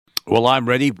Well, I'm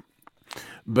ready,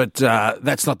 but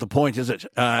that's not the point, is it?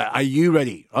 Are you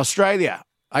ready? Australia,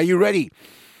 are you ready?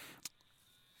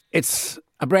 It's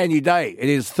a brand new day. It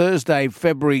is Thursday,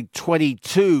 February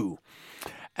 22,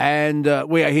 and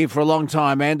we are here for a long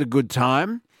time and a good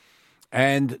time.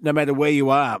 And no matter where you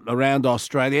are around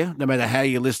Australia, no matter how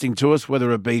you're listening to us,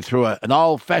 whether it be through an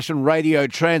old-fashioned radio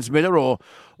transmitter or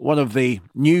one of the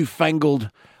newfangled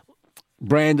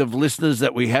brand of listeners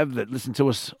that we have that listen to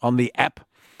us on the app,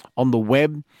 on the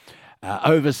web,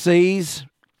 overseas,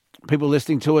 people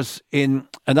listening to us in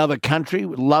another country,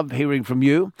 we love hearing from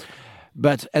you.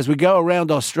 But as we go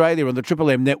around Australia on the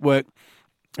Triple M network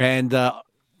and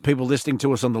people listening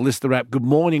to us on the Lister app, good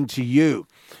morning to you.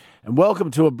 And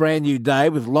welcome to a brand new day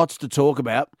with lots to talk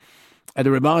about. And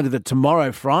a reminder that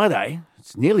tomorrow, Friday,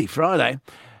 it's nearly Friday,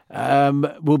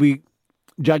 we'll be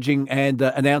judging and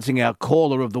announcing our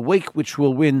caller of the week, which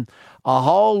will win a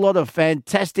whole lot of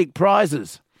fantastic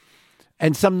prizes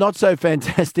and some not so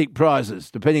fantastic prizes,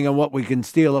 depending on what we can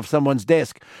steal off someone's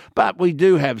desk. But we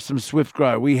do have some Swift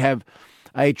Grow. We have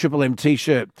a Triple M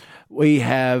T-shirt. We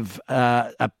have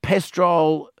a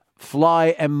Pestrol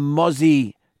Fly and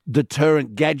Mozzie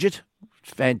deterrent gadget,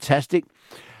 fantastic,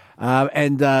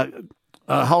 and a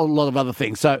whole lot of other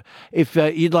things. So if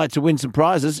you'd like to win some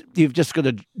prizes, you've just got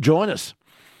to join us.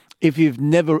 If you've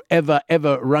never,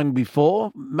 ever rung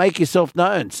before, make yourself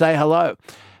known. Say hello.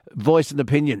 Voice an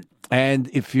opinion. And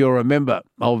if you're a member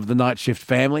of the Night Shift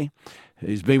family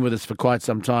who's been with us for quite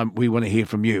some time, we want to hear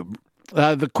from you.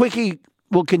 The quickie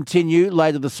will continue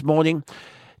later this morning.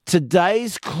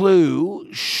 Today's clue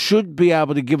should be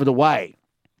able to give it away.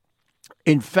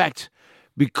 In fact,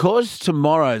 because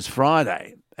tomorrow's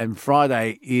Friday, and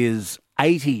Friday is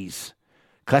 80s,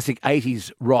 classic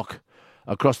 80s rock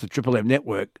across the Triple M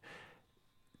network,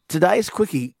 today's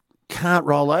quickie can't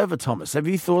roll over, Thomas. Have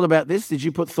you thought about this? Did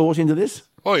you put thought into this?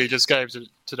 Oh, you just gave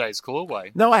today's clue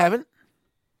away. No, I haven't.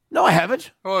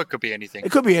 Oh, it could be anything.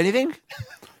 It could be anything.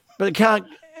 But it can't.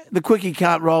 The quickie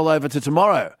can't roll over to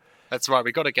tomorrow. That's right.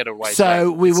 We've got to get it away. So today.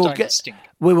 we will get.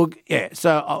 We will. Yeah.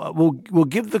 So we'll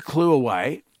give the clue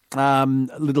away a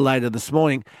little later this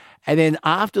morning, and then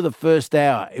after the first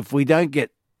hour, if we don't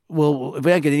get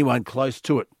anyone close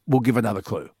to it, we'll give another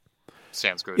clue.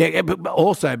 Sounds good. Yeah, but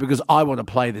also because I want to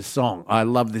play this song. I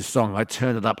love this song. I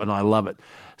turn it up and I love it.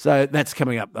 So that's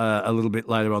coming up a little bit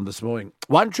later on this morning.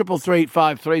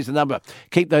 133353 is the number.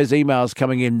 Keep those emails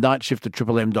coming in.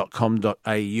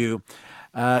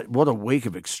 nightshift@triplem.com.au. What a week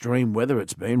of extreme weather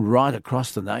it's been right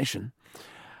across the nation.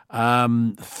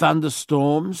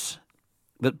 Thunderstorms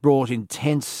that brought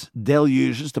intense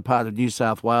deluges to part of New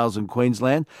South Wales and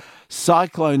Queensland.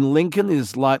 Cyclone Lincoln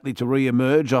is likely to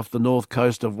re-emerge off the north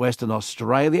coast of Western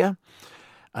Australia.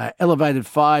 Elevated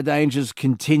fire dangers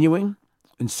continuing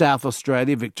in South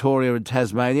Australia, Victoria and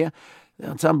Tasmania.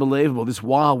 It's unbelievable, this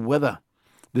wild weather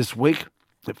this week.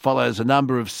 It follows a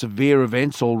number of severe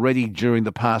events already during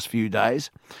the past few days.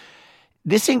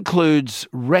 This includes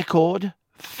record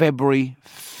February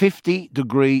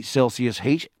 50-degree Celsius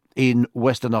heat in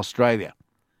Western Australia.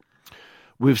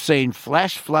 We've seen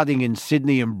flash flooding in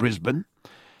Sydney and Brisbane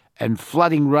and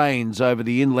flooding rains over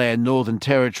the inland Northern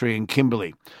Territory and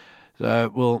Kimberley.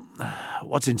 So, well,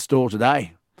 what's in store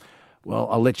today? Well,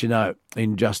 I'll let you know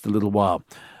in just a little while.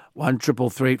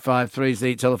 133353 is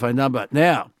the telephone number.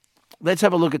 Now, let's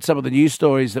have a look at some of the news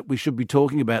stories that we should be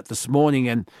talking about this morning.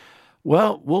 And,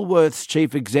 well, Woolworths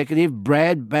Chief Executive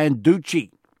Brad Banducci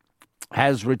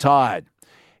has retired.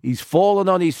 He's fallen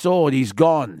on his sword. He's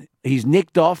gone. He's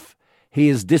nicked off. He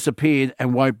has disappeared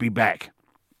and won't be back.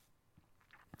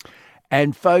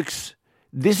 And, folks,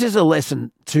 this is a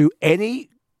lesson to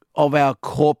any of our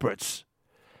corporates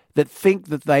that think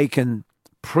that they can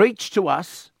preach to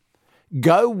us,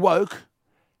 go woke,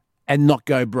 and not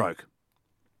go broke.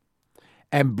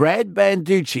 And Brad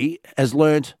Banducci has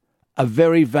learnt a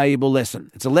very valuable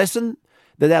lesson. It's a lesson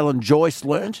that Alan Joyce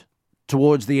learnt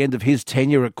towards the end of his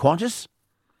tenure at Qantas,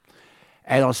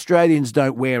 and Australians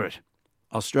don't wear it.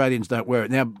 Now,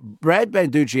 Brad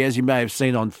Banducci, as you may have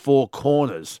seen on Four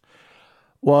Corners,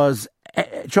 was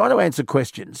trying to answer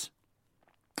questions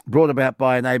brought about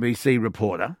by an ABC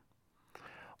reporter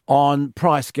on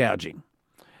price gouging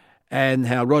and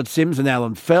how Rod Sims and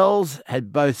Alan Fells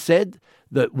had both said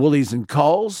that Woolies and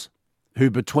Coles, who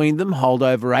between them hold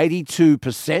over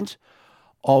 82%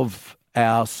 of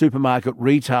our supermarket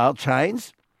retail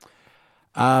chains,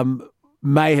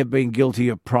 may have been guilty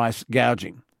of price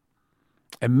gouging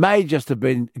and may just have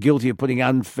been guilty of putting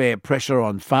unfair pressure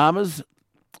on farmers,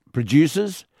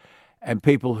 producers, and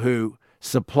people who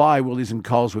supply Woolies and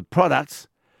Coles with products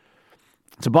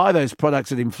to buy those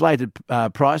products at inflated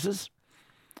prices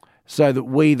so that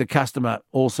we, the customer,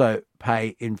 also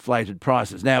pay inflated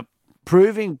prices. Now,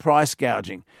 proving price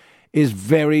gouging is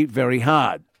very, very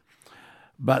hard.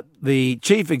 But the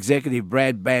chief executive,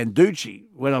 Brad Banducci,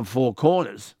 went on Four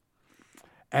Corners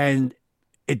and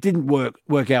it didn't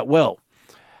work out well.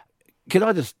 Can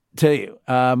I just tell you,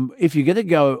 if you're going to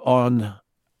go on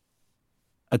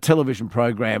a television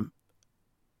program,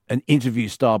 an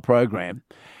interview-style program,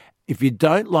 if you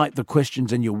don't like the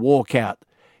questions and you walk out,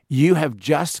 you have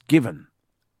just given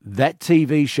that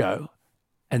TV show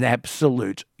an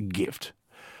absolute gift,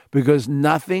 because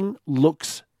nothing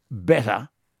looks better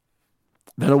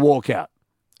than a walkout.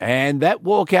 And that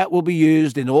walkout will be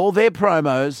used in all their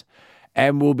promos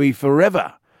and will be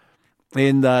forever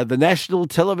in the National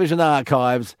Television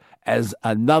Archives as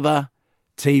another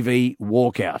TV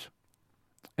walkout.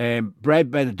 And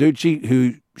Brad Banducci,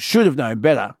 who should have known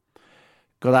better,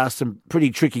 got asked some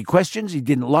pretty tricky questions. He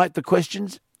didn't like the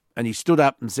questions, and he stood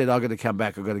up and said, I've got to come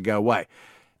back, I've got to go away.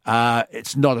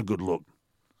 It's not a good look.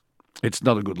 It's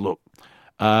not a good look.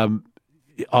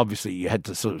 Obviously, you had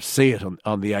to sort of see it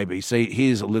on the ABC.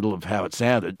 Here's a little of how it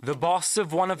sounded. The boss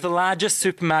of one of the largest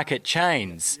supermarket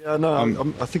chains. Yeah,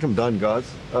 no, I think I'm done, guys.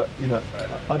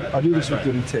 I do this with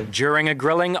good intent. During a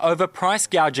grilling over price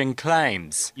gouging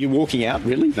claims. You're walking out,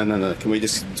 really? No. Can we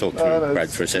just talk to Brad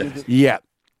for a second? Yeah.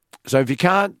 So if you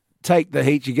can't take the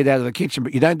heat, you get out of the kitchen,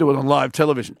 but you don't do it on live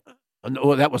television.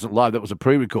 Or that wasn't live, that was a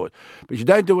pre-record. But you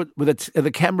don't do it with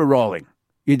the camera rolling.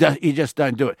 You just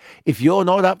don't do it. If you're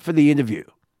not up for the interview,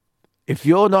 if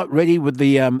you're not ready with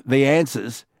the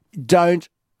answers, don't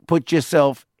put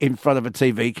yourself in front of a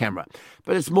TV camera.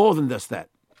 But it's more than just that.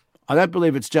 I don't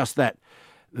believe it's just that.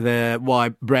 Why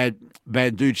Brad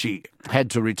Banducci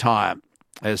had to retire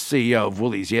as CEO of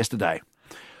Woolies yesterday.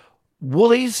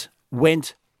 Woolies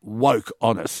went woke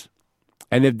on us,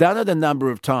 and they've done it a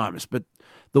number of times. But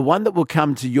the one that will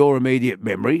come to your immediate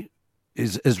memory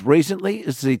is as recently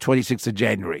as the 26th of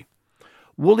January.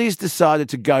 Woolies decided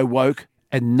to go woke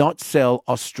and not sell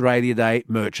Australia Day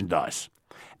merchandise.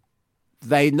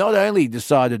 They not only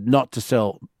decided not to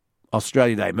sell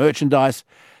Australia Day merchandise,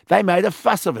 they made a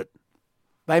fuss of it.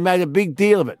 They made a big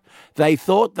deal of it. They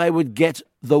thought they would get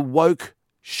the woke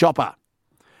shopper.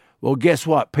 Well, guess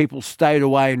what? People stayed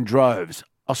away in droves.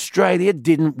 Australia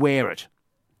didn't wear it.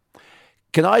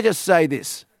 Can I just say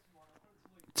this?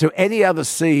 To any other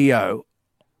CEO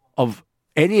of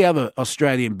any other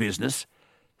Australian business,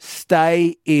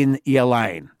 stay in your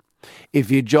lane. If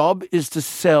your job is to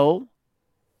sell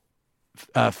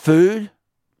food,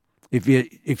 if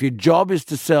your job is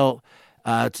to sell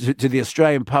to the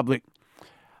Australian public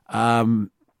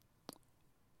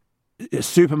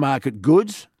supermarket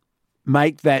goods,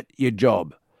 make that your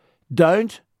job.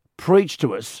 Don't preach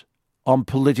to us on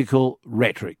political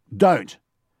rhetoric. Don't.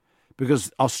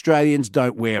 Because Australians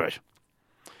don't wear it.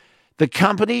 The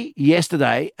company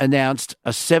yesterday announced a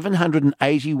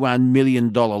 $781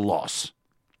 million loss.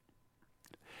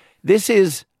 This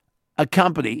is a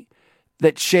company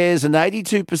that shares an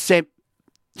 82%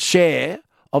 share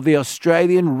of the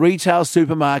Australian retail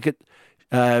supermarket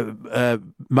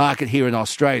market here in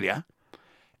Australia,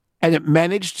 and it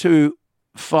managed to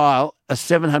file a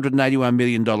 $781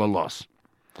 million loss.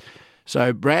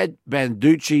 So Brad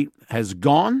Banducci has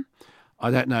gone. I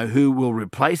don't know who will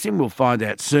replace him. We'll find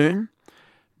out soon.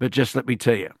 But just let me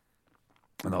tell you,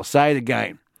 and I'll say it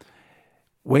again,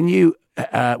 when your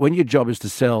job is to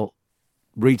sell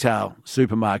retail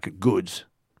supermarket goods,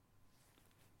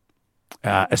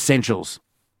 essentials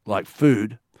like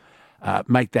food,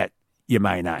 make that your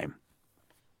main aim.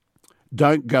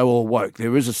 Don't go all woke.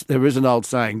 There is an old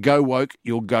saying, go woke,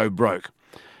 you'll go broke.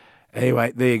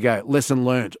 Anyway, there you go. Lesson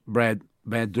learned, Brad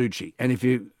Banducci. And if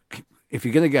you're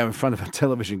going to go in front of a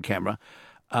television camera,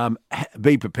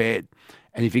 be prepared.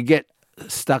 And if you get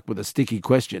stuck with a sticky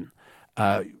question,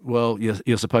 well,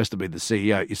 you're supposed to be the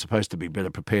CEO. You're supposed to be better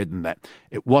prepared than that.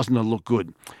 It wasn't a look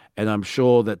good. And I'm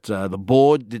sure that the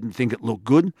board didn't think it looked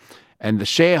good. And the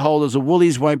shareholders of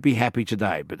Woolies won't be happy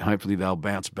today, but hopefully they'll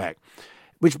bounce back.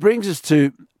 Which brings us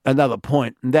to another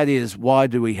point, and that is, why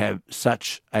do we have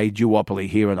such a duopoly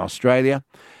here in Australia?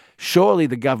 Surely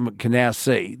the government can now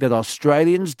see that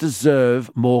Australians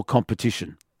deserve more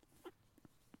competition.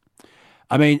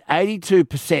 I mean,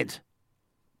 82%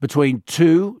 between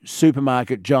two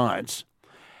supermarket giants,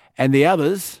 and the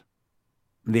others,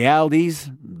 the Aldis,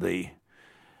 the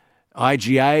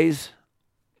IGAs,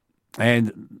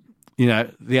 and,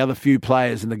 the other few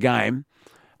players in the game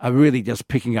are really just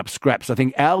picking up scraps. I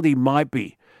think Aldi might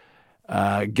be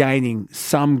gaining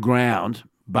some ground,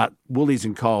 but Woolies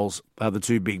and Coles are the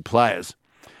two big players.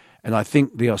 And I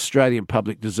think the Australian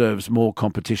public deserves more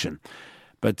competition.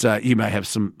 But you may have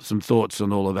some thoughts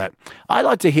on all of that. I'd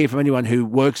like to hear from anyone who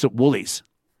works at Woolies.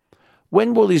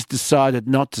 When Woolies decided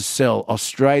not to sell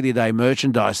Australia Day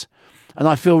merchandise, and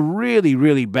I feel really,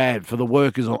 really bad for the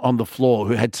workers on the floor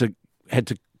who had to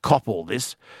cop all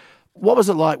this. What was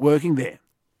it like working there?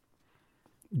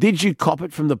 Did you cop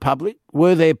it from the public?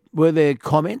 Were there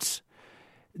comments?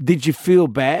 Did you feel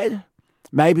bad?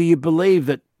 Maybe you believe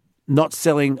that not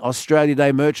selling Australia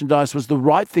Day merchandise was the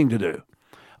right thing to do.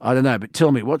 I don't know, but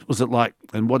tell me, what was it like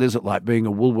and what is it like being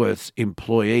a Woolworths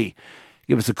employee?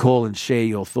 Give us a call and share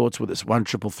your thoughts with us.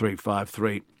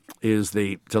 133353 is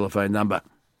the telephone number.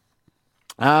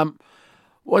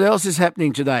 What else is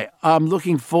happening today? I'm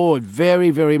looking forward, very,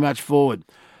 very much forward,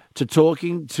 to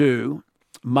talking to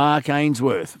Mark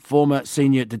Ainsworth, former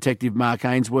senior detective Mark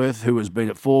Ainsworth, who has been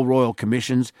at 4 royal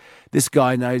commissions. This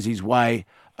guy knows his way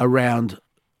around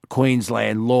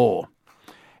Queensland law.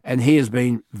 And he has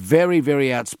been very,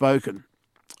 very outspoken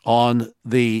on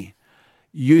the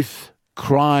youth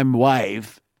crime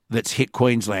wave that's hit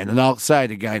Queensland. And I'll say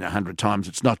it again 100 times.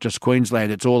 It's not just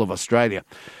Queensland, it's all of Australia.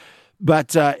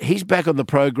 But he's back on the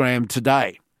program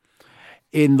today.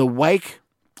 In the wake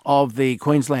of the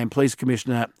Queensland Police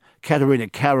Commissioner, Katarina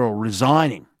Carroll,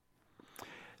 resigning,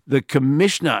 the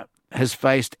Commissioner has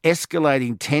faced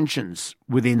escalating tensions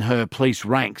within her police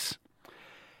ranks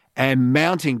and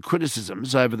mounting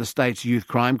criticisms over the state's youth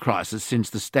crime crisis since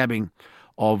the stabbing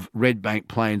of Redbank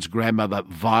Plains grandmother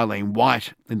Vilene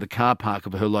White in the car park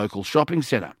of her local shopping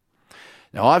centre.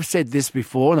 Now, I've said this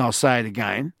before and I'll say it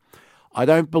again. I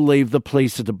don't believe the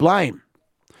police are to blame.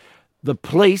 The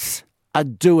police are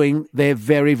doing their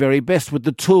very, very best with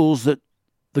the tools that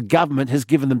the government has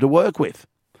given them to work with.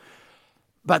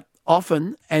 But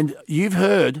often, and you've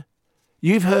heard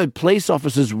police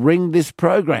officers ring this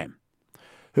program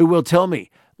who will tell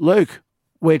me, Luke,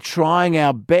 we're trying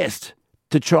our best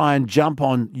to try and jump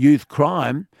on youth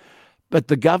crime, but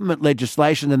the government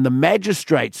legislation and the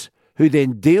magistrates who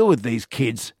then deal with these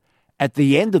kids at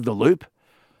the end of the loop,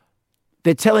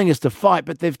 they're telling us to fight,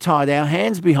 but they've tied our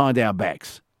hands behind our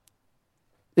backs.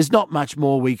 There's not much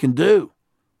more we can do.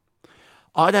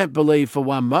 I don't believe for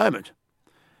one moment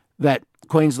that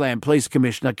Queensland Police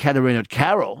Commissioner Katarina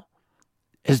Carroll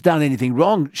has done anything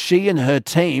wrong. She and her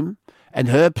team and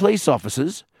her police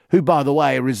officers, who, by the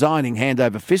way, are resigning hand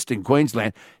over fist in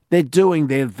Queensland, they're doing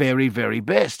their very, very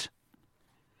best.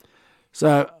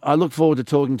 So I look forward to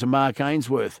talking to Mark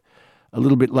Ainsworth a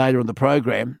little bit later on the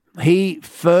program. He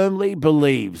firmly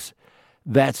believes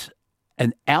that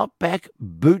an outback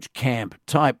boot camp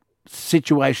type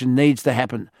situation needs to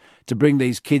happen to bring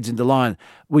these kids into line.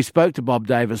 We spoke to Bob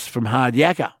Davis from Hard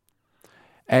Yakka,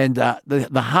 and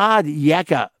the Hard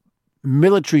Yakka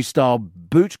military-style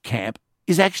boot camp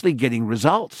is actually getting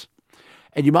results.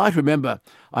 And you might remember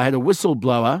I had a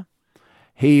whistleblower.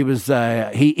 He is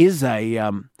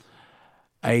a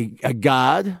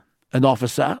guard, an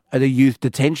officer at a youth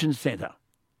detention centre.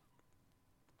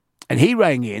 And he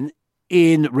rang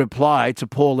in reply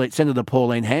to Senator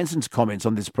Pauline Hanson's comments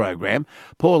on this program.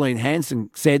 Pauline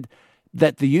Hanson said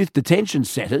that the youth detention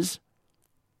centres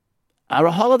are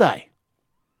a holiday,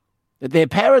 that they're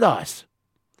paradise.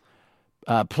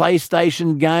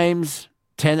 PlayStation games,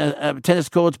 tennis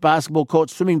courts, basketball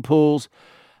courts, swimming pools,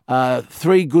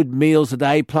 3 good meals a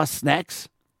day plus snacks.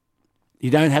 You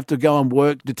don't have to go and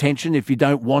work detention if you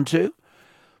don't want to.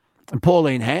 And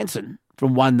Pauline Hanson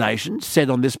from One Nation said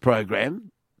on this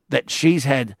program that she's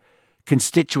had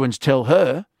constituents tell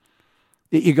her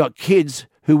that you got kids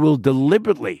who will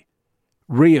deliberately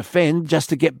reoffend just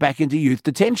to get back into youth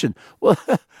detention. Well,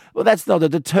 that's not a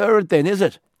deterrent then, is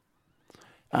it?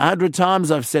 100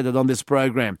 times I've said it on this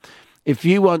program. If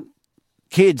you want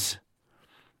kids,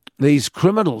 these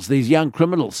criminals, these young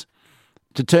criminals,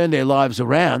 to turn their lives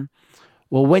around,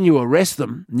 well, when you arrest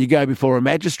them and you go before a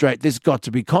magistrate, there's got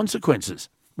to be consequences.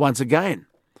 Once again,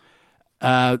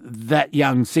 that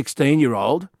young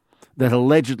 16-year-old that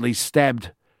allegedly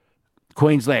stabbed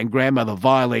Queensland grandmother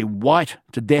Vilene White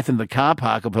to death in the car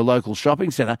park of her local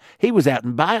shopping centre, he was out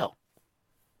on bail.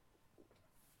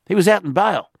 He was out on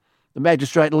bail. The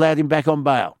magistrate allowed him back on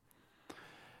bail.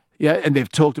 Yeah, and they've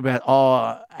talked about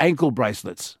ankle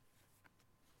bracelets,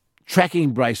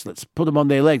 tracking bracelets, put them on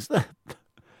their legs.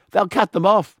 They'll cut them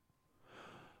off.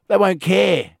 They won't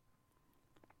care.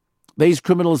 These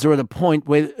criminals are at a point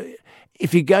where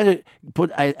if you're going to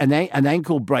put an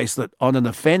ankle bracelet on an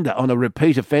offender, on a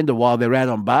repeat offender while they're out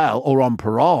on bail or on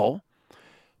parole,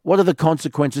 what are the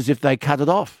consequences if they cut it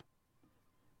off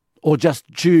or just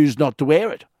choose not to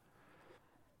wear it?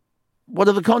 What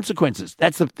are the consequences?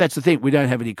 That's the thing. We don't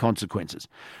have any consequences.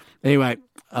 Anyway,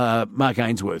 Mark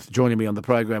Ainsworth, joining me on the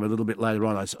program a little bit later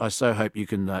on. I so hope you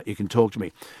can talk to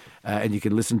me and you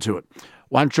can listen to it.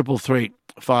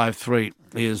 133353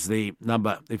 is the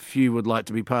number if you would like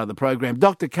to be part of the program.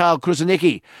 Dr. Carl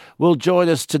Kruzanicki will join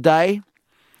us today.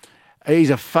 He's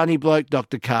a funny bloke,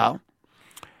 Dr. Carl.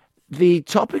 The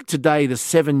topic today, the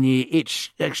 7-year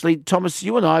itch. Actually, Thomas,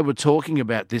 you and I were talking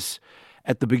about this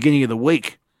at the beginning of the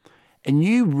week, and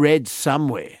you read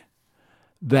somewhere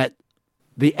that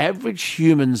the average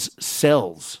human's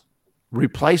cells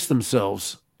replace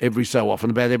themselves every so often,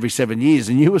 about every 7 years.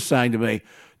 And you were saying to me,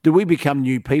 do we become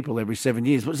new people every 7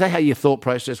 years? Was that how your thought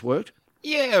process worked?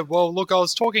 Yeah, well, look, I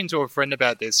was talking to a friend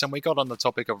about this, and we got on the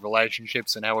topic of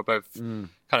relationships and how we're both kind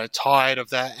of tired of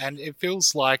that. And it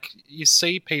feels like you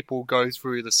see people go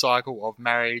through the cycle of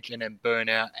marriage and then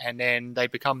burnout, and then they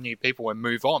become new people and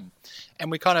move on. And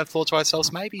we kind of thought to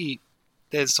ourselves, maybe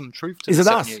there's some truth to this. Is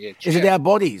it us? Is it our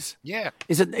bodies? Yeah.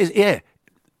 Yeah.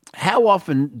 How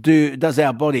often does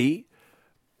our body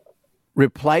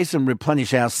replace and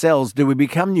replenish our cells? Do we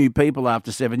become new people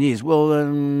after 7 years? Well,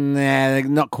 nah,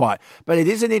 not quite. But it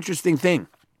is an interesting thing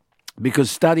because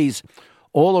studies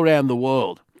all around the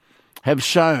world have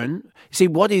shown, see,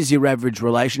 what is your average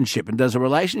relationship? And does a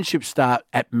relationship start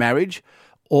at marriage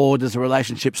or does a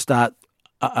relationship start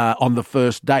on the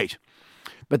first date?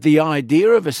 But the idea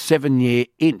of a 7-year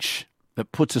inch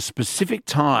that puts a specific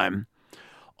time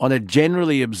on a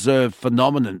generally observed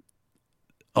phenomenon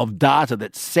of data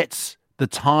that sets the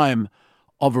time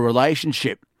of a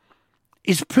relationship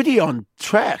is pretty on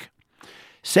track.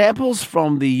 Samples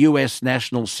from the US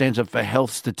National Center for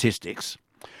Health Statistics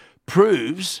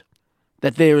proves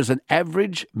that there is an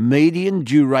average median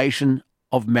duration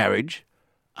of marriage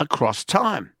across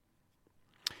time.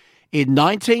 In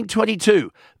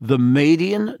 1922, the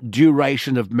median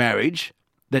duration of marriage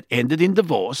that ended in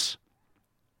divorce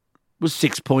was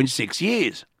 6.6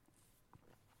 years.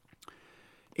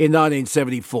 In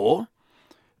 1974,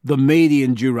 the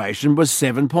median duration was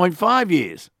 7.5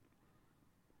 years.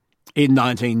 In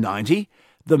 1990,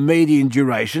 the median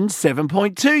duration,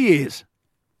 7.2 years.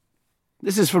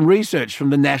 This is from research from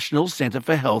the National Center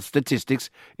for Health Statistics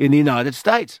in the United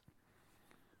States.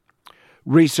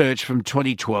 Research from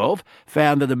 2012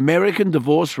 found that American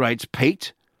divorce rates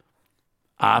peaked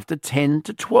after 10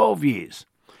 to 12 years.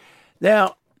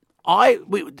 Now,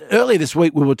 earlier this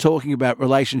week we were talking about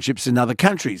relationships in other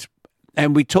countries,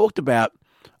 and we talked about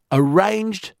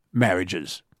arranged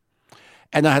marriages.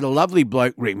 And I had a lovely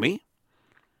bloke ring me,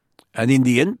 an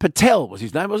Indian, Patel was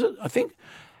his name, was it? I think.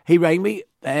 He rang me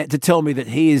to tell me that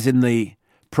he is in the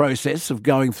process of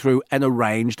going through an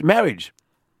arranged marriage.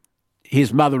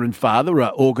 His mother and father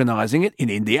are organising it in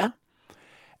India,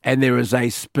 and there is a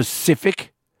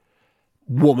specific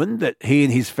woman that he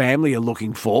and his family are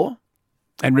looking for.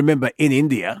 And remember, in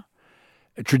India,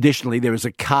 traditionally there is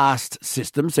a caste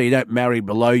system, so you don't marry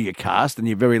below your caste, and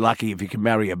you're very lucky if you can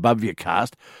marry above your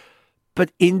caste.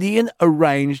 But Indian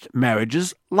arranged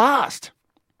marriages last.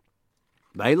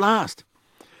 They last.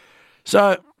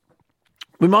 So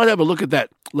we might have a look at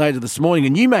that later this morning,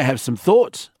 and you may have some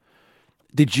thoughts.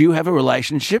 Did you have a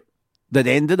relationship that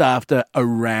ended after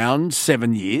around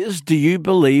 7 years? Do you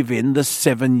believe in the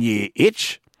 7-year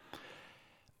itch?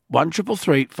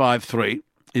 133353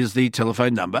 is the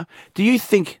telephone number. Do you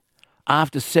think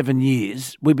after 7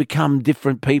 years we become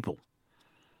different people?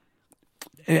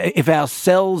 If our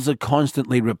cells are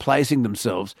constantly replacing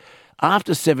themselves,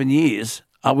 after 7 years,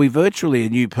 are we virtually a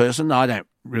new person? I don't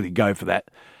really go for that.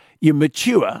 You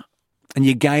mature and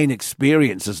you gain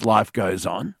experience as life goes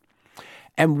on.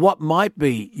 And what might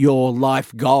be your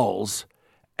life goals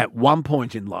at one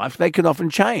point in life, they can often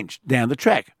change down the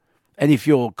track. And if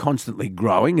you're constantly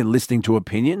growing and listening to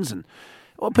opinions,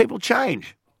 people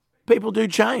change. People do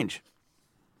change.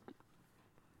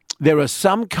 There are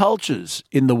some cultures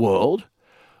in the world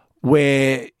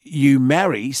where you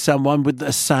marry someone with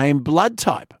the same blood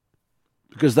type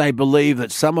because they believe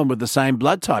that someone with the same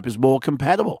blood type is more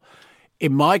compatible.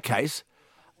 In my case,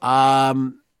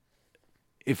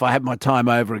 if I had my time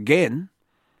over again,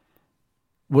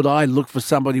 would I look for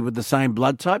somebody with the same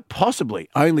blood type? Possibly,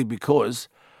 only because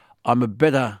I'm a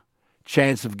better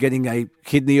chance of getting a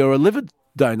kidney or a liver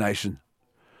donation.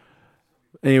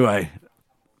 Anyway,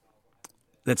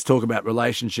 let's talk about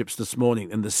relationships this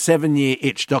morning and the 7-year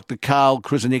itch. Dr. Carl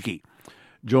Kruzanicki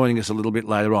joining us a little bit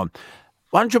later on.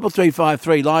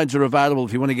 133353 lines are available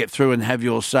if you want to get through and have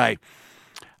your say.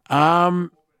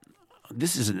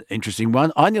 This is an interesting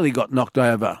one. I nearly got knocked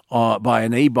over by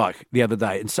an e-bike the other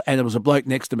day, and there was a bloke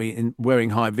next to me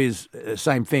wearing high-vis,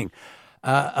 same thing.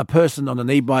 A person on an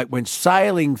e-bike went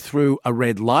sailing through a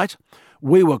red light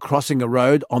We were crossing a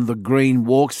road on the green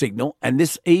walk signal, and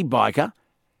this e-biker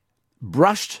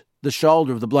brushed the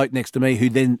shoulder of the bloke next to me, who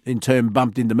then in turn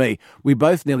bumped into me. We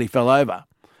both nearly fell over.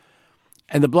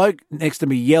 And the bloke next to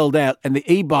me yelled out, and the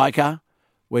e-biker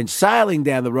went sailing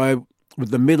down the road with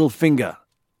the middle finger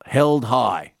held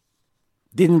high.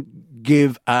 Didn't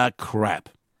give a crap.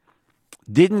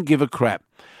 Didn't give a crap.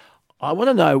 I want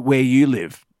to know where you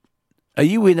live. Are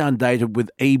you inundated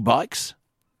with e-bikes,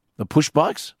 the push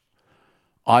bikes?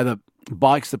 Either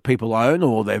bikes that people own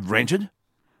or they've rented?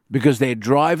 Because they're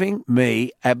driving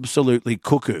me absolutely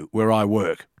cuckoo where I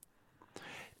work.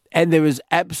 And there is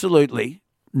absolutely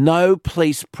no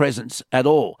police presence at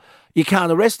all. You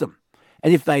can't arrest them.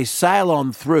 And if they sail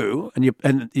on through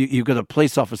and you've got a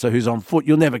police officer who's on foot,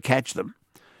 you'll never catch them.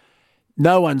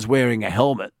 No one's wearing a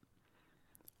helmet.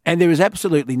 And there is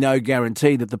absolutely no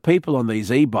guarantee that the people on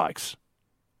these e-bikes,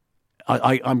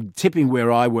 I'm tipping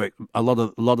where I work, a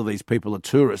lot of these people are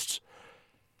tourists.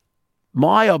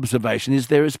 My observation is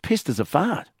they're as pissed as a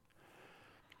fart.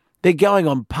 They're going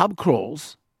on pub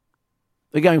crawls.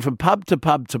 They're going from pub to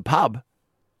pub to pub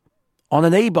on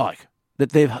an e-bike that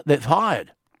they've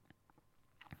hired.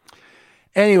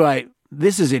 Anyway,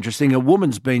 this is interesting. A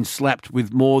woman's been slapped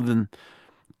with more than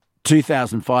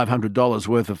 $2,500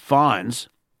 worth of fines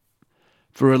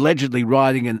for allegedly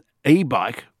riding an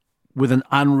e-bike with an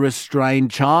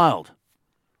unrestrained child.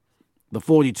 The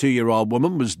 42-year-old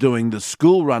woman was doing the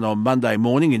school run on Monday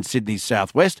morning in Sydney's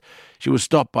southwest. She was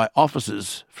stopped by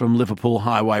officers from Liverpool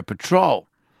Highway Patrol.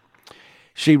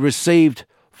 She received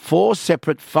 4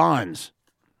 separate fines,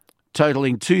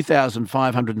 totalling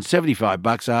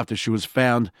 $2,575 after she was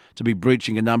found to be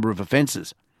breaching a number of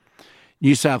offences.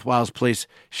 New South Wales Police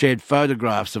shared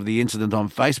photographs of the incident on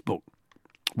Facebook,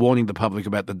 warning the public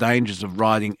about the dangers of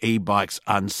riding e-bikes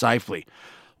unsafely.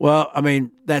 Well, I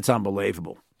mean, that's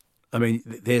unbelievable. I mean,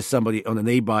 there's somebody on an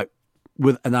e-bike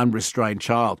with an unrestrained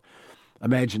child.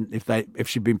 Imagine if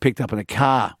she'd been picked up in a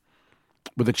car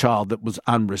with a child that was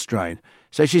unrestrained.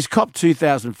 So she's copped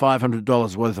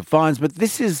 $2,500 worth of fines, but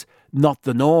this is not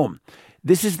the norm.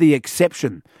 This is the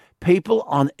exception. People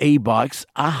on e-bikes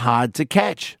are hard to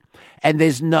catch, and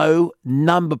there's no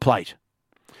number plate.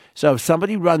 So if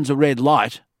somebody runs a red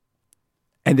light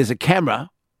and there's a camera,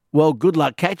 well, good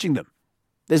luck catching them.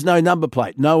 There's no number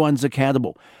plate. No one's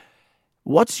accountable.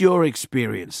 What's your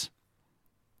experience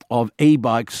of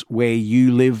e-bikes where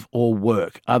you live or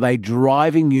work? Are they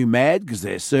driving you mad? Because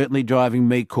they're certainly driving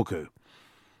me cuckoo.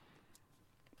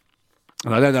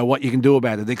 And I don't know what you can do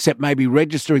about it, except maybe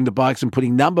registering the bikes and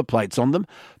putting number plates on them.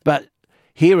 But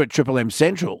here at Triple M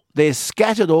Central, they're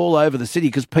scattered all over the city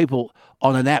because people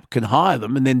on an app can hire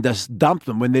them and then just dump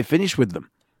them when they're finished with them.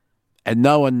 And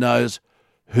no one knows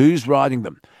who's riding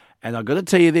them. And I've got to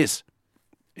tell you this,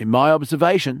 in my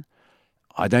observation,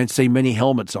 I don't see many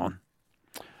helmets on.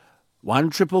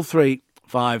 1333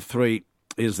 53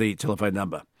 is the telephone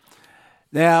number.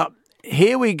 Now,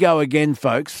 here we go again,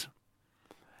 folks.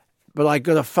 But I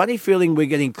got a funny feeling we're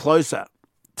getting closer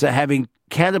to having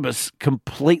cannabis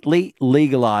completely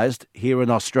legalised here in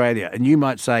Australia. And you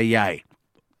might say, yay.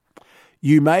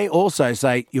 You may also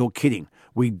say, you're kidding.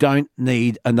 We don't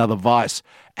need another vice.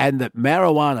 And that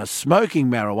marijuana, smoking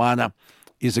marijuana,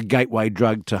 is a gateway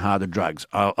drug to harder drugs.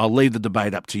 I'll leave the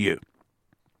debate up to you.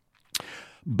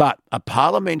 But a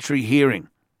parliamentary hearing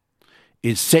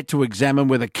is set to examine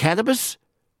whether cannabis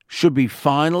should be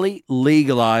finally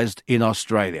legalised in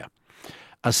Australia.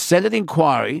 A Senate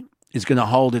inquiry is going to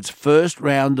hold its first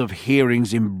round of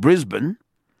hearings in Brisbane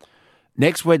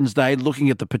next Wednesday, looking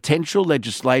at the potential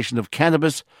legislation of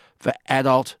cannabis for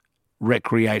adult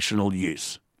recreational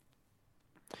use.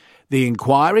 The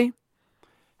inquiry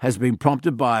has been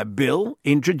prompted by a bill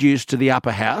introduced to the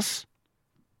upper house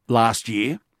last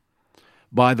year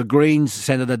by the Greens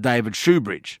Senator David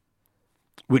Shoebridge,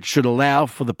 which should allow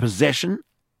for the possession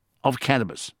of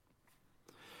cannabis.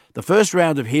 The first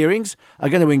round of hearings are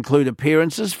going to include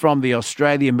appearances from the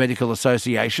Australian Medical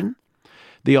Association,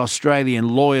 the Australian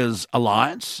Lawyers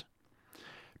Alliance,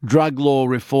 drug law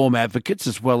reform advocates,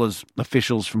 as well as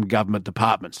officials from government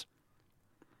departments.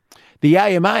 The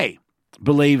AMA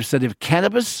believes that if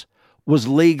cannabis was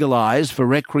legalised for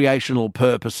recreational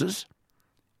purposes,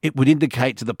 it would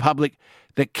indicate to the public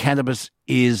that cannabis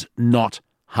is not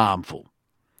harmful.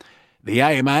 The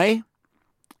AMA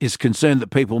is concerned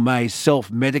that people may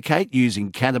self-medicate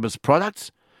using cannabis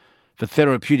products for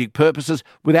therapeutic purposes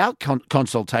without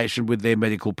consultation with their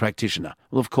medical practitioner.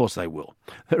 Well, of course they will.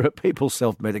 There are people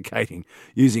self-medicating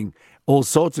using all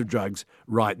sorts of drugs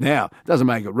right now. Doesn't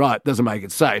make it right, doesn't make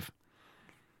it safe.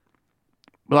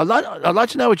 But I'd like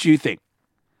to know what you think.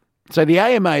 So the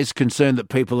AMA is concerned that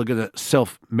people are going to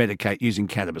self-medicate using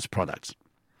cannabis products.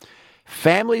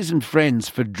 Families and Friends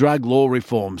for Drug Law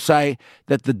Reform say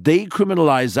that the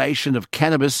decriminalisation of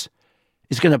cannabis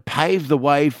is going to pave the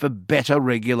way for better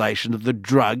regulation of the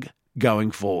drug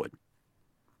going forward.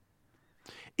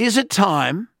 Is it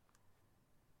time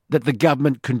that the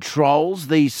government controls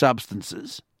these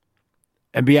substances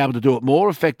and be able to do it more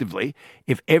effectively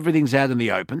if everything's out in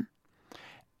the open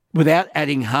without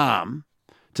adding harm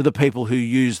to the people who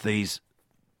use these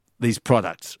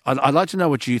products? I'd like to know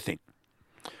what you think.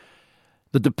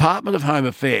 The Department of Home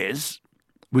Affairs,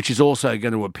 which is also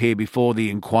going to appear before the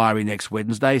inquiry next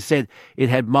Wednesday, said it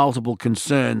had multiple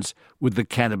concerns with the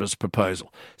cannabis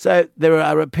proposal. So there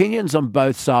are opinions on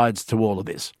both sides to all of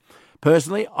this.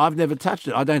 Personally, I've never touched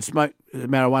it. I don't smoke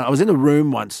marijuana. I was in a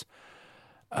room once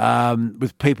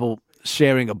with people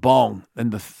sharing a bong,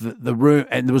 and the room,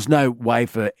 and there was no way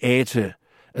for air to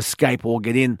escape or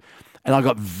get in, and I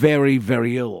got very,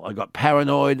 very ill. I got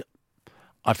paranoid.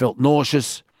 I felt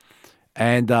nauseous,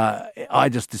 and I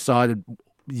just decided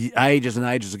ages and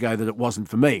ages ago that it wasn't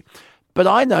for me. But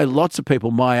I know lots of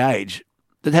people my age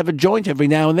that have a joint every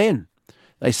now and then.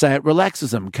 They say it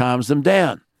relaxes them, calms them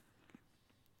down.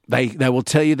 They will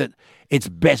tell you that it's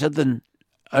better than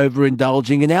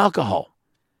overindulging in alcohol.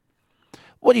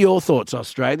 What are your thoughts,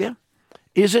 Australia?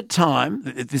 Is it time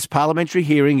that this parliamentary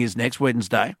hearing is next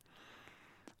Wednesday,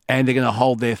 and they're going to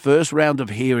hold their first round of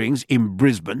hearings in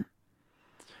Brisbane,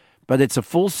 but it's a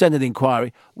full Senate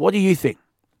inquiry? What do you think?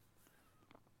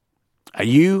 Do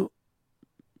you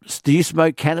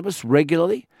smoke cannabis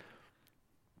regularly?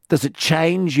 Does it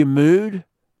change your mood?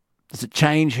 Does it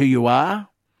change who you are?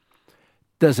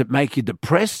 Does it make you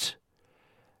depressed?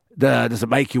 Does it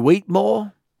make you eat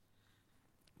more?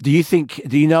 Do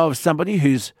you know of somebody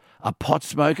who's a pot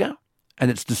smoker and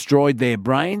it's destroyed their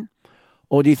brain?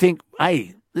 Or do you think,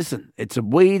 hey, listen, it's a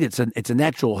weed, it's a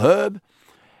natural herb,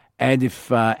 and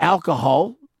if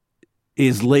alcohol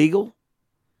is legal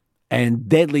and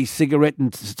deadly cigarette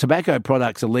and tobacco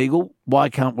products are legal, why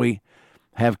can't we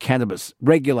have cannabis?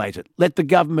 Regulate it. Let the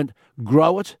government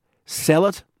grow it, sell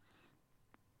it,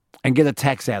 and get a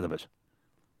tax out of it.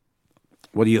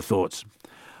 What are your thoughts?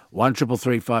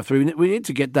 133353. We need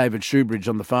to get David Shoebridge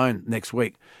on the phone next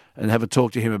week and have a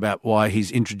talk to him about why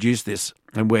he's introduced this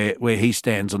and where he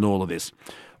stands on all of this.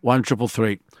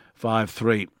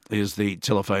 133353 is the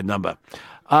telephone number.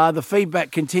 The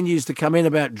feedback continues to come in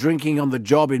about drinking on the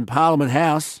job in Parliament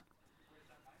House.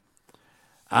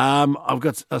 I've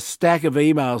got a stack of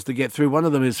emails to get through. One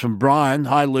of them is from Brian.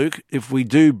 Hi, Luke. If we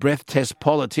do breath test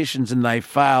politicians and they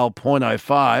fail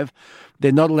 0.05,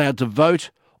 they're not allowed to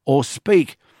vote or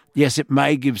speak. Yes, it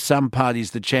may give some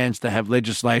parties the chance to have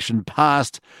legislation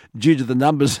passed due to the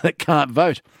numbers that can't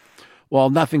vote, while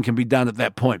nothing can be done at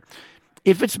that point.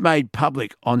 If it's made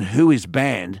public on who is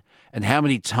banned and how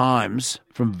many times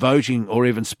from voting or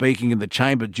even speaking in the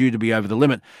chamber due to be over the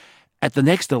limit, at the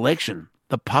next election,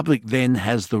 the public then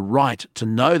has the right to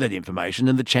know that information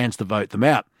and the chance to vote them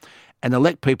out and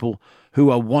elect people who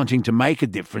are wanting to make a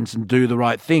difference and do the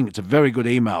right thing. It's a very good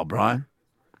email, Brian.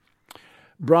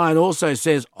 Brian also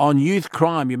says, on youth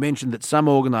crime, you mentioned that some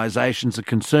organisations are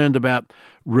concerned about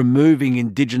removing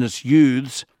Indigenous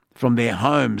youths from their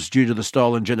homes due to the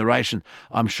stolen generation.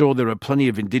 I'm sure there are plenty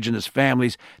of Indigenous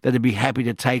families that would be happy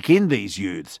to take in these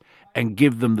youths and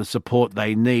give them the support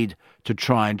they need to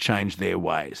try and change their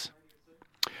ways.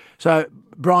 So,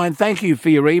 Brian, thank you for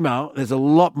your email. There's a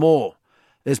lot more.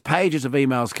 There's pages of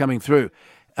emails coming through.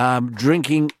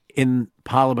 Drinking in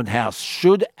Parliament House.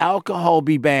 Should alcohol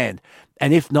be banned?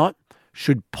 And if not,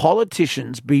 should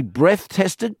politicians be breath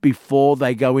tested before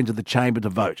they go into the chamber to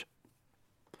vote?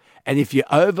 And if you're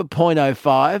over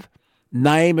 0.05,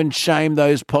 name and shame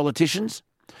those politicians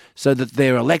so that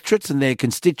their electorates and their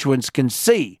constituents can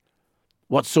see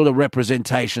what sort of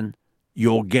representation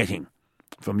you're getting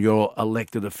from your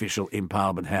elected official in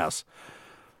Parliament House.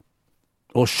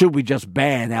 Or should we just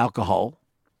ban alcohol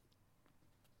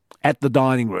at the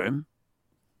dining room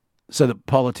so that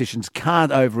politicians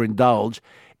can't overindulge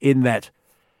in that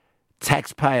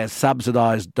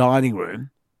taxpayer-subsidised dining room?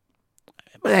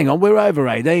 But hang on, we're over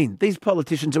 18. These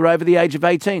politicians are over the age of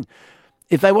 18.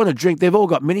 If they want to drink, they've all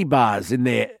got mini bars in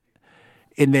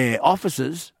their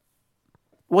offices.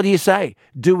 What do you say?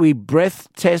 Do we breath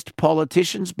test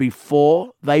politicians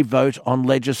before they vote on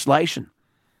legislation?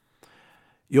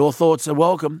 Your thoughts are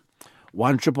welcome.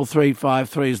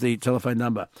 133353 is the telephone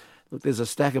number. Look, there's a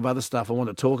stack of other stuff I want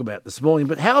to talk about this morning,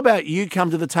 but how about you come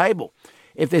to the table?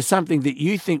 If there's something that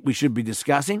you think we should be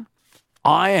discussing,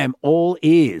 I am all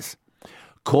ears.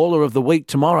 Caller of the week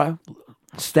tomorrow,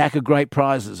 stack of great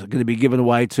prizes are going to be given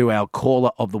away to our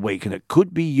caller of the week, and it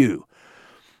could be you.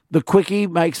 The Quickie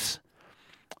makes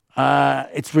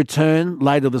its return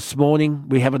later this morning.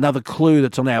 We have another clue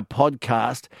that's on our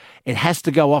podcast. It has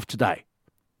to go off today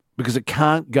because it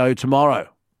can't go tomorrow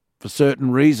for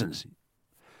certain reasons.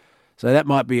 So that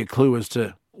might be a clue as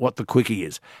to what the Quickie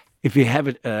is. If you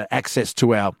have access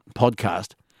to our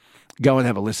podcast, go and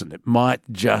have a listen. It might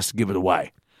just give it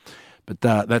away. But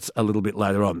that's a little bit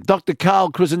later on. Dr.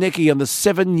 Carl Kruszenicki on the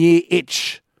 7-year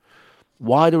itch.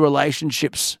 Why do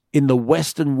relationships in the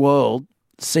Western world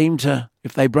seem to,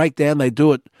 if they break down, they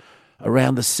do it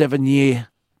around the 7-year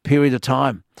period of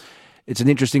time? It's an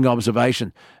interesting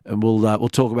observation, and we'll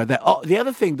talk about that. Oh, the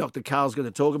other thing Dr. Carl's going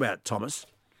to talk about, Thomas,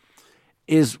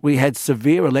 is we had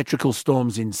severe electrical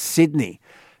storms in Sydney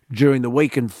during the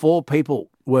week, and 4 people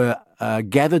were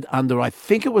gathered under, I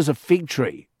think it was a fig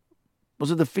tree. Was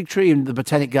it the fig tree in the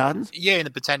Botanic Gardens? Yeah, in the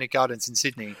Botanic Gardens in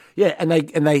Sydney. Yeah, and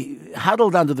they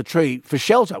huddled under the tree for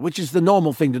shelter, which is the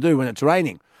normal thing to do when it's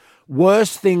raining.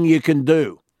 Worst thing you can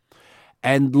do.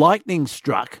 And lightning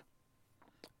struck.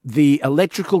 The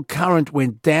electrical current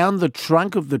went down the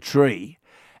trunk of the tree,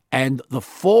 and the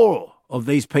 4 of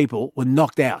these people were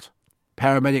knocked out.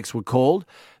 Paramedics were called.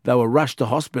 They were rushed to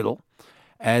hospital,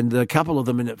 and a couple of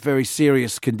them in a very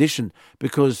serious condition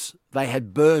because they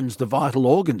had burns to vital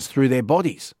organs through their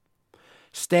bodies.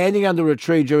 Standing under a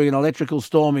tree during an electrical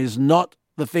storm is not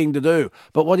the thing to do.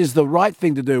 But what is the right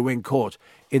thing to do when caught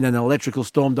in an electrical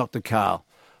storm? Dr. Carl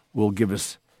will give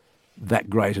us that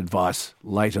great advice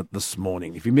later this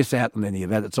morning. If you miss out on any of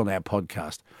that, it's on our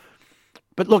podcast.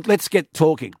 But look, let's get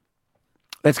talking.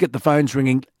 Let's get the phones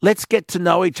ringing. Let's get to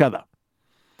know each other.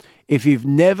 If you've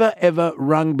never, ever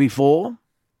rung before,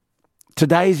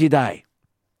 today's your day.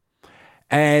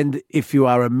 And if you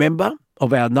are a member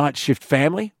of our night shift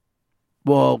family,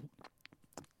 well,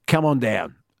 come on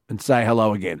down and say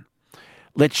hello again.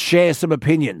 Let's share some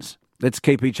opinions. Let's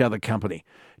keep each other company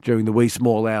during the wee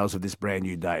small hours of this brand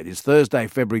new day. It is Thursday,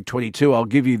 February 22. I'll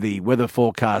give you the weather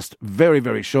forecast very,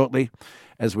 very shortly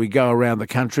as we go around the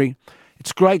country.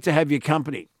 It's great to have your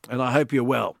company, and I hope you're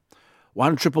well.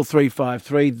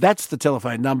 133353, that's the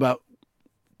telephone number.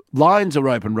 Lines are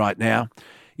open right now.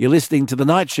 You're listening to The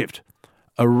Night Shift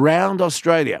around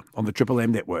Australia on the Triple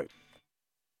M network.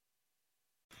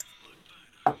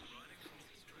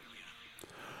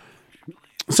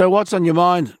 So what's on your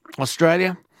mind,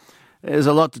 Australia? There's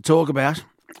a lot to talk about.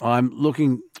 I'm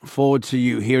looking forward to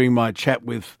you hearing my chat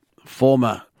with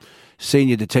former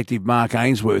Senior Detective Mark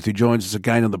Ainsworth, who joins us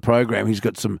again on the program. He's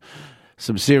got some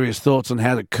serious thoughts on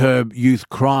how to curb youth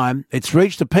crime. It's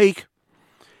reached a peak.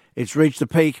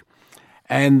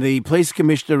 And the police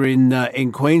commissioner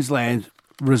in Queensland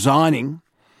resigning,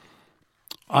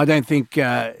 I don't think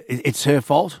it's her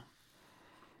fault.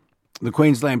 The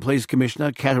Queensland Police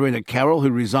Commissioner, Katarina Carroll,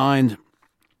 who resigned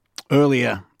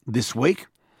earlier this week.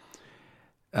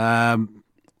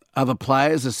 Other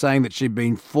players are saying that she'd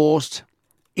been forced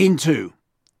into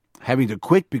having to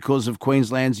quit because of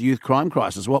Queensland's youth crime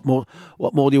crisis. What more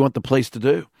do you want the police to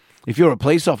do? If you're a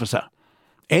police officer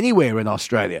anywhere in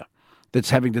Australia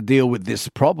that's having to deal with this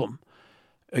problem,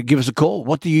 give us a call.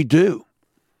 What do you do?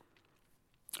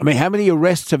 I mean, how many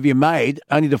arrests have you made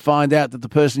only to find out that the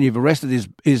person you've arrested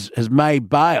has made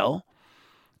bail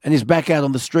and is back out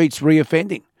on the streets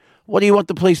reoffending? What do you want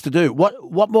the police to do?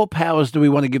 What more powers do we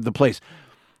want to give the police?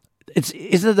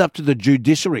 Isn't it up to the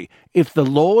judiciary? If the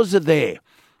laws are there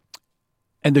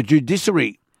and the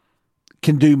judiciary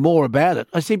can do more about it.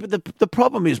 I see, but the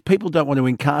problem is people don't want to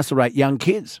incarcerate young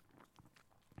kids.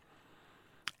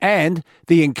 And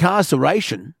the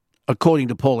incarceration, according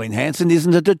to Pauline Hanson,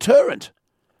 isn't a deterrent.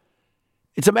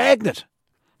 It's a magnet.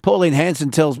 Pauline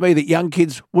Hanson tells me that young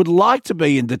kids would like to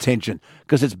be in detention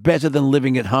because it's better than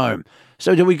living at home.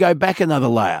 So do we go back another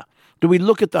layer? Do we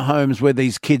look at the homes where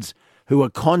these kids who are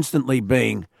constantly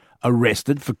being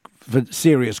arrested for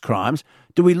serious crimes,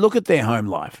 do we look at their home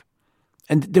life?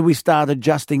 And do we start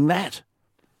adjusting that?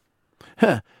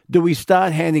 Do we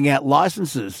start handing out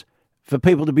licenses for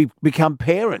people to become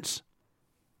parents?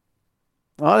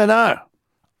 I don't know.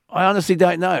 I honestly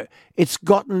don't know. It's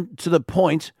gotten to the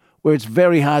point where it's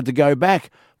very hard to go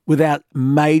back without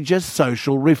major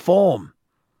social reform.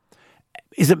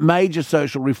 Is it major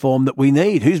social reform that we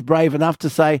need? Who's brave enough to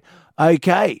say,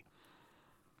 okay,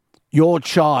 your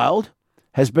child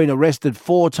has been arrested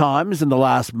 4 times in the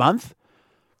last month,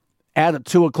 out at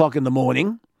 2:00 in the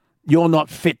morning, you're not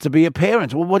fit to be a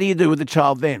parent. Well, what do you do with the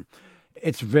child then?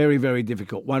 It's very, very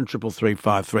difficult.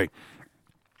 133353.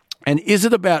 And is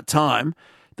it about time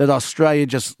that Australia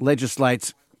just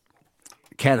legislates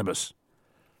cannabis?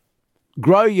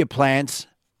 Grow your plants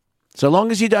So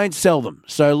long as you don't sell them,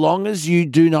 so long as you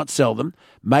do not sell them,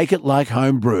 make it like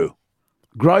home brew.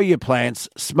 Grow your plants,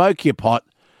 smoke your pot,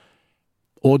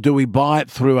 or do we buy it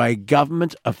through a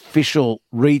government official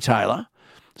retailer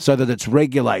so that it's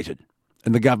regulated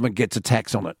and the government gets a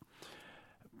tax on it?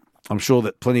 I'm sure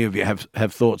that plenty of you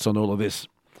have thoughts on all of this.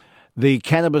 The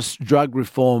cannabis drug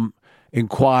reform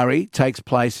inquiry takes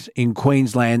place in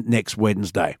Queensland next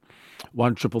Wednesday.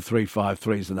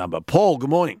 133353 is the number. Paul, good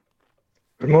morning.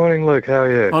 Good morning, Luke. How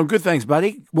are you? I'm good, thanks,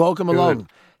 buddy. Welcome along.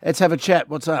 Let's have a chat.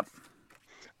 What's up?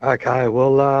 Okay,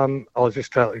 well, I was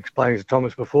just explaining to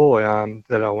Thomas before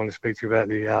that I want to speak to you about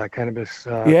the cannabis.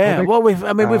 Topic. Well, we've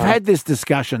had this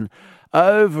discussion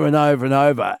over and over and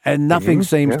over, and nothing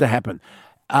seems to happen.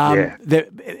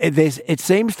 It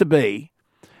seems to be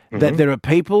that there are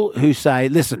people who say,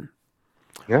 listen,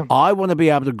 I want to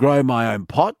be able to grow my own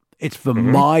pot. It's for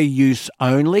my use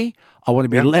only. I want to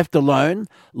be left alone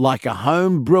like a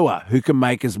home brewer who can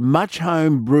make as much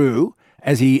home brew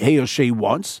as he or she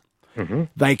wants.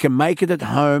 They can make it at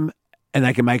home and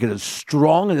they can make it as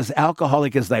strong and as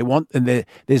alcoholic as they want, and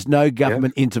there's no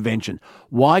government intervention.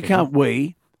 Why can't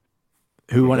we,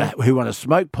 who want to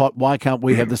smoke pot, why can't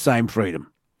we have the same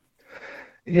freedom?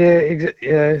 Yeah,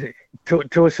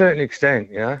 to a certain extent,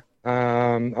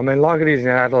 I mean, like it is in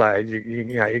Adelaide,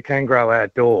 you can grow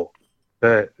outdoor,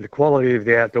 but the quality of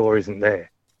the outdoor isn't there.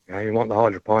 You want the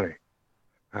hydroponic,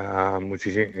 which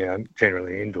is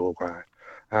generally indoor grown,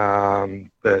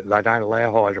 but they don't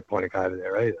allow hydroponic over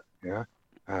there either.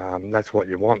 That's what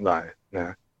you want though.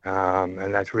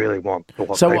 And that's really what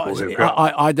people who grow.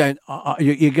 I don't.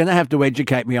 You're going to have to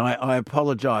educate me. I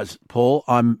apologise, Paul.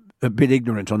 I'm a bit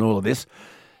ignorant on all of this.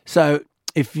 So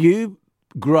if you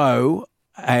grow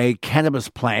a cannabis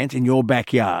plant in your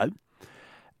backyard,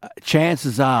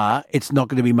 chances are it's not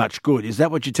going to be much good. Is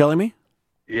that what you're telling me?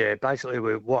 Yeah, basically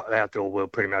what outdoor we'll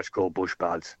pretty much call bush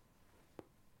buds.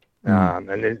 And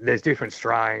there's different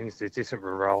strains, there's different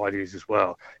varieties as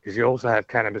well, because you also have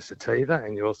cannabis sativa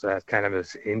and you also have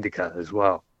cannabis indica as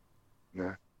well.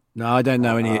 No, I don't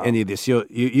know any of this.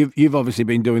 You've obviously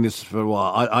been doing this for a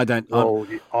while. I don't. Well,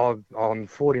 I'm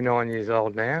 49 years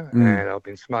old now, and I've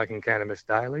been smoking cannabis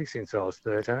daily since I was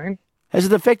 13. Has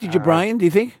it affected your brain, do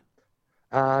you think?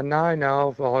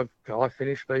 No. I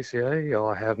finished BCE.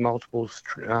 I have multiple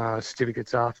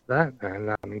certificates after that,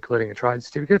 and including a trade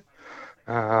certificate.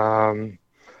 And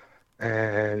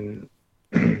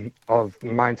I've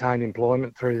maintained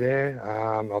employment through there.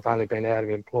 I've only been out of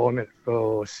employment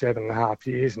for 7.5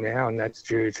 years now, and that's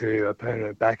due to a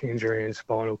permanent back injury and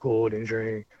spinal cord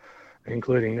injury,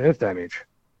 including nerve damage,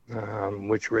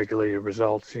 which regularly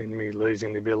results in me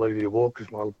losing the ability to walk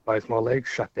because both my legs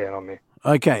shut down on me.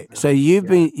 Okay, so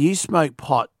you smoke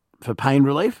pot for pain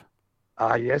relief?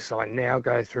 Yes, I now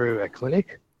go through a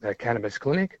cannabis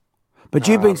clinic. But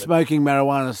you've been smoking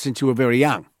marijuana since you were very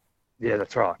young. Yeah,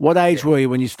 that's right. What age were you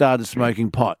when you started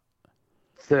smoking pot?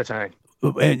 13.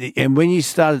 And when you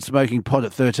started smoking pot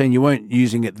at 13, you weren't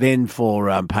using it then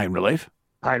for pain relief?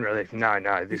 Pain relief?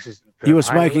 No. This is you were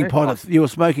smoking pot. You were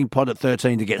smoking pot at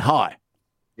 13 to get high.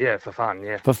 Yeah, for fun.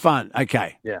 Yeah. For fun.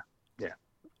 Okay. Yeah.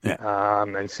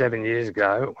 And 7 years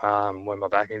ago, when my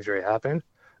back injury happened,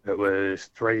 it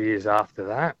was 3 years after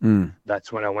that.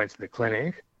 That's when I went to the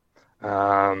clinic.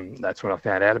 That's when I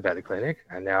found out about the clinic,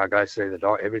 and now I go see the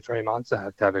doctor every 3 months. I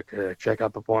have to have a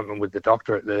checkup appointment with the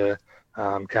doctor at the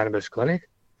cannabis clinic.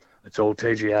 It's all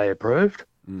TGA approved.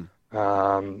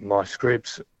 My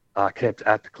scripts are kept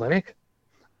at the clinic.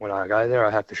 When I go there, I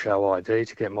have to show ID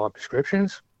to get my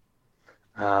prescriptions,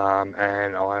 and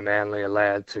I am only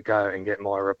allowed to go and get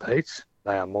my repeats.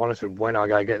 They are monitored when I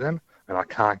go get them, and I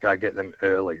can't go get them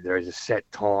early. There is a set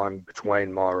time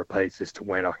between my repeats as to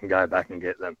when I can go back and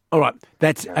get them. All right.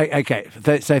 That's okay.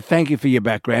 So thank you for your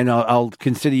background. I'll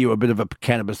consider you a bit of a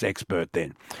cannabis expert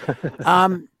then.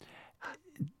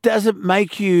 Does it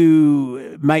make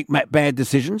you make bad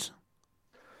decisions?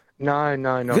 No.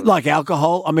 Like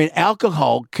alcohol? I mean,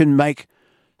 alcohol can make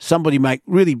somebody make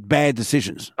really bad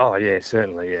decisions. Oh, yeah,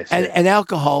 certainly, yes. And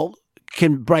alcohol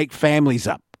can break families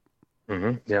up.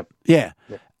 Yep. Yeah.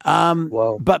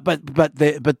 But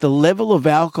the level of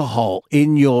alcohol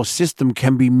in your system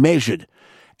can be measured,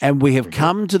 and we have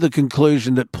come to the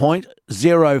conclusion that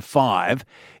 0.05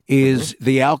 is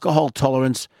the alcohol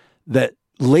tolerance that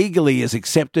legally is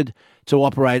accepted to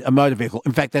operate a motor vehicle.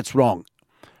 In fact, that's wrong.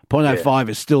 0.05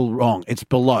 is still wrong. It's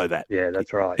below that. Yeah,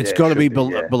 that's right. It's got to be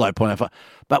below 0.05.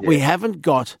 But we haven't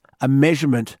got a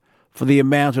measurement for the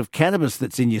amount of cannabis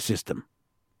that's in your system.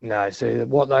 No, see,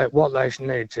 what they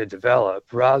need to develop,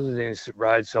 rather than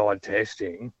roadside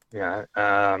testing,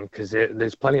 because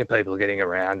there's plenty of people getting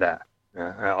around that.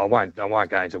 I won't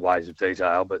go into ways of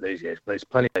detail, but there's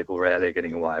plenty of people out there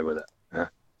getting away with it.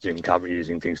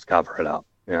 Using things to cover it up.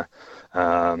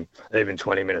 Even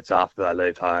 20 minutes after they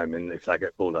leave home, and if they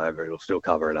get pulled over, it'll still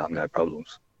cover it up, no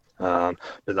problems. But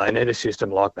they need a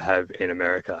system like they have in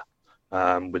America,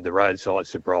 with the roadside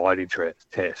sobriety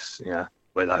tests,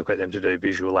 where they've got them to do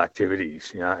visual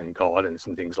activities, and guidance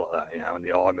and things like that, and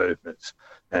the eye movements,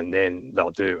 and then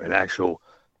they'll do an actual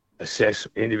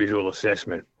individual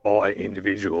assessment by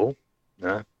individual,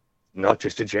 not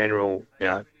just a general,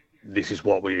 this is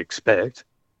what we expect.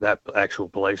 That actual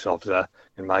police officer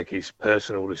can make his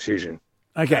personal decision.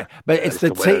 Okay, but it's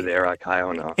whether they're okay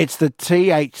or not. It's the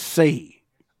THC.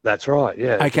 That's right.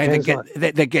 Yeah. Okay,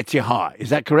 that gets you high.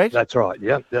 Is that correct? That's right.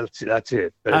 Yep. That's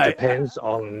it. But it depends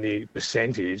on the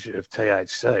percentage of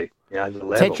THC. The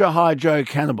level.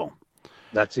 Tetrahydrocannabinol.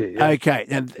 That's it. Yeah. Okay.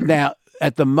 Now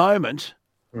at the moment,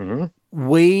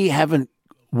 we haven't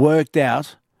worked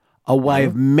out a way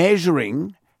of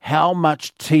measuring how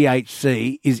much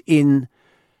THC is in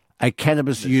a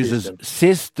cannabis user's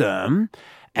system,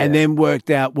 and then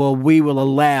worked out, well, we will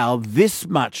allow this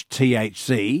much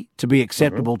THC to be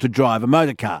acceptable to drive a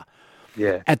motor car.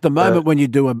 Yeah. At the moment, when you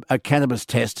do a cannabis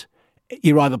test,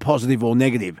 you're either positive or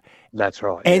negative. That's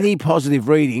right. Any positive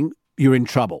reading, you're in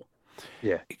trouble.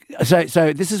 Yeah.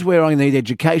 So this is where I need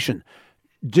education.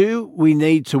 Do we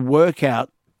need to work out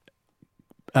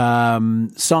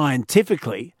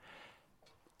scientifically,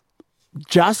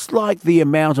 just like the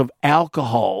amount of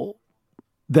alcohol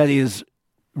that is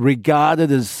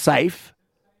regarded as safe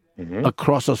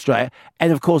across Australia,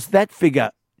 and of course that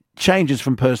figure changes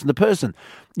from person to person.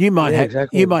 You might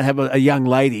have a young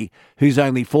lady who's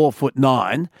only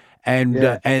 4'9" and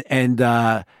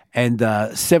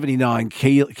 79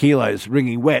 kilos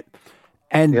wringing wet,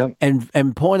 and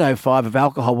 0.05 of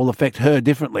alcohol will affect her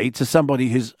differently to somebody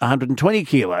who's 120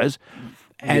 kilos.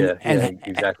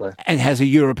 Exactly. And has a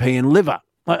European liver.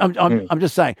 I'm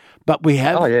just saying, but we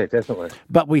have. Oh yeah, definitely.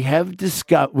 But we have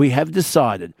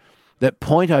decided that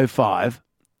 0.05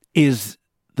 is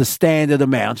the standard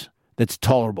amount that's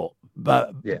tolerable,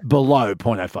 but below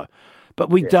 0.05.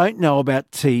 But we don't know about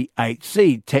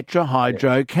THC,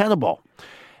 tetrahydrocannabinol,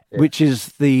 which is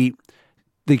the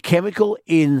chemical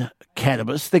in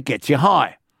cannabis that gets you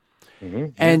high.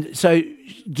 And so,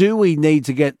 do we need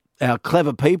to get our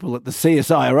clever people at the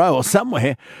CSIRO or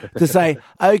somewhere to say,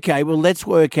 okay, well, let's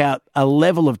work out a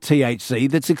level of THC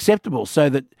that's acceptable so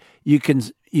that you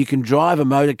can drive a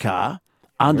motor car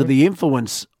under the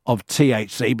influence of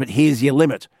THC, but here's your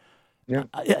limit. Yeah.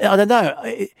 I don't know.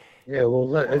 Yeah, well,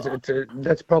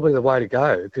 that's probably the way to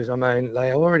go, because, I mean,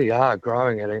 they already are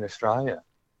growing it in Australia.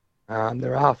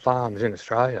 There are farms in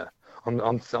Australia.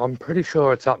 I'm pretty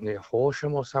sure it's up near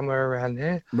Horsham or somewhere around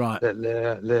there. Right.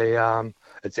 That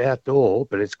it's outdoor,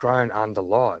 but it's grown under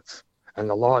lights, and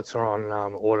the lights are on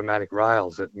automatic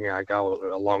rails that go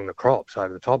along the crops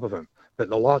over the top of them. But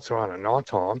the lights are on at night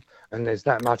time, and there's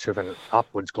that much of an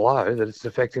upwards glow that it's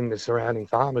affecting the surrounding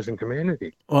farmers and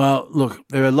community. Well, look,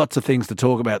 there are lots of things to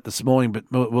talk about this morning, but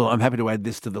I'm happy to add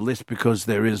this to the list because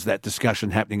there is that discussion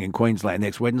happening in Queensland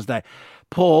next Wednesday.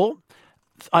 Paul,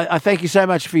 I thank you so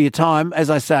much for your time.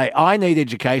 As I say, I need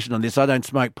education on this. I don't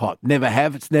smoke pot. Never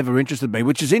have. It's never interested me,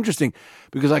 which is interesting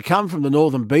because I come from the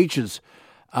northern beaches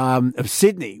of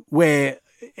Sydney where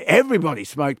everybody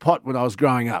smoked pot when I was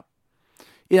growing up.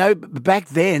 Back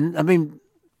then, I mean,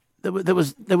 there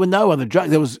were no other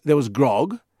drugs. There was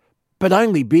grog, but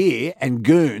only beer and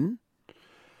goon.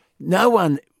 No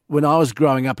one, when I was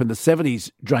growing up in the 70s,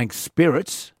 drank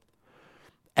spirits,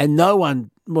 and no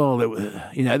one. Well,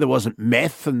 there wasn't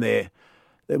meth, and there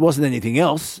wasn't anything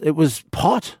else. It was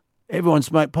pot. Everyone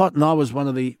smoked pot, and I was one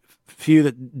of the few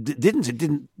that didn't. It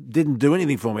didn't do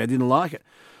anything for me. I didn't like it.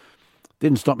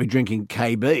 Didn't stop me drinking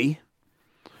KB.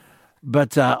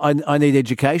 But I need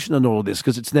education on all of this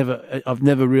because I've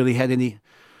never really had any.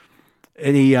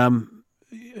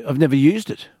 I've never used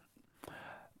it.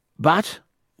 But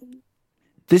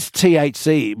this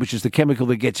THC, which is the chemical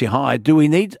that gets you high, do we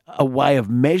need a way of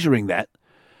measuring that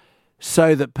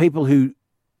so that people who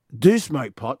do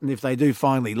smoke pot, and if they do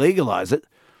finally legalise it,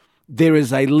 there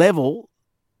is a level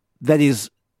that is,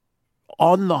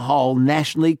 on the whole,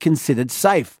 nationally considered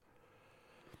safe?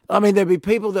 I mean, there'd be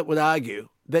people that would argue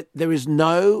that there is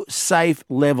no safe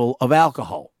level of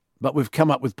alcohol, but we've come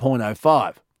up with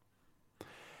 0.05.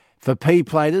 For P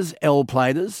platers, L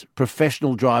platers,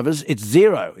 professional drivers, it's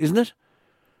 0, isn't it?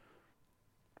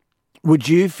 Would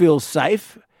you feel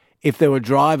safe if there were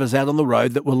drivers out on the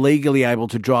road that were legally able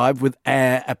to drive with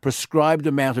a prescribed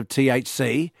amount of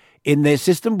THC in their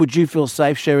system? Would you feel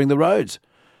safe sharing the roads?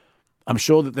 I'm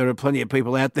sure that there are plenty of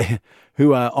people out there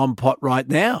who are on pot right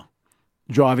now,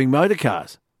 driving motor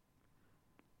cars.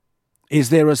 Is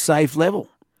there a safe level?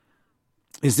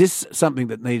 Is this something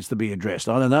that needs to be addressed?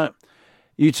 I don't know.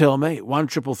 You tell me.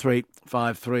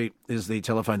 133353 is the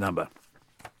telephone number.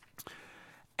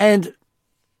 And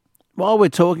while we're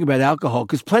talking about alcohol,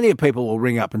 because plenty of people will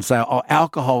ring up and say, oh,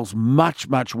 alcohol's much,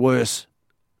 much worse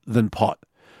than pot.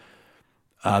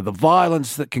 The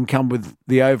violence that can come with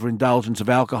the overindulgence of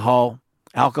alcohol.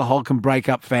 Alcohol can break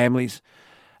up families.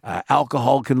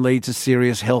 Alcohol can lead to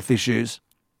serious health issues.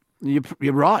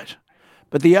 You're right.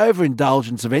 But the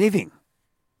overindulgence of anything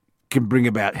can bring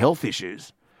about health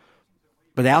issues.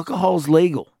 But alcohol's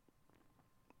legal.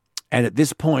 And at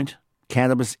this point,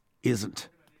 cannabis isn't.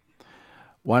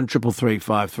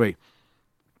 133353.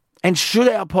 And should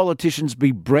our politicians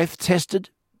be breath tested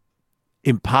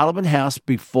in Parliament House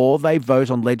before they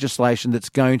vote on legislation that's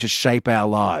going to shape our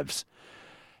lives?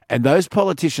 And those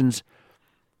politicians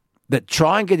that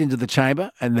try and get into the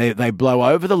chamber and they blow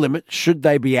over the limit, should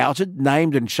they be outed,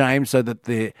 named and shamed so that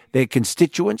their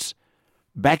constituents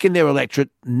back in their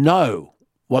electorate know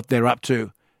what they're up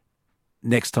to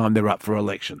next time they're up for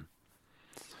election?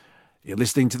 You're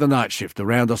listening to The Night Shift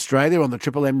Around Australia on the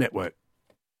Triple M Network.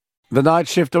 The Night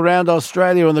Shift Around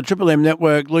Australia on the Triple M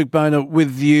Network. Luke Boner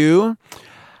with you.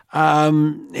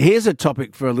 Here's a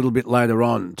topic for a little bit later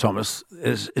on, Thomas.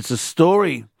 It's a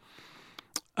story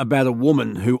about a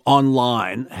woman who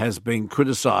online has been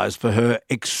criticised for her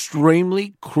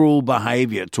extremely cruel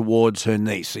behaviour towards her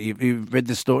niece. You've read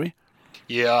this story?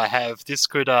 Yeah, I have. This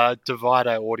could divide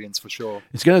our audience for sure.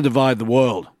 It's going to divide the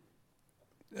world.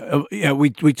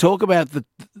 We talk about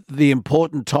the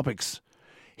important topics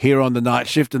here on the Night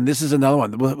Shift, and this is another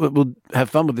one. We'll have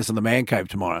fun with this in the Man Cave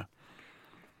tomorrow.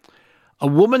 A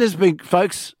woman's been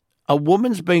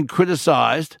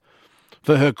criticised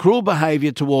for her cruel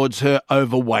behaviour towards her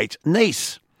overweight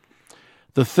niece.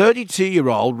 The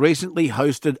 32-year-old recently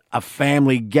hosted a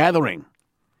family gathering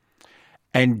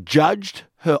and judged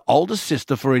her older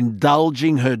sister for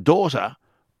indulging her daughter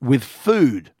with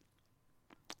food,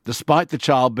 despite the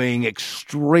child being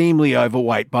extremely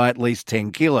overweight by at least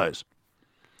 10 kilos.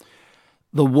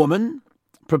 The woman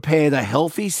prepared a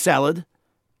healthy salad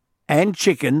and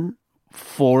chicken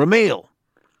for a meal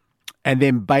and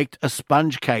then baked a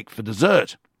sponge cake for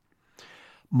dessert.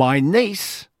 My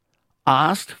niece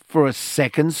asked for a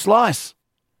second slice,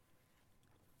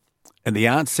 and the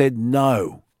aunt said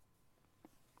no.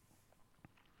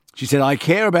 She said, I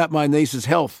care about my niece's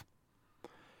health,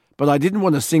 but I didn't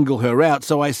want to single her out,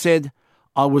 so I said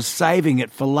I was saving it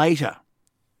for later.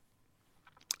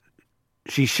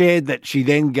 She shared that she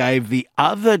then gave the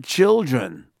other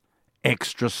children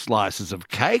extra slices of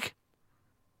cake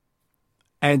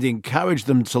and encouraged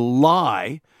them to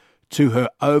lie to her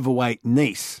overweight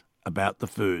niece about the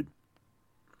food.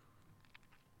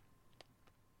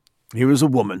 Here is a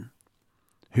woman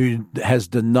who has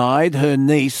denied her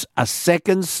niece a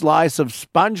second slice of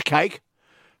sponge cake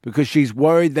because she's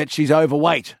worried that she's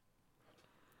overweight.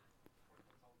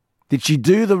 Did she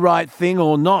do the right thing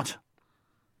or not?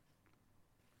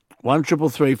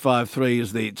 133353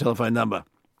 is the telephone number.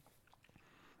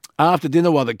 After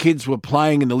dinner, while the kids were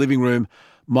playing in the living room,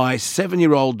 my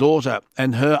 7-year-old daughter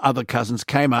and her other cousins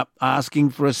came up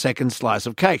asking for a second slice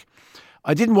of cake.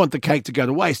 I didn't want the cake to go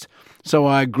to waste, so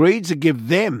I agreed to give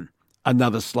them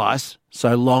another slice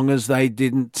so long as they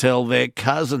didn't tell their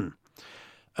cousin.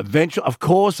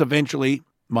 Eventually,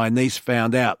 my niece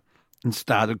found out and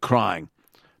started crying.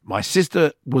 My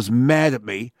sister was mad at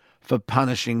me for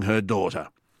punishing her daughter.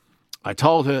 I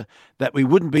told her that we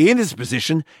wouldn't be in this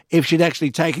position if she'd actually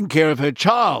taken care of her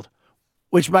child,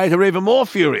 which made her even more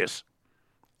furious.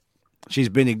 She's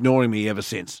been ignoring me ever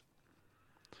since.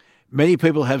 Many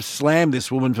people have slammed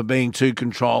this woman for being too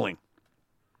controlling.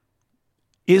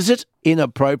 Is it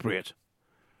inappropriate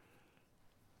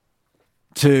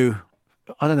to,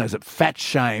 is it fat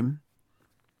shame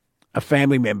a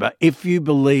family member if you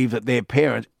believe that their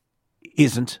parent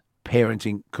isn't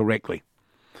parenting correctly?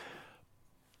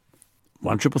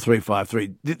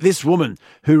 133353. This woman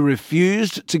who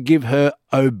refused to give her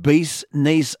obese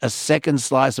niece a second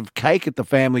slice of cake at the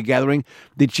family gathering,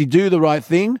 did she do the right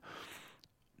thing?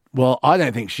 Well, I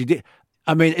don't think she did.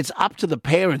 I mean, it's up to the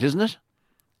parent, isn't it?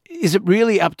 Is it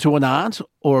really up to an aunt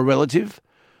or a relative?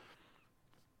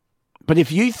 But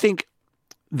if you think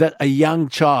that a young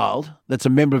child that's a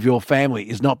member of your family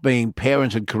is not being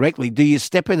parented correctly, do you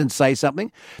step in and say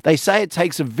something? They say it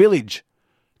takes a village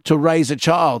to raise a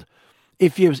child.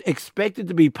 If you're expected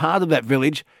to be part of that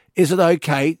village, is it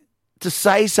okay to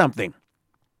say something?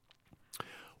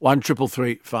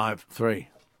 133353.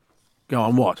 Go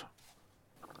on, what?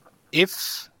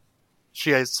 If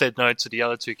she had said no to the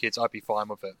other two kids, I'd be fine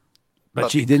with it.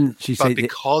 But she didn't. She but said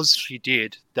because she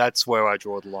did, that's where I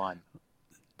draw the line.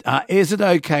 Is it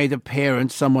okay to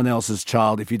parent someone else's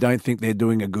child if you don't think they're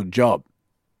doing a good job?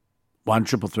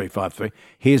 1-333-553.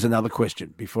 Here's another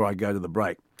question before I go to the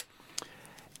break.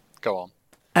 Go on.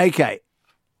 Okay.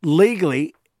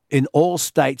 Legally, in all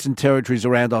states and territories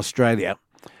around Australia,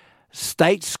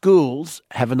 state schools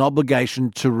have an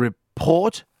obligation to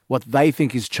report what they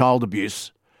think is child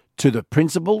abuse to the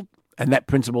principal, and that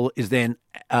principal is then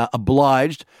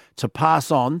obliged to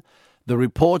pass on the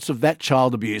reports of that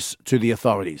child abuse to the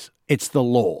authorities. It's the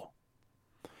law.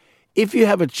 If you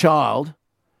have a child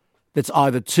that's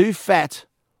either too fat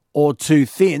or too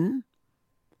thin,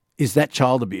 is that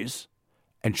child abuse?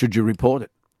 And should you report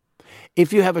it?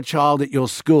 If you have a child at your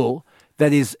school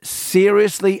that is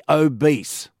seriously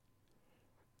obese,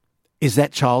 is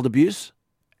that child abuse?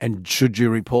 And should you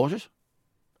report it?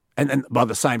 And by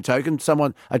the same token,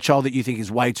 a child that you think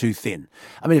is way too thin.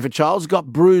 I mean, if a child's got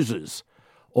bruises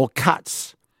or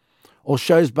cuts or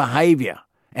shows behaviour,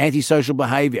 antisocial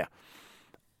behaviour,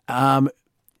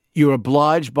 you're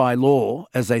obliged by law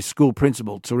as a school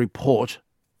principal to report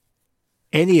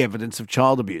any evidence of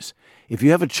child abuse. If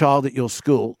you have a child at your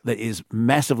school that is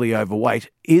massively overweight,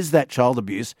 is that child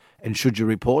abuse and should you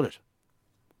report it?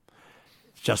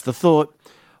 It's just a thought.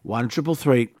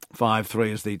 1-333-553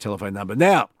 is the telephone number.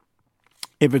 Now,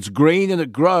 if it's green and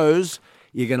it grows,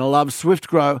 you're going to love Swift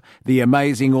Grow, the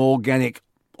amazing all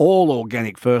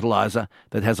organic fertiliser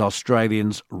that has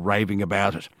Australians raving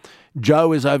about it.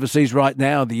 Joe is overseas right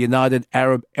now, the United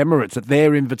Arab Emirates, at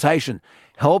their invitation,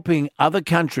 helping other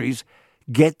countries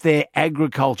get their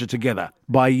agriculture together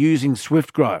by using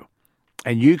Swift Grow.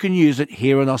 And you can use it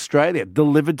here in Australia,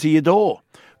 delivered to your door.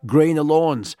 Greener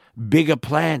lawns, bigger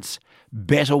plants,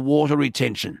 better water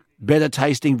retention, better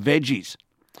tasting veggies.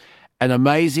 An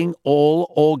amazing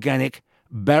all-organic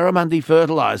barramundi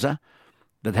fertiliser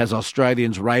that has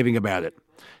Australians raving about it.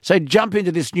 So jump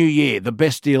into this new year, the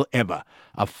best deal ever.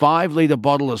 A 5-litre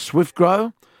bottle of Swift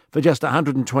Grow for just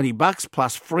 $120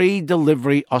 plus free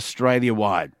delivery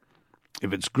Australia-wide.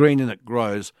 If it's green and it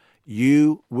grows,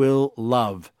 you will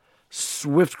love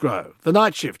Swift Grow. The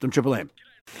Night Shift on Triple M.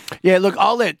 Yeah, look,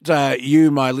 I'll let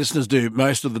you, my listeners, do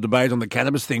most of the debate on the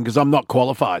cannabis thing because I'm not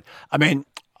qualified. I mean,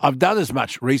 I've done as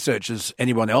much research as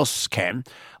anyone else can.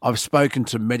 I've spoken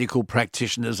to medical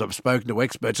practitioners. I've spoken to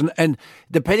experts. And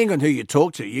depending on who you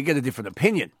talk to, you get a different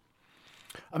opinion.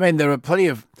 I mean, there are plenty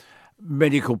of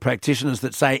medical practitioners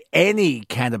that say any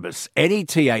cannabis, any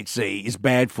THC is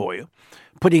bad for you.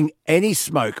 Putting any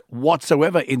smoke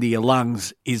whatsoever into your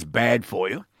lungs is bad for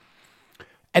you.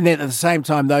 And then at the same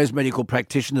time, those medical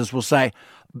practitioners will say,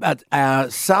 but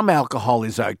some alcohol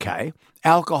is okay.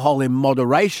 Alcohol in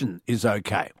moderation is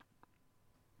okay.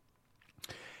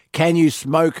 Can you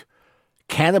smoke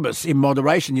cannabis in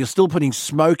moderation? You're still putting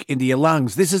smoke into your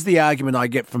lungs. This is the argument I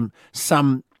get from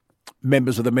some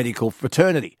members of the medical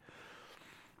fraternity,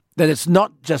 that it's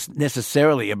not just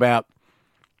necessarily about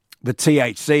the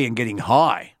THC and getting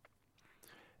high.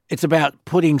 It's about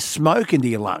putting smoke into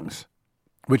your lungs,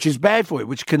 which is bad for you,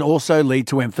 which can also lead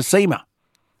to emphysema.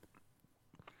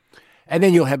 And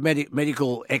then you'll have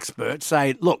medical experts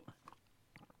say, look,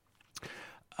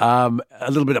 a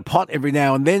little bit of pot every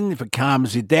now and then, if it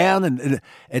calms you down and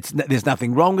there's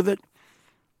nothing wrong with it.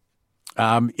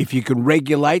 If you can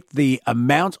regulate the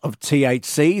amount of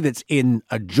THC that's in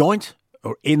a joint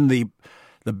or in the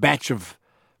batch of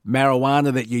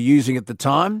marijuana that you're using at the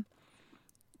time.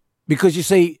 Because you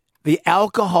see, the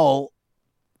alcohol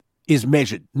is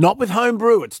measured, not with home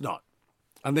brew, it's not.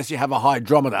 Unless you have a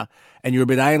hydrometer and you're a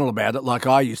bit anal about it, like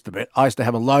I used to be. I used to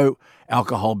have a low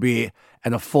alcohol beer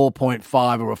and a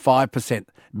 4.5 or a 5%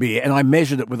 beer, and I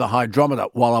measured it with a hydrometer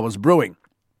while I was brewing.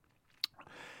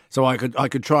 So I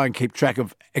could try and keep track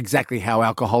of exactly how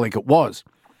alcoholic it was.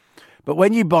 But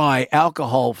when you buy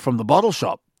alcohol from the bottle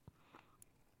shop,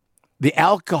 the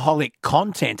alcoholic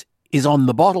content is on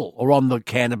the bottle or on the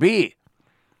can of beer.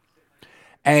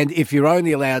 And if you're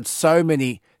only allowed so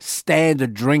many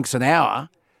standard drinks an hour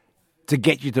to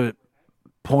get you to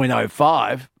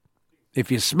 0.05,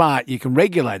 if you're smart, you can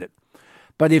regulate it.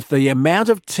 But if the amount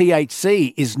of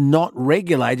THC is not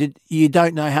regulated, you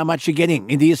don't know how much you're getting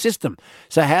into your system.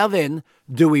 So how then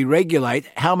do we regulate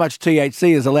how much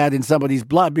THC is allowed in somebody's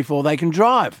blood before they can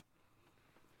drive?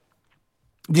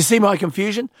 Do you see my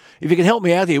confusion? If you can help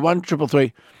me out here,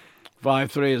 1-333-553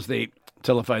 is the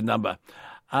telephone number.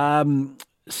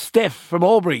 Steph from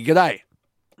Albury, g'day.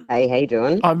 Hey, how you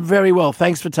doing? I'm very well.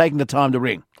 Thanks for taking the time to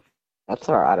ring. That's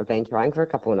all right. I've been trying for a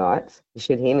couple of nights. You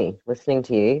should hear me, listening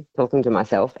to you, talking to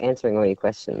myself, answering all your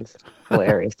questions.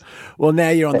 Hilarious. Well, now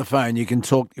you're on the phone. You can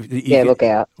talk. Look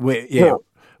out.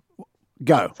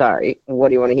 Go. Sorry. What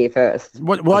do you want to hear first?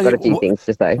 I've got a few things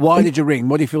to say. Why did you ring?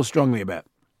 What do you feel strongly about?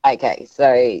 Okay,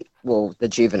 so, the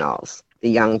juveniles, the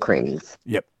young crims.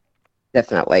 Yep.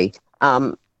 Definitely.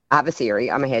 I have a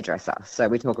theory. I'm a hairdresser, so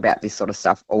we talk about this sort of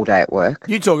stuff all day at work.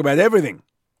 You talk about everything.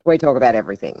 We talk about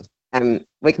everything.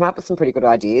 We come up with some pretty good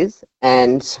ideas,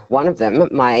 and one of them,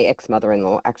 my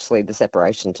ex-mother-in-law, actually the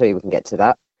separation too, we can get to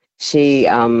that. She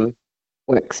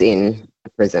works in a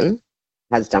prison,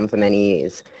 has done for many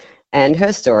years, and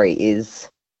her story is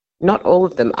not all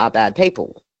of them are bad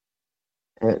people.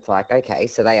 And it's like, okay,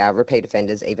 so they are repeat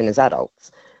offenders even as adults.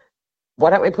 Why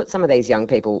don't we put some of these young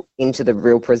people into the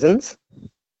real prisons?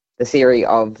 The theory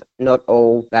of not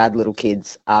all bad little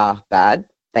kids are bad.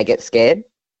 They get scared.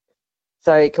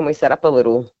 So can we set up a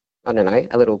little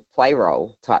play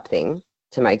role type thing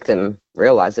to make them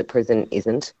realise that prison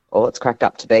isn't all it's cracked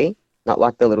up to be? Not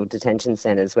like the little detention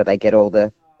centres where they get all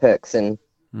the perks and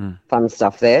fun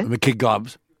stuff there. And the kid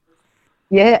gloves.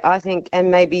 Yeah, I think,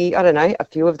 and maybe, a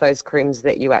few of those crims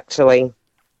that you actually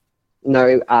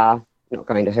know are not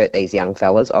going to hurt these young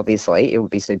fellas, obviously. It would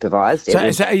be supervised.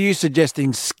 So are you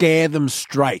suggesting scare them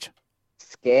straight?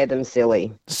 Scare them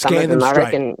silly. Scare them straight. I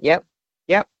reckon, yep.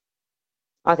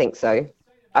 I think so.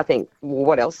 I think,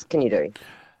 what else can you do?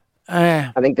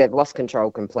 I think they've lost control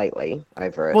completely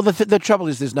over it. Well, the trouble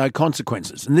is there's no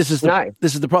consequences. And this is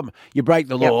the problem. You break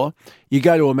the law, you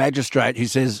go to a magistrate who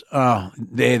says, oh,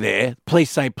 they're there.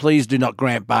 Police say, please do not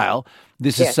grant bail.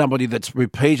 This is somebody that's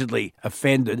repeatedly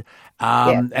offended.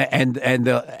 And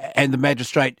the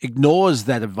magistrate ignores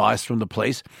that advice from the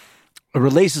police,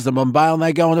 releases them on bail, and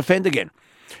they go and offend again.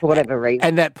 For whatever reason.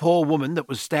 And that poor woman that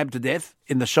was stabbed to death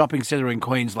in the shopping centre in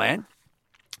Queensland.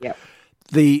 Yep.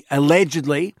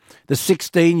 Allegedly, the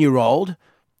 16-year-old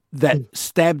that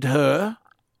stabbed her,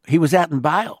 he was out in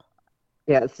bail.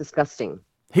 Yeah, it's disgusting.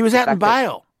 He was out in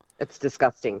bail. It's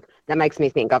disgusting. That makes me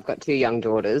think, I've got 2 young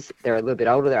daughters. They're a little bit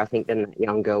older, I think, than that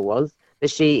young girl was.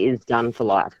 But she is done for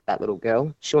life, that little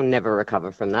girl. She'll never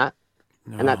recover from that.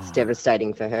 No. And that's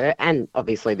devastating for her and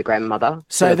obviously the grandmother.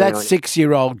 So that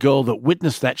 6-year-old girl that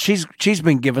witnessed that, she's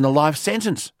been given a life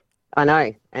sentence. I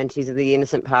know. And she's the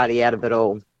innocent party out of it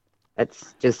all.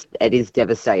 It is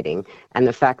devastating. And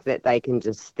the fact that they can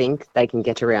just think they can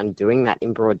get around doing that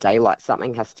in broad daylight,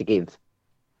 something has to give.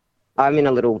 I'm in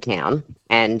a little town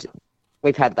and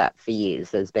we've had that for years.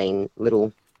 There's been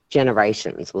little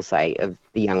generations, we'll say, of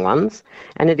the young ones.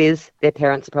 And their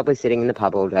parents are probably sitting in the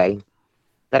pub all day.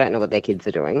 They don't know what their kids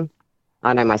are doing.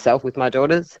 I know myself with my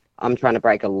daughters. I'm trying to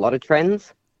break a lot of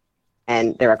trends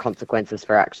and there are consequences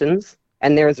for actions.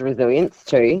 And there is resilience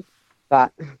too,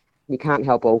 but you can't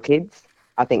help all kids.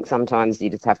 I think sometimes you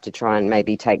just have to try and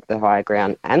maybe take the higher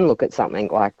ground and look at something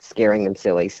like scaring them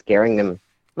silly, scaring them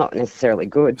not necessarily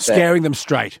good. Scaring them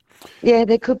straight. Yeah,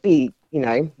 there could be,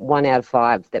 1 out of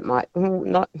 5 that might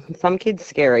not. Some kids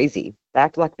scare easy. They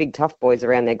act like big tough boys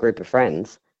around their group of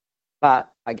friends.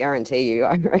 But I guarantee you,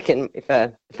 I reckon if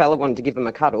a fella wanted to give them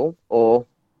a cuddle or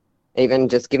even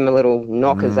just give them a little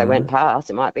knock as they went past,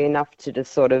 it might be enough to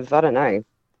just sort of,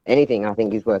 anything I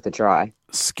think is worth a try.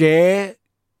 Scare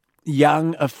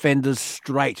young offenders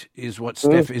straight is what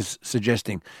Steph is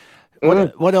suggesting.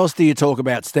 What else do you talk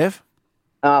about, Steph?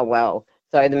 Oh, well,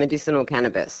 so the medicinal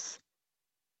cannabis.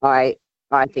 I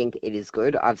think it is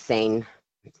good. I've seen,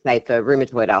 say, for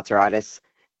rheumatoid arthritis,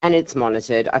 and it's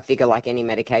monitored. I figure like any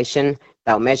medication,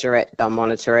 they'll measure it, they'll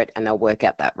monitor it, and they'll work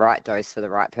out that right dose for the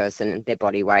right person, their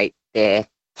body weight, their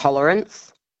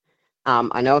tolerance.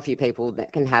 I know a few people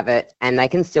that can have it and they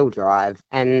can still drive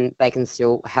and they can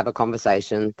still have a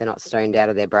conversation. They're not stoned out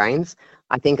of their brains.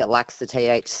 I think it lacks the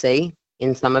THC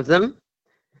in some of them.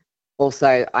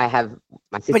 Also, I have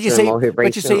my sister-in-law who recently...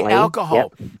 But you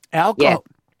see,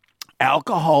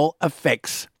 alcohol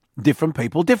affects different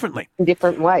people differently. In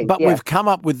different ways, But we've come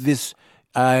up with this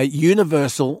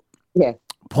universal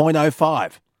 0.05. I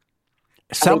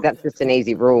think that's just an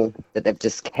easy rule that they've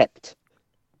just kept.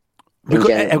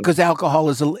 Because alcohol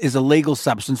is a legal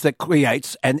substance that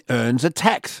creates and earns a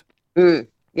tax.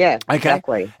 Yeah,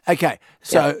 exactly. Okay,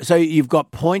 so you've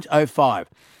got 0.05.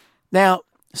 Now,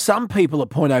 some people at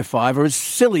 0.05 are as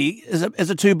silly as a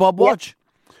 2-bob watch.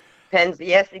 Depends.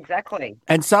 Yes, exactly.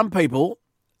 And some people,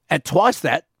 at twice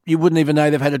that, you wouldn't even know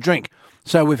they've had a drink.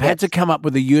 So we've had to come up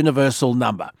with a universal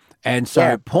number. And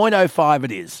so 0.05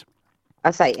 it is.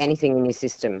 I say anything in your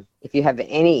system. If you have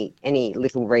any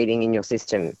little reading in your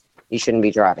system, you shouldn't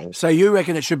be driving. So you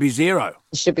reckon it should be 0?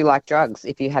 It should be like drugs.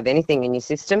 If you have anything in your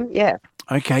system,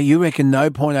 Okay, you reckon no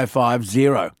 0.05,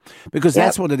 zero. Because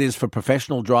that's what it is for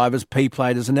professional drivers,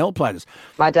 P-platers and L-platers.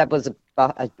 My dad was a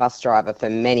bus driver for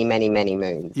many, many, many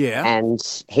moons. Yeah.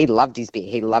 And he loved his beer.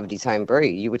 He loved his home brew.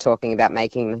 You were talking about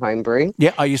making the home brew.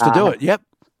 Yeah, I used to do it, yep.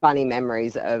 Funny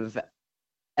memories of...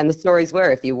 And the stories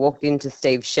were, if you walked into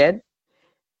Steve's shed,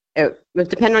 it would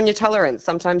depend on your tolerance.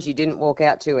 Sometimes you didn't walk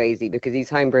out too easy because his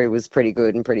homebrew was pretty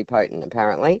good and pretty potent,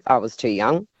 apparently. I was too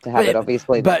young to have it,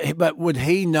 obviously. But would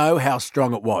he know how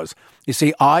strong it was? You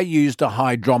see, I used a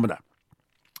hydrometer.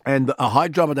 And a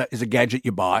hydrometer is a gadget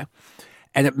you buy,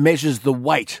 and it measures the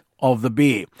weight of the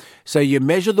beer. So you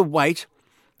measure the weight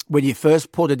when you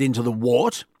first put it into the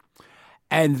wort,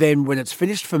 and then when it's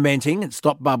finished fermenting and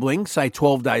stopped bubbling, say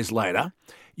 12 days later,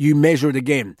 you measure it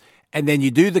again. And then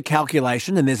you do the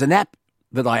calculation, and there's an app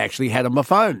that I actually had on my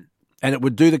phone, and it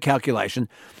would do the calculation,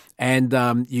 and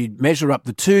you measure up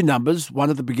the two numbers, one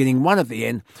at the beginning, one at the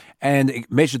end, and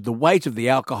it measured the weight of the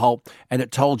alcohol, and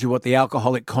it told you what the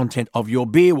alcoholic content of your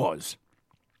beer was.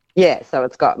 Yeah, so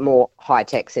it's got more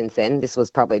high-tech since then. This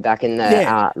was probably back in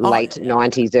the late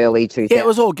 90s, early 2000s. Yeah, it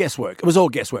was all guesswork.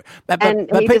 But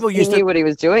he people knew what he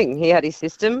was doing. He had his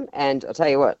system, and I'll tell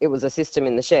you what, it was a system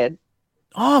in the shed.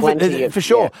 Oh, for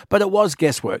sure. Yeah. But it was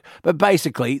guesswork. But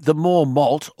basically, the more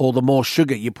malt or the more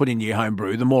sugar you put in your home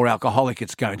brew, the more alcoholic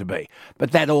it's going to be.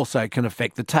 But that also can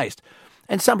affect the taste.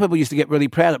 And some people used to get really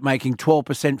proud at making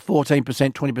 12%,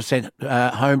 14%,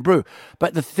 20% home brew.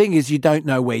 But the thing is, you don't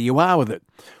know where you are with it.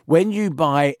 When you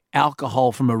buy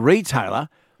alcohol from a retailer,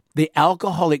 the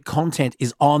alcoholic content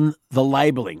is on the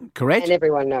labelling, correct? And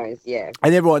everyone knows, yeah.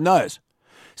 And everyone knows.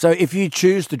 So if you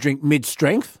choose to drink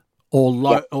mid-strength, or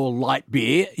light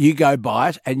beer, you go buy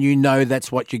it and you know that's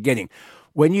what you're getting.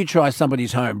 When you try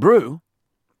somebody's home brew...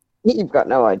 You've got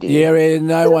no idea. Yeah,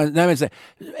 no one's there.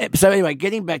 So anyway,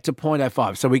 getting back to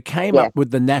 0.05. So we came up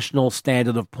with the national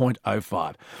standard of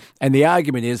 0.05. And the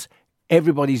argument is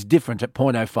everybody's different at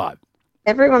 0.05.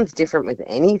 Everyone's different with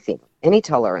anything, any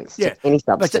tolerance to any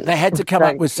substance. But they had to come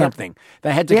up with something.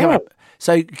 They had to come up...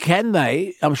 So can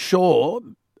they, I'm sure,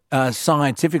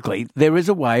 scientifically, there is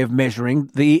a way of measuring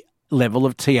the level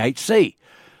of THC.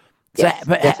 Yes,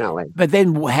 definitely. But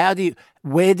then where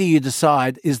do you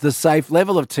decide is the safe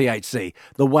level of THC?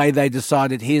 The way they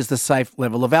decided here's the safe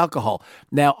level of alcohol.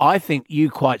 Now, I think you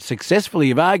quite successfully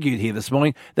have argued here this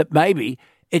morning that maybe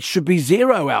it should be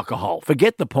zero alcohol.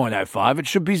 Forget the 0.05. It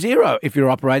should be zero if you're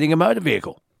operating a motor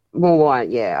vehicle. Well,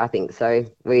 I think so.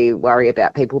 We worry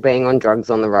about people being on drugs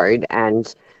on the road,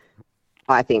 and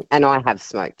I have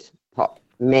smoked pot.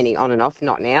 Many on and off,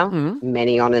 not now,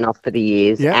 many on and off for the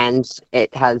years, and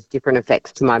it has different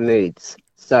effects to my moods.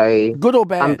 So good or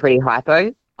bad? I'm pretty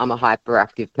hypo. I'm a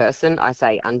hyperactive person. I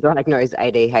say undiagnosed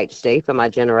ADHD for my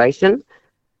generation.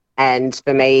 And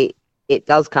for me, it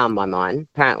does calm my mind.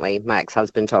 Apparently, my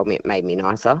ex-husband told me it made me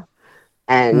nicer.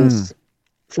 And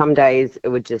some days it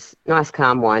would just nice,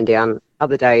 calm wind down.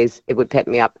 Other days it would pep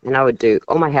me up and I would do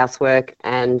all my housework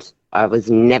and I was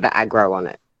never aggro on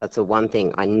it. That's the one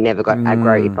thing. I never got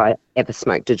aggro if I ever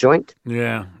smoked a joint.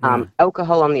 Yeah.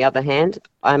 Alcohol, on the other hand,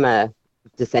 I'm a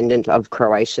descendant of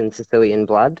Croatian Sicilian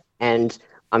blood, and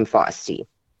I'm feisty.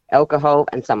 Alcohol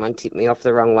and someone tip me off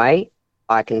the wrong way,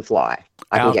 I can fly.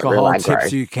 I can get real aggro.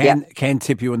 Tips you can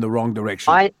tip you in the wrong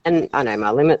direction. I know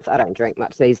my limits. I don't drink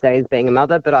much these days, being a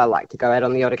mother, but I like to go out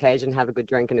on the odd occasion, have a good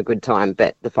drink and a good time.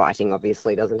 But the fighting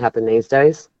obviously doesn't happen these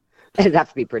days. It'd have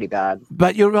to be pretty bad.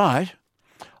 But you're right.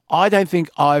 I don't think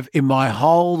I've, in my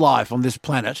whole life on this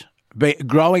planet,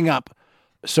 growing up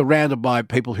surrounded by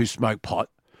people who smoke pot,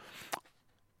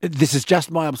 this is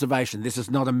just my observation. This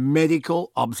is not a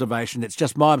medical observation. It's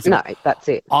just my observation. No, that's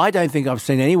it. I don't think I've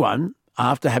seen anyone,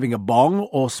 after having a bong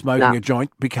or smoking a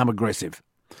joint, become aggressive.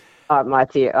 I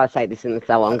say this in the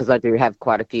salon because I do have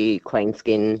quite a few clean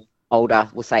skin, older,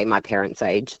 we'll say my parents'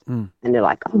 age, and they're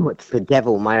like, oh, it's the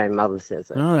devil. My own mother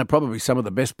says it. Oh, probably some of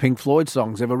the best Pink Floyd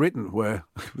songs ever written were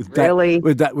with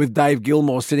with Dave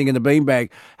Gilmour sitting in a beanbag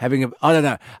having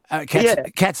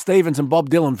Cat Stevens and Bob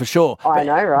Dylan for sure. I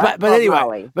know, right? But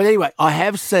anyway, I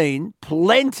have seen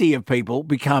plenty of people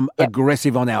become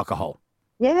aggressive on alcohol.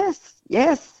 Yes,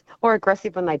 or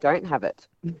aggressive when they don't have it.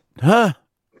 Huh?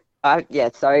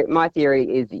 So my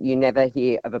theory is you never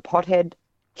hear of a pothead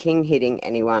king hitting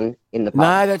anyone in the pub.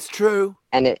 No, that's true.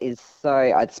 And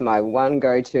it's my one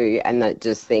go-to, and I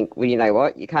just think, well, you know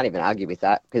what? You can't even argue with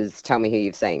that because tell me who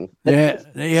you've seen.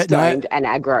 Stoned and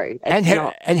aggro. And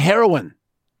heroin.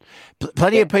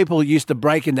 Plenty of people used to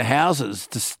break into houses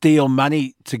to steal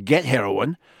money to get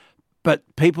heroin, but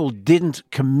people didn't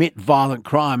commit violent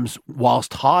crimes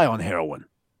whilst high on heroin.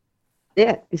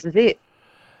 Yeah, this is it.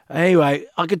 Anyway,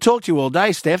 I could talk to you all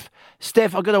day, Steph.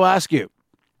 Steph, I've got to ask you,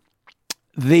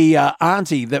 the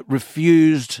auntie that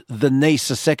refused the niece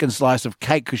a second slice of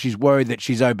cake because she's worried that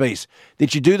she's obese.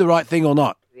 Did you do the right thing or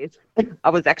not? I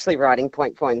was actually writing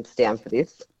points down for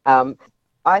this.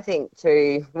 I think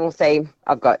we'll see,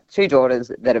 I've got 2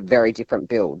 daughters that are very different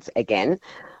builds again,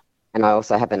 and I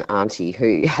also have an auntie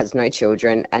who has no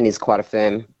children and is quite a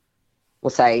firm, we'll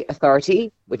say,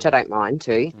 authority, which I don't mind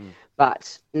too.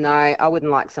 But no, I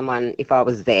wouldn't like someone, if I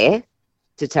was there,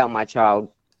 to tell my child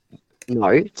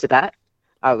no to that.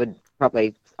 I would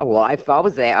probably, if I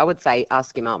was there, I would say,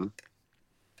 ask your mum.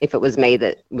 If it was me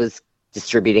that was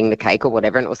distributing the cake or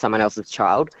whatever and it was someone else's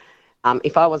child.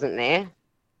 If I wasn't there,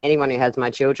 anyone who has my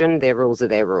children, their rules are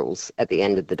their rules at the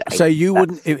end of the day. So you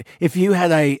wouldn't, if you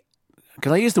had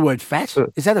can I use the word fat?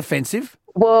 Is that offensive?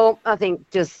 Well, I think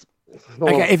just...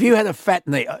 Well, okay, if you had a fat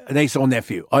niece or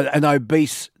nephew, an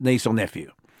obese niece or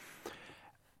nephew,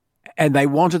 and they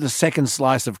wanted a second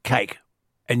slice of cake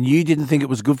and you didn't think it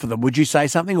was good for them, would you say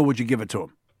something or would you give it to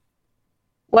them?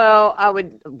 Well,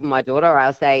 my daughter,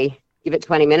 I'll say, give it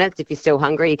 20 minutes. If you're still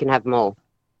hungry, you can have more.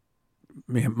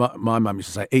 Yeah, my mum used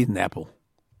to say, eat an apple.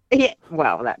 Yeah,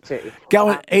 well, that too. Go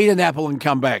and eat an apple and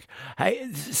come back.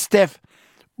 Hey, Steph,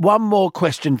 one more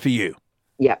question for you.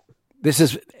 Yeah. This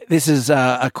is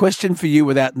a question for you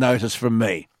without notice from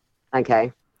me.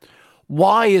 Okay.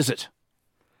 Why is it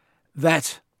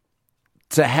that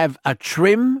to have a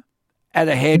trim at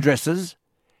a hairdresser's,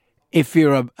 if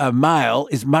you're a male,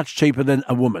 is much cheaper than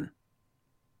a woman?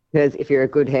 Because if you're a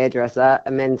good hairdresser,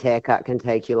 a men's haircut can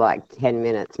take you like 10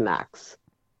 minutes max.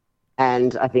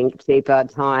 And I think cheaper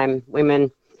time,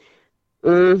 women,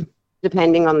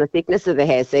 depending on the thickness of the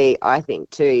hair. See, I think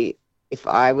too, if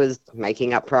I was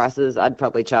making up prices, I'd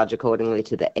probably charge accordingly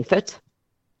to the effort,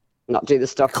 not do the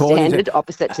stock standard,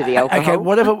 opposite to the alcohol. Okay,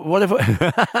 what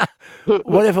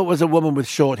if it was a woman with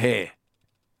short hair?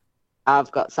 I've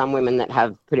got some women that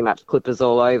have pretty much clippers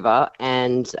all over,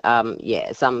 and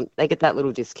they get that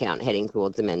little discount heading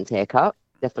towards a men's haircut,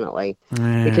 definitely,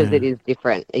 because it is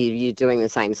different. You're doing the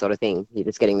same sort of thing. You're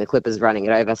just getting the clippers, running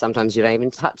it over. Sometimes you don't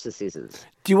even touch the scissors.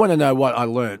 Do you want to know what I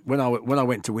learned when I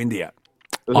went to India?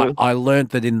 Mm-hmm. I learned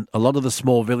that in a lot of the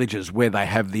small villages where they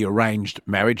have the arranged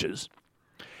marriages,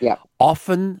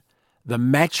 often the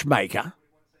matchmaker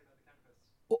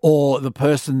or the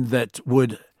person that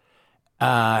would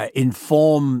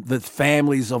inform the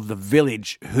families of the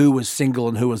village who was single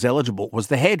and who was eligible was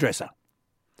the hairdresser.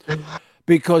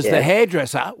 Because the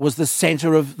hairdresser was the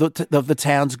centre of the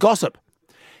town's gossip.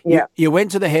 Yeah. You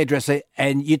went to the hairdresser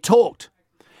and you talked.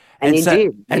 And you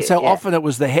did. And so often it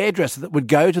was the hairdresser that would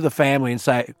go to the family and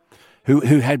say, who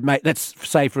had made, let's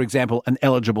say, for example, an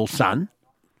eligible son.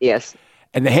 Yes.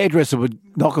 And the hairdresser would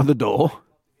knock on the door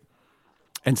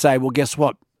and say, well, guess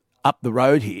what? Up the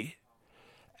road here,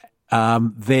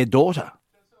 their daughter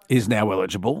is now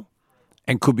eligible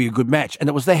and could be a good match. And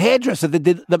it was the hairdresser that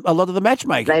did a lot of the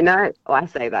matchmaking. They know. Oh, I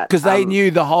say that. Because they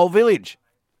knew the whole village.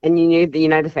 And you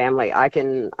know the family. I've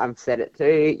said it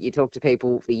too. You talk to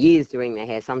people for years doing their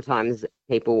hair, sometimes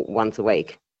people once a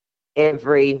week.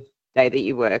 Every day that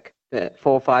you work for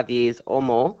 4 or 5 years or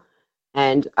more.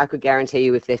 And I could guarantee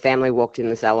you if their family walked in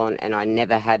the salon and I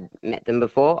never had met them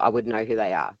before, I would know who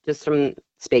they are, just from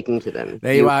speaking to them.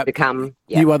 There you are.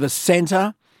 You are the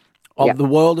centre of the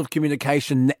world of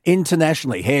communication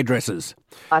internationally, hairdressers.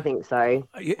 I think so.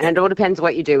 And it all depends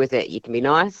what you do with it. You can be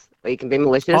nice or you can be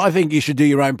malicious. I think you should do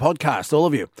your own podcast, all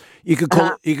of you. You could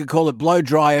call it Blow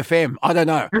Dry FM. I don't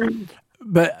know.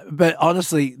 But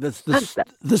honestly,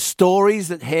 the stories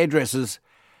that hairdressers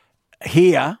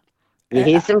hear. You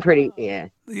hear some pretty,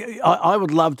 I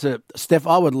would love to, Steph,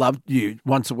 I would love you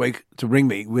once a week to ring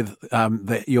me with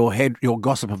your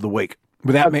gossip of the week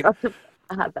without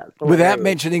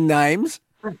mentioning names.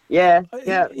 Yeah,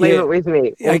 leave it with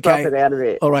me. We'll drop it out of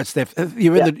it. All right, Steph,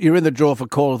 you're in the draw for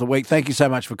Call of the Week. Thank you so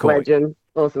much for calling. Legend.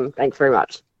 Awesome. Thanks very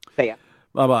much. See ya.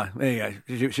 Bye-bye. There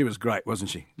you go. She was great,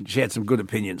 wasn't she? She had some good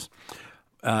opinions.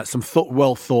 Some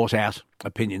well thought out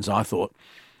opinions, I thought.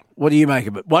 What do you make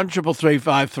of it?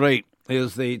 133353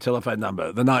 is the telephone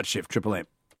number. The night shift, Triple M.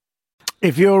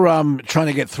 If you're trying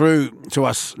to get through to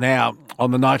us now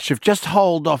on the night shift, just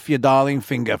hold off your dialing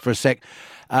finger for a sec.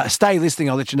 Stay listening.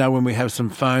 I'll let you know when we have some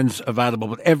phones available.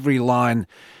 But every line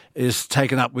is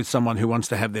taken up with someone who wants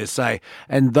to have their say.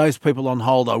 And those people on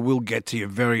hold, I will get to you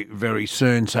very, very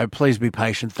soon. So please be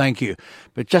patient. Thank you.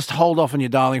 But just hold off on your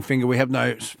dialing finger. We have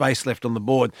no space left on the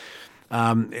board.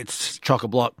 It's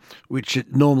chock-a-block, which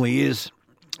it normally is.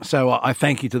 So I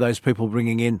thank you to those people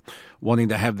ringing in, wanting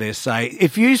to have their say.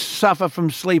 If you suffer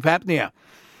from sleep apnea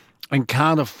and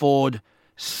can't afford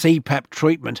CPAP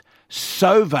treatment,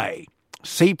 Sauve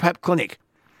CPAP Clinic,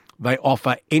 They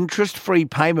offer interest-free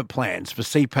payment plans for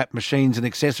CPAP machines and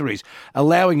accessories,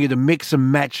 allowing you to mix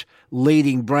and match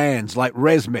leading brands like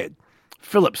ResMed,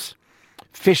 Philips,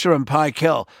 Fisher and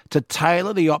Paykel to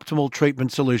tailor the optimal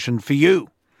treatment solution for you.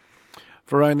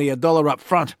 For only $1 up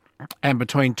front and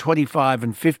between $25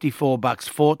 and $54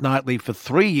 fortnightly for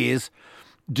 3 years,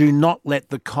 do not let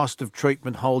the cost of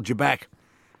treatment hold you back.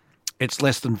 It's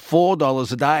less than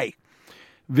 $4 a day.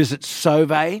 Visit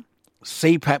Sauve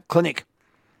CPAP Clinic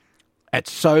at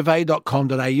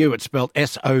sauve.com.au. It's spelled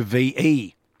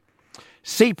SOVE.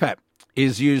 CPAP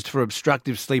is used for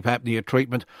obstructive sleep apnea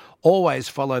treatment. Always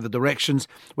follow the directions.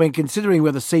 When considering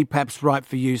whether CPAP's right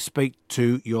for you, speak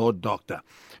to your doctor.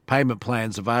 Payment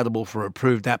plans available for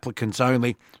approved applicants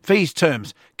only. Fees,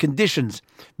 terms, conditions,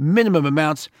 minimum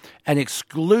amounts and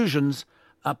exclusions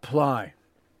apply.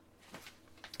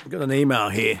 I've got an email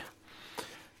here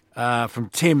from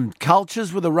Tim.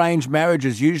 Cultures with arranged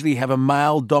marriages usually have a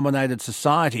male-dominated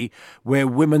society where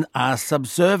women are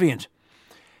subservient.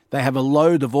 They have a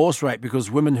low divorce rate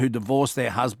because women who divorce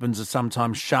their husbands are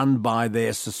sometimes shunned by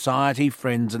their society,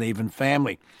 friends and even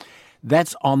family.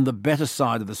 That's on the better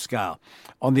side of the scale.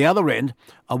 On the other end,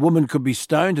 a woman could be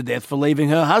stoned to death for leaving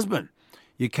her husband.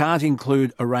 You can't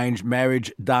include arranged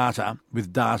marriage data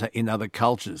with data in other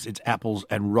cultures. It's apples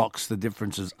and rocks. The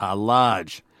differences are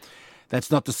large.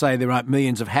 That's not to say there aren't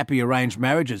millions of happy arranged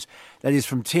marriages. That is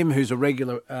from Tim, who's a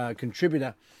regular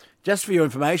contributor. Just for your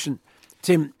information,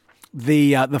 Tim,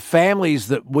 the families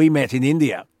that we met in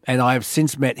India, and I have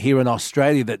since met here in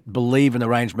Australia, that believe in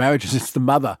arranged marriages, it's the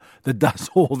mother that does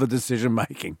all the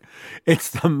decision-making.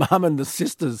 It's the mum and the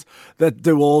sisters that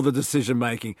do all the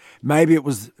decision-making. Maybe it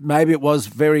was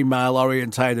very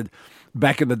male-orientated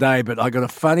back in the day, but I got a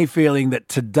funny feeling that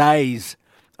today's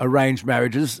arranged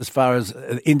marriages, as far as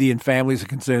Indian families are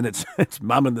concerned, it's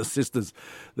mum and the sisters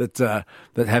that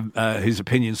have whose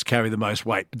opinions carry the most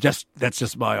weight. That's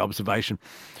just my observation.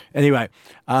 Anyway,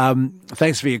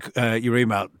 thanks for your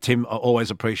email, Tim. I always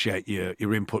appreciate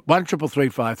your input.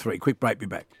 133353. Quick break, be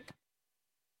back.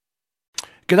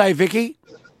 G'day, Vicky.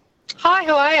 Hi,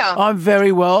 how are you? I'm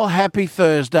very well. Happy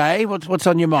Thursday. What's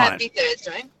on your mind? Happy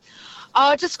Thursday.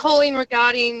 Just calling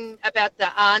regarding about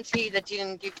the auntie that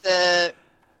didn't give the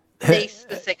niece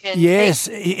the second. Yes,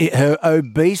 her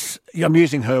obese, I'm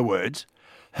using her words,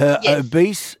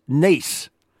 obese niece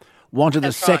wanted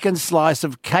a second slice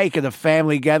of cake at a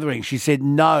family gathering. She said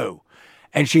no.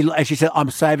 And she said, I'm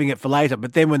saving it for later.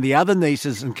 But then when the other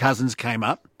nieces and cousins came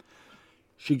up,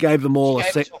 she gave them all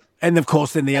and of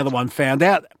course then the other one found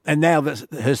out. And now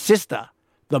her sister,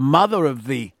 the mother of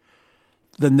the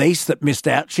niece that missed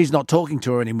out, she's not talking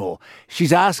to her anymore.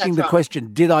 She's asking the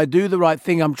question, did I do the right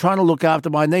thing? I'm trying to look after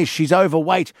my niece. She's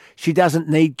overweight. She doesn't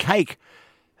need cake.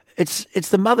 It's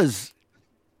the mother's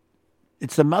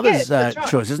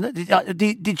choice, isn't it?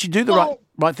 Did she do the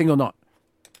right thing or not?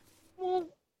 Well,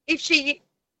 if she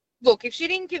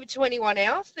didn't give it to anyone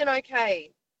else, then okay.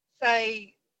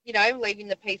 Say, leaving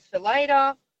the piece for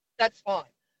later, that's fine.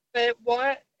 But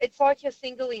why? It's like you're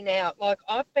singling out. Like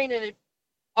I've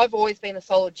always been a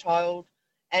solid child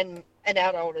and an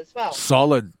adult as well.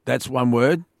 Solid, that's one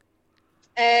word.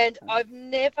 And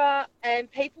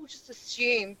and people just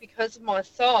assume because of my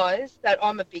size that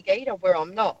I'm a big eater where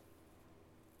I'm not.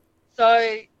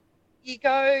 So you've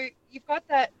got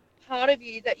that part of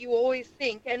you that you always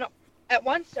think, and at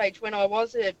one stage when I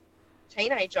was a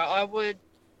teenager, I would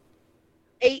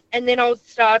eat and then I would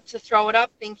start to throw it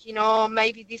up thinking, oh,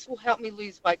 maybe this will help me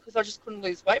lose weight because I just couldn't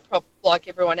lose weight like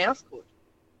everyone else could.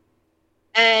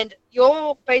 And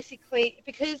you're basically,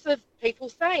 because of people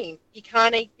saying you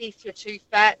can't eat this, you're too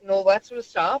fat and all that sort of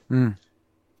stuff, you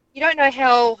don't know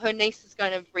how her niece is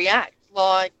going to react.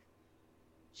 Like,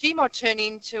 she might turn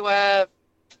into a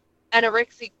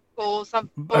anorexic or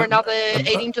another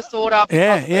eating disorder.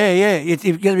 Yeah.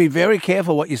 You've got to be very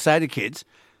careful what you say to kids.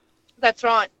 That's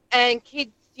right. And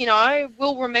kids,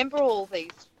 will remember all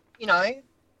these,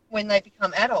 when they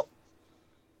become adults.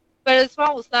 But as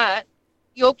well as that,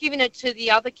 you're giving it to the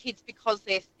other kids because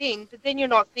they're thin, but then you're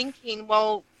not thinking,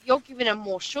 well, you're giving them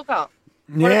more sugar.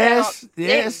 Yes.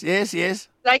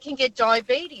 They can get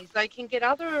diabetes. They can get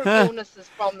other illnesses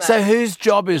from that. So whose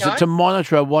job is it to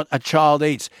monitor what a child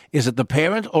eats? Is it the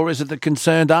parent or is it the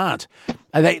concerned aunt?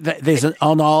 There's an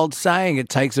old saying, it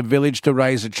takes a village to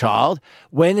raise a child.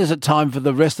 When is it time for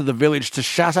the rest of the village to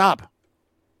shut up?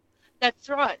 That's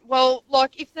right. Well,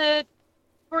 like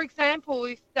for example,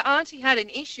 if the auntie had an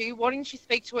issue, why didn't she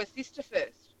speak to her sister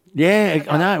first? Yeah,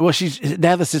 I know. Well,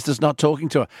 now the sister's not talking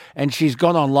to her, and she's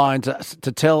gone online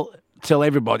to tell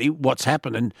everybody what's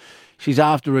happened, and she's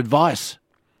after advice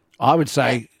I would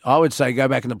say go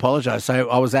back and apologise. Say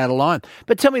I was out of line.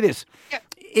 But tell me this: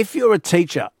 if you're a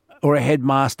teacher or a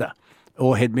headmaster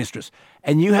or headmistress,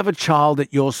 and you have a child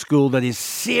at your school that is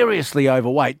seriously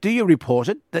overweight, do you report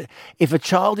it? That if a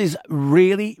child is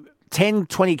really 10,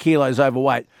 20 kilos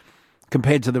overweight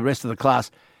compared to the rest of the class,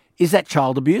 is that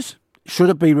child abuse? Should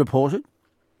it be reported?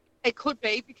 It could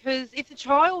be, because if the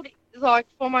child, like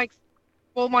for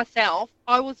myself,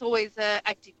 I was always an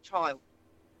active child.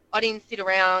 I didn't sit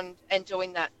around and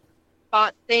doing that.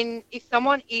 But then if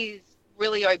someone is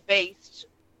really obese,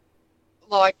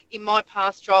 like in my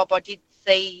past job, I did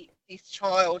see this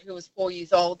child who was 4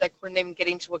 years old that couldn't even get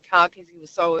into a car because he was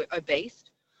so obese,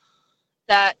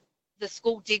 that the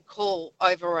school did call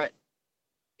over it,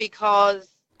 because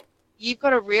you've got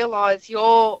to realise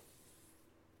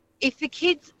if the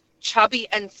kid's chubby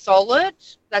and solid,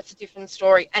 that's a different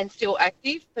story, and still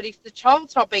active. But if the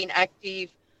child's not being active,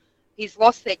 he's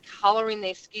lost their colour in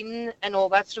their skin and all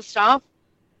that sort of stuff,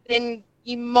 then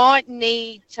you might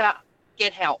need to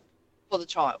get help for the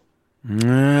child.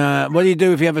 What do you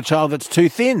do if you have a child that's too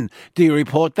thin? Do you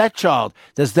report that child?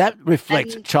 Does that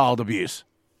reflect child abuse?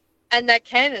 And that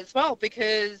can as well,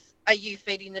 because are you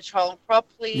feeding the child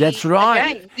properly? That's right.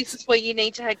 Again, this is where you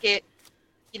need to get,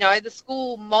 the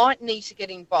school might need to get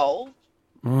involved,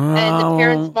 and the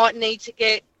parents might need to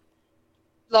get,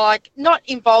 not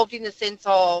involved in the sense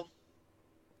of,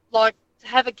 to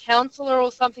have a counsellor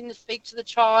or something to speak to the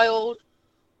child,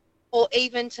 or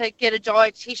even to get a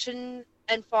dietitian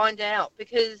and find out,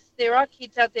 because there are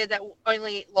kids out there that will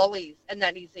only eat lollies and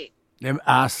that is it. There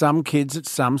are some kids at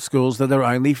some schools that are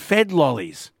only fed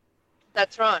lollies.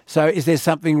 That's right. So is there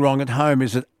something wrong at home?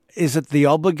 Is it the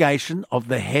obligation of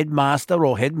the headmaster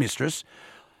or headmistress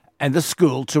and the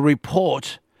school to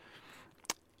report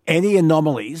any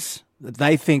anomalies that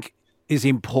they think is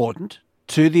important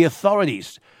to the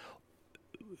authorities?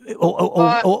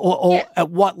 Or at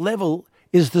what level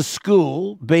is the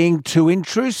school being too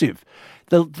intrusive?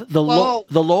 The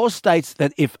law states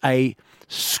that if a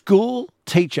school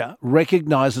teacher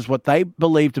recognises what they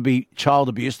believe to be child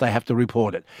abuse, they have to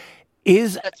report it.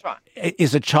 That's right.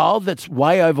 Is a child that's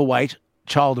way overweight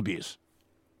child abuse?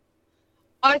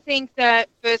 I think that,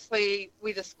 firstly,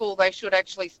 with a school, they should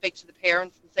actually speak to the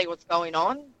parents and see what's going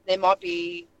on. There might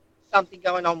be something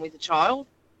going on with the child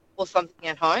or something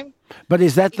at home. But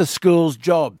is that the school's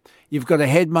job? You've got a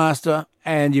headmaster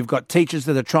and you've got teachers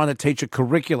that are trying to teach a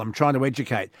curriculum, trying to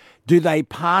educate. Do they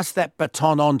pass that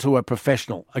baton on to a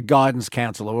professional, a guidance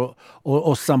counsellor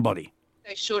or somebody?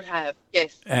 They should have,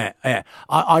 yes. Yeah.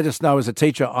 I just know as a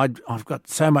teacher, I've got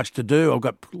so much to do. I've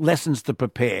got lessons to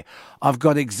prepare. I've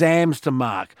got exams to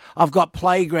mark. I've got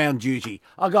playground duty.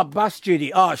 I've got bus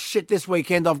duty. Oh, shit, this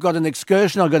weekend I've got an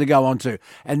excursion I've got to go on to.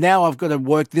 And now I've got to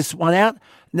work this one out,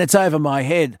 and it's over my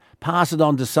head. Pass it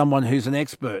on to someone who's an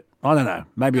expert. I don't know.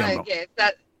 Maybe I'm wrong. Yeah,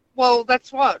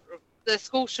 that's what. The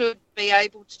school should be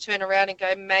able to turn around and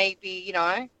go, maybe,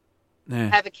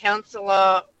 have a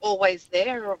counsellor always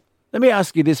there. Let me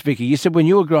ask you this, Vicky. You said when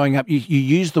you were growing up, you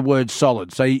used the word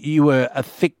solid. So you were a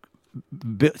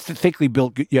thickly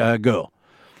built girl.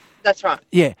 That's right.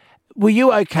 Yeah. Were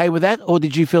you okay with that, or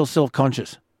did you feel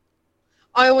self-conscious?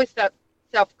 I always felt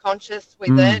self-conscious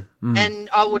with it, and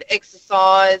I would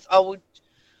exercise. I would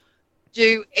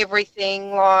do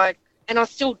everything and I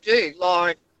still do.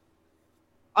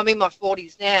 I'm in my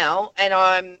 40s now,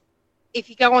 and if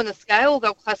you go on the scale,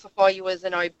 they'll classify you as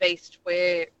an obese,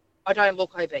 where I don't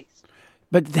look obese.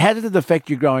 But how did it affect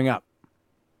you growing up?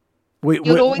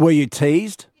 Were you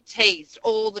teased? Teased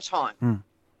all the time.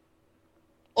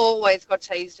 Always got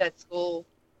teased at school,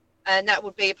 and that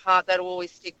would be a part that will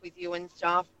always stick with you and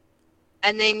stuff.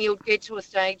 And then you'll get to a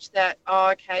stage that,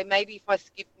 maybe if I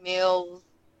skip meals,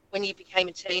 when you became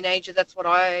a teenager, that's what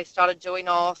I started doing.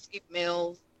 Skip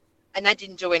meals. And that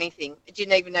didn't do anything. I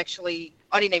didn't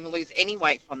even lose any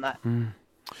weight from that.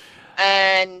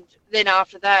 And then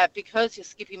after that, because you're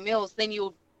skipping meals, then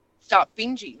you'll start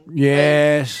binging.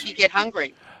 Yes. You get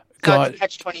hungry. So it's a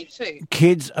catch-22.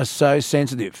 Kids are so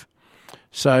sensitive.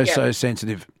 So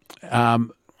sensitive.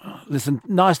 Listen,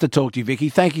 nice to talk to you, Vicky.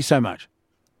 Thank you so much.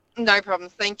 No problem.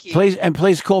 Thank you.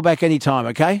 Please call back any time,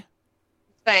 okay?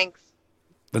 Thanks.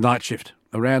 The night shift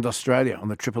around Australia on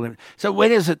the Triple M. So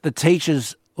when is it the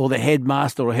teachers or the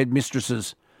headmaster or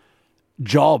headmistress's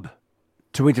job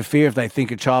to interfere if they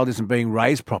think a child isn't being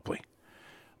raised properly?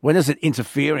 When is it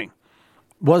interfering?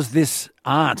 Was this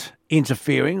aunt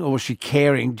interfering, or was she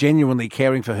genuinely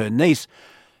caring for her niece,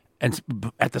 and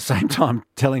at the same time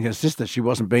telling her sister she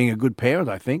wasn't being a good parent,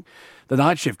 I think? The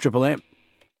night shift, Triple M.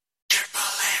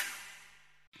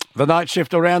 The night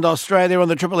shift around Australia on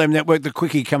the Triple M network, the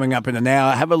quickie coming up in an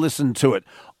hour. Have a listen to it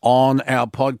on our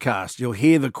podcast. You'll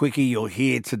hear the quickie, you'll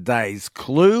hear today's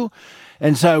clue.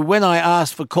 And so when I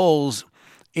ask for calls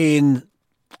in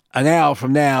an hour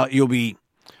from now, you'll be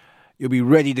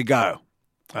ready to go.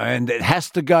 And it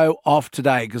has to go off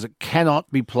today because it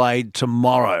cannot be played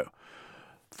tomorrow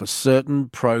for certain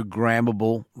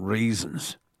programmable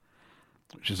reasons,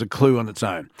 which is a clue on its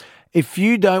own. If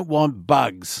you don't want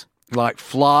bugs like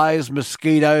flies,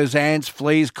 mosquitoes, ants,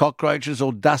 fleas, cockroaches,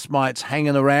 or dust mites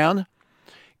hanging around,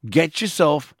 get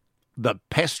yourself the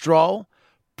Pestrol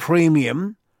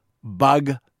Premium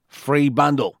Bug-Free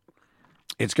Bundle.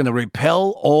 It's going to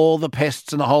repel all the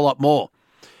pests and a whole lot more.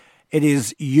 It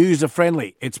is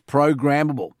user-friendly, it's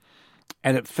programmable,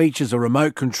 and it features a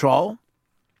remote control,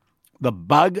 the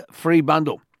Bug-Free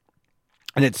Bundle.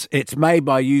 And it's made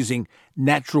by using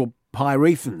natural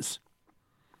pyrethins.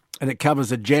 And it covers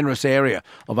a generous area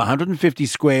of 150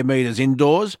 square metres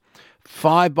indoors,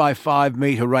 5 by 5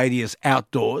 metre radius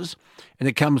outdoors, and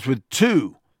it comes with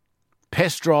 2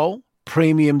 Pestrol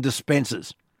Premium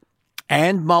dispensers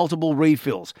and multiple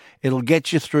refills. It'll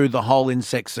get you through the whole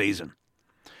insect season.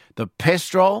 The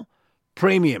Pestrol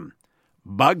Premium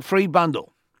Bug-Free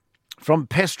Bundle from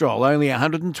Pestrol, only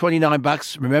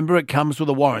 $129. Remember, it comes with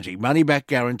a warranty, money-back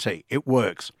guarantee. It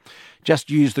works.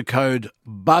 Just use the code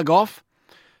BUGOFF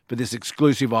for this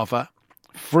exclusive offer.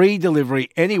 Free delivery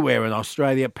anywhere in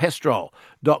Australia.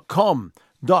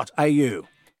 Pestrol.com.au.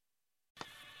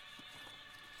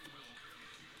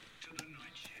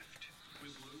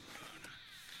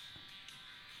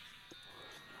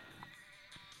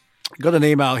 Got an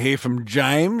email here from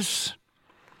James.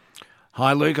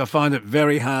 Hi, Luke. I find it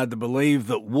very hard to believe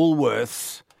that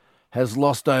Woolworths has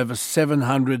lost over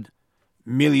 $700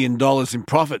 million in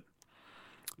profit.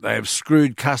 They have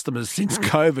screwed customers since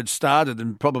COVID started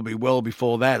and probably well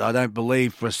before that. I don't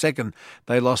believe for a second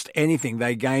they lost anything.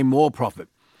 They gained more profit.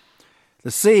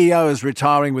 The CEO is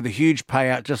retiring with a huge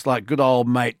payout, just like good old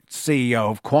mate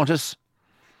CEO of Qantas.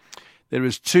 There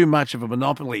is too much of a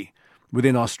monopoly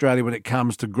within Australia when it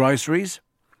comes to groceries.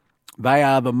 They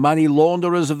are the money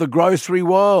launderers of the grocery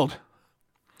world.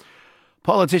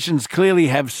 Politicians clearly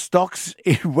have stocks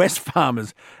in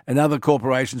Wesfarmers and other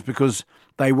corporations because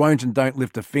they won't and don't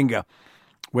lift a finger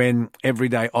when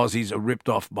everyday Aussies are ripped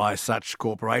off by such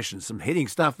corporations. Some hitting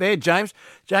stuff there, James.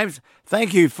 James,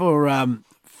 thank you for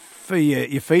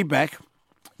your feedback.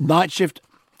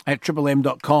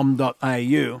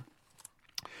 Nightshift@triplem.com.au.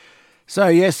 So,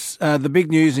 yes, the big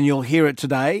news, and you'll hear it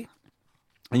today,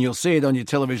 and you'll see it on your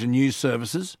television news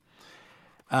services,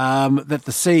 that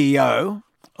the CEO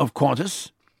of Qantas,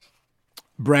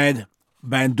 Brad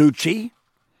Banducci,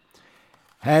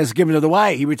 has given it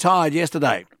away. He retired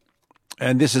yesterday.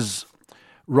 And this is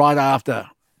right after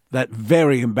that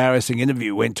very embarrassing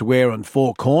interview went to air on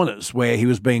Four Corners, where he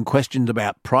was being questioned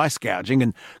about price gouging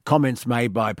and comments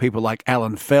made by people like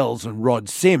Alan Fells and Rod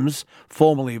Sims,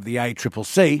 formerly of the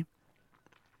ACCC,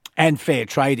 and fair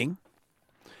trading.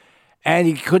 And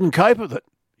he couldn't cope with it.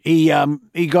 He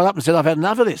got up and said, I've had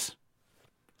enough of this.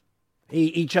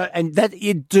 And that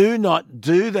you do not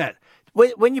do that.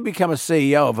 When you become a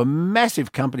CEO of a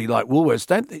massive company like Woolworths,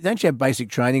 don't you have basic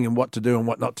training in what to do and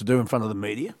what not to do in front of the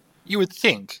media? You would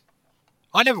think.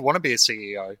 I never want to be a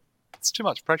CEO. It's too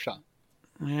much pressure.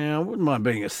 Yeah, I wouldn't mind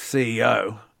being a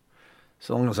CEO,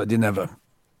 so long as I didn't have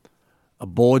a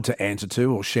board to answer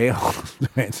to or shareholders to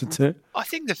answer to. I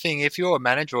think the thing, if you're a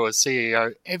manager or a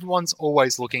CEO, everyone's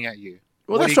always looking at you.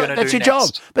 Well, what that's are you going to do your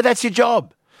next? job. But that's your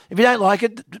job. If you don't like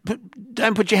it,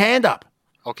 don't put your hand up.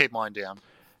 I'll keep mine down.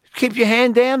 Keep your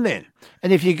hand down then.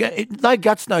 And if you go, no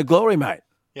guts, no glory, mate.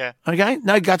 Yeah. Okay?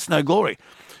 No guts, no glory.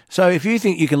 So if you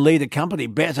think you can lead a company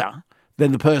better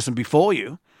than the person before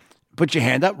you, put your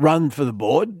hand up, run for the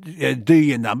board, do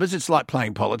your numbers. It's like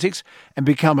playing politics, and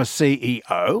become a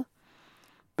CEO.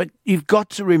 But you've got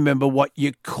to remember what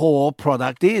your core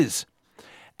product is.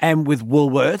 And with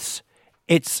Woolworths,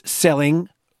 it's selling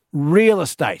real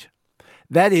estate.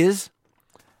 That is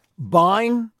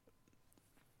buying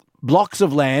blocks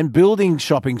of land, building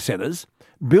shopping centres,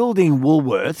 building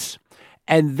Woolworths,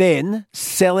 and then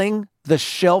selling the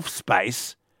shelf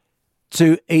space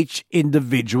to each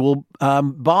individual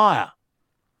buyer.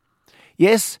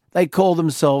 Yes, they call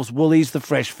themselves Woolies, the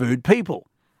fresh food people.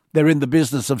 They're in the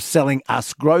business of selling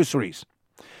us groceries.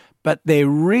 But they're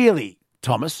really,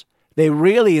 Thomas, they're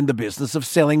really in the business of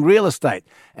selling real estate,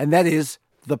 and that is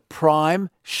the prime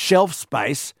shelf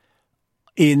space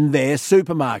in their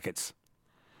supermarkets.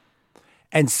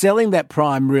 And selling that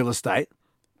prime real estate,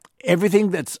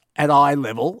 everything that's at eye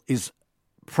level is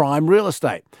prime real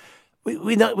estate.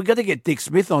 We've got to get Dick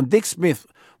Smith on. Dick Smith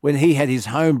when he had his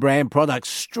home brand products,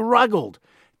 struggled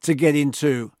to get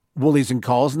into Woolies and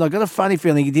Coles. And I got a funny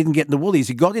feeling he didn't get into Woolies.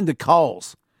 He got into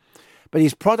Coles. But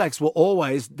his products were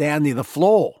always down near the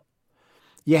floor.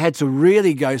 You had to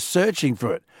really go searching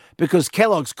for it because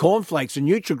Kellogg's Cornflakes and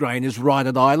Nutri-Grain is right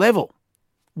at eye level.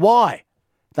 Why?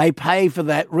 They pay for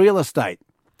that real estate.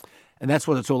 And that's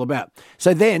what it's all about.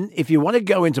 So then, if you want to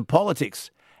go into politics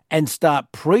and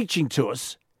start preaching to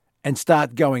us and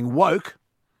start going woke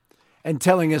and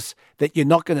telling us that you're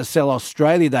not going to sell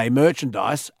Australia Day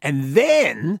merchandise and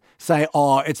then say,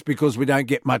 oh, it's because we don't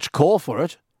get much call for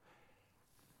it.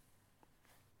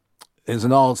 There's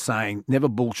an old saying, never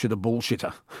bullshit a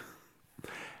bullshitter.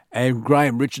 And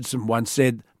Graham Richardson once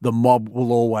said, the mob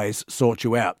will always sort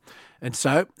you out. And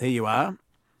so, here you are.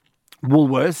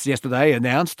 Woolworths yesterday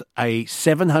announced a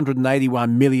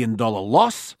 $781 million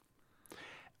loss.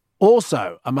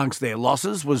 Also amongst their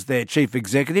losses was their chief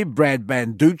executive, Brad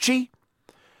Banducci,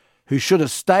 who should have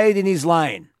stayed in his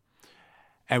lane.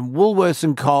 And Woolworths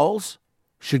and Coles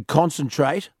should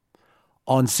concentrate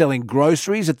on selling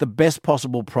groceries at the best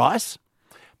possible price,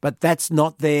 but that's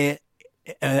not their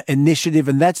initiative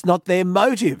and that's not their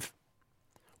motive.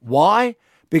 Why?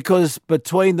 Because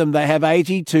between them they have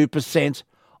 82%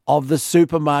 of the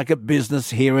supermarket business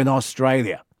here in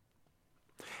Australia.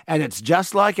 And it's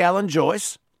just like Alan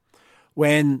Joyce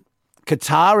when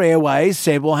Qatar Airways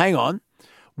said, well, hang on,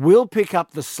 we'll pick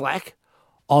up the slack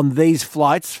on these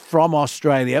flights from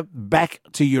Australia back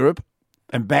to Europe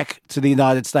and back to the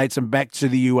United States and back to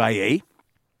the UAE.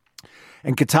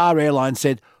 And Qatar Airlines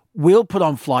said, we'll put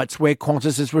on flights where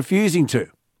Qantas is refusing to.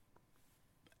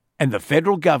 And the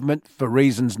federal government, for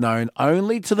reasons known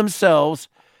only to themselves,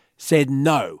 said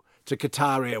no to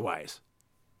Qatar Airways.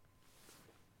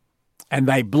 And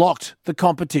they blocked the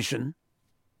competition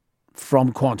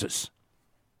from Qantas.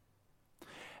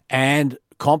 And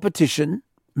competition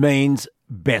means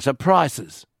better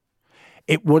prices.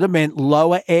 It would have meant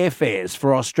lower airfares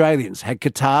for Australians had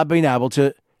Qatar been able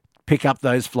to pick up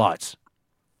those flights.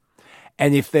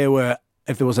 And if there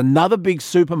was another big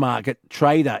supermarket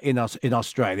trader in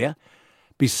Australia,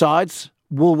 besides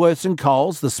Woolworths and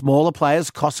Coles, the smaller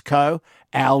players, Costco,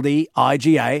 Aldi,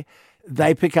 IGA,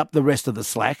 they pick up the rest of the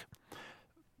slack.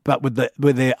 But with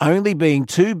there only being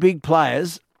two big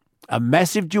players, a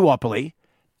massive duopoly,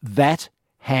 that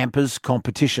hampers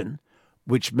competition,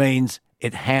 which means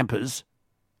it hampers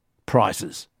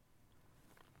prices.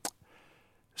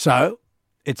 So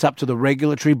it's up to the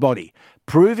regulatory body.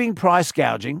 Proving price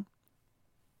gouging,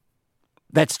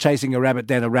 that's chasing a rabbit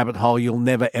down a rabbit hole you'll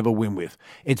never, ever win with.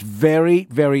 It's very,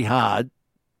 very hard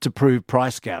to prove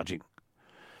price gouging.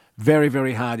 Very,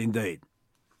 very hard indeed.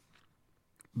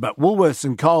 But Woolworths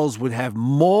and Coles would have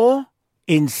more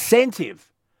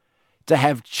incentive to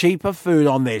have cheaper food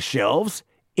on their shelves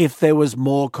if there was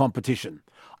more competition.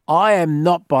 I am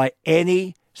not by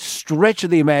any stretch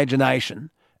of the imagination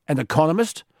an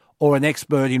economist or an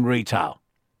expert in retail.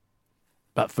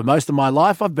 But for most of my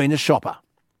life, I've been a shopper.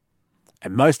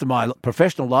 And most of my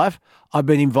professional life, I've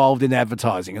been involved in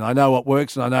advertising. And I know what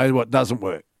works and I know what doesn't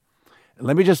work. And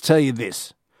let me just tell you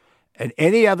this. And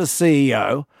any other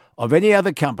CEO of any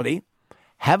other company,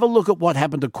 have a look at what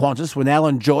happened to Qantas when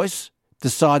Alan Joyce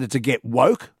decided to get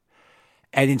woke.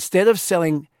 And instead of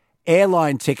selling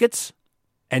airline tickets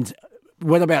and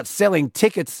went about selling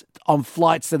tickets on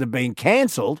flights that have been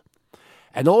cancelled,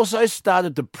 and also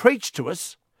started to preach to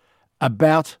us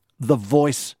about the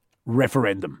voice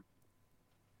referendum.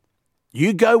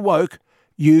 You go woke,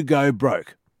 you go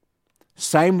broke.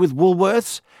 Same with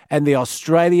Woolworths and the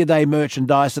Australia Day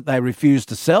merchandise that they refused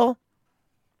to sell,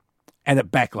 and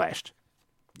it backlashed.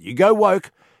 You go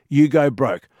woke, you go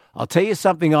broke. I'll tell you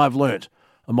something I've learnt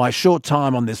in my short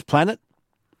time on this planet.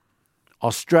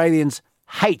 Australians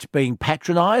hate being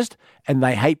patronised and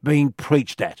they hate being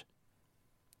preached at.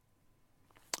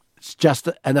 It's just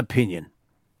an opinion.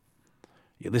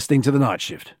 You're listening to The Night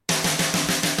Shift.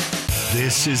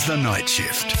 This is The Night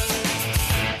Shift.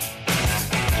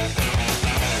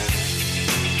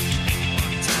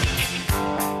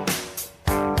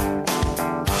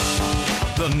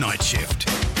 The Night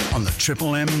Shift on the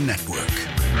Triple M Network.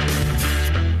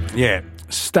 Yeah,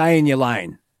 stay in your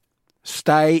lane.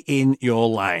 Stay in your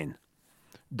lane.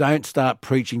 Don't start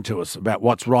preaching to us about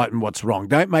what's right and what's wrong.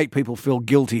 Don't make people feel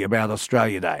guilty about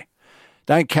Australia Day.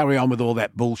 Don't carry on with all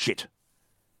that bullshit.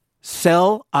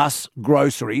 Sell us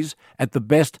groceries at the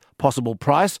best possible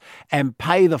price and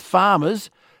pay the farmers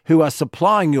who are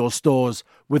supplying your stores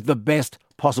with the best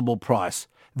possible price.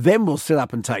 then we'll sit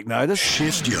up and take notice.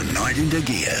 Shift your night into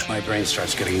gear. My brain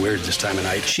starts getting weird this time of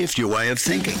night. Shift your way of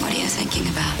thinking. What are you thinking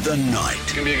about? The night.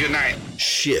 It's going to be a good night.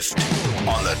 Shift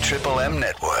on the Triple M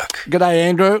network. G'day,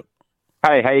 Andrew.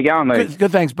 Hey, how you going, Luke?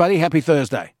 Good, thanks, buddy. Happy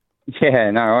Thursday.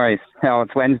 Yeah, no worries. Oh,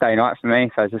 it's Wednesday night for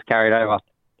me, so I just carried over.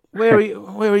 Where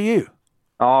are you?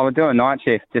 Oh, we're doing night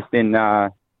shift just in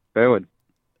Burwood.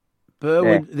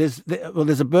 Burwood. Yeah.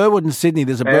 There's a Burwood in Sydney.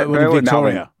 There's a Burwood in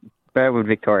Victoria. Melbourne. Burwood,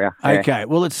 Victoria. Yeah. Okay.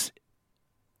 Well, it's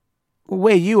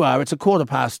where you are. It's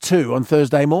 2:15 on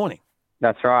Thursday morning.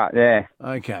 That's right. Yeah.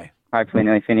 Okay. Hopefully,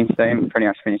 nearly finished soon. Pretty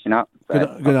much finishing up.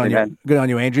 So good on you. Bad. Good on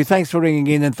you, Andrew. Thanks for ringing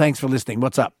in and thanks for listening.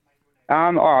 What's up?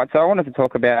 All right. So I wanted to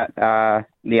talk about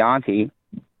the auntie.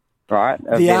 Right.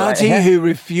 The auntie who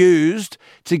refused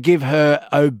to give her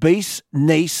obese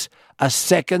niece a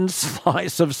second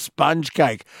slice of sponge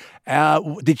cake.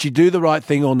 Did she do the right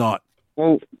thing or not?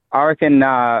 Well, I reckon,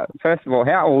 first of all,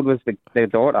 how old was the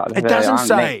daughter? It doesn't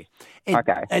say.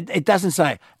 Okay. It doesn't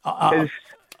say. I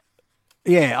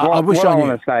wish what I knew.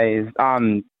 Want to say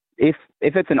is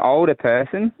if it's an older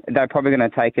person, they're probably going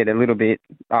to take it a little bit,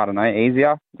 I don't know,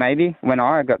 easier, maybe. When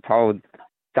I got told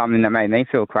something that made me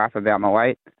feel crap about my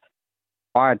weight,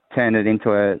 I turned it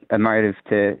into a motive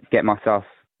to get myself,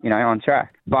 on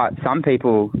track. But some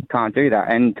people can't do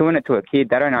that. And doing it to a kid,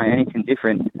 they don't know anything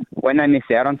different. When they miss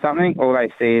out on something, all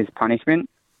they see is punishment,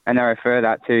 and they refer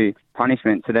that to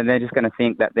punishment. So then they're just going to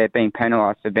think that they're being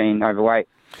penalised for being overweight.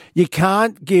 You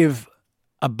can't give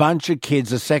a bunch of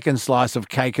kids a second slice of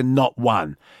cake and not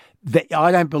one.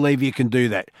 I don't believe you can do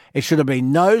that. It should have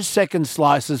been no second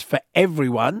slices for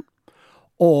everyone,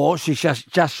 or she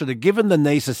just should have given the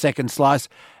niece a second slice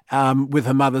with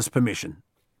her mother's permission.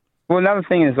 Well, another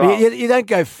thing as well. You don't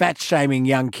go fat-shaming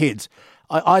young kids.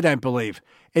 I don't believe.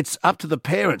 It's up to the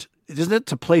parent, isn't it,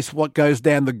 to police what goes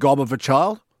down the gob of a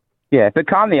child? Yeah, but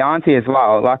calm the auntie as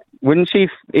well. Like, wouldn't she,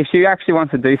 if she actually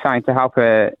wants to do something to help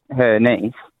her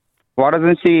niece, why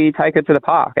doesn't she take her to the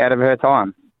park out of her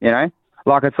time,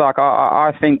 Like, it's like,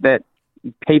 I think that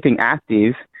keeping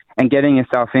active and getting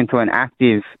yourself into an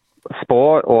active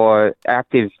sport or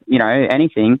active,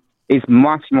 anything is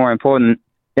much more important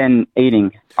than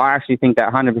eating. I actually think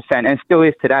that 100%, and it still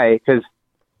is today, because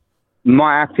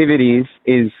my activities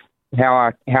is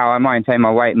how I maintain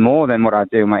my weight more than what I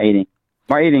do my eating.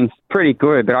 My eating's pretty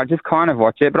good, but I just kind of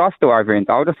watch it, but I still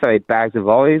overindulge. I still eat bags of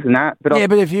lollies and that. But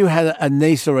but if you had a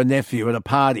niece or a nephew at a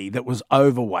party that was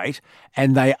overweight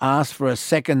and they asked for a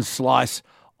second slice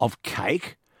of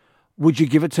cake, would you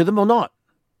give it to them or not?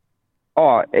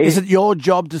 Oh, is it your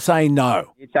job to say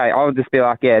no? You'd say, I would just be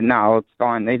like, yeah, no, it's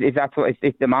fine. If that's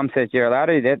if the mum says you're allowed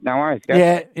to do that, no worries. Go.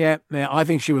 Yeah. I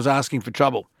think she was asking for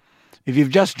trouble. If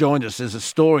you've just joined us, there's a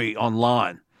story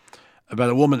online about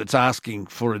a woman that's asking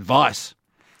for advice.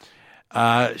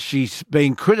 She's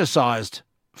being criticised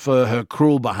for her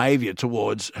cruel behaviour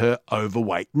towards her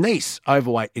overweight niece.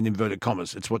 Overweight in inverted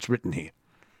commas. It's what's written here.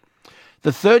 The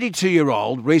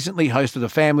 32-year-old recently hosted a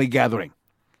family gathering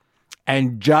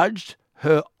and judged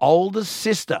her older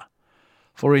sister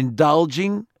for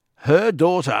indulging her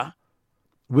daughter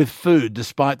with food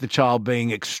despite the child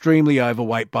being extremely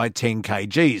overweight by 10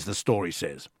 kgs, the story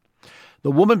says.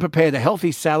 The woman prepared a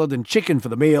healthy salad and chicken for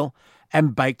the meal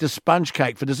and baked a sponge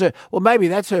cake for dessert. Well, maybe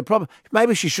that's her problem.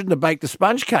 Maybe she shouldn't have baked the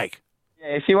sponge cake.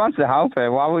 Yeah, if she wants to help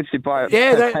her, why would she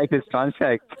take a sponge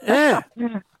cake? Yeah.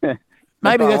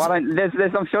 Maybe that's...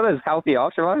 I'm sure there's healthy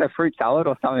options, like a fruit salad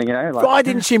or something, Why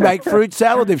didn't she make fruit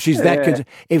salad if she's that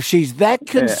if she's that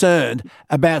concerned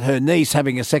about her niece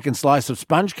having a second slice of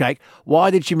sponge cake?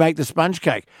 Why did she make the sponge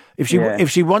cake? If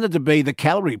she wanted to be the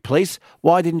calorie police,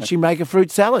 why didn't she make a fruit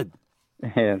salad?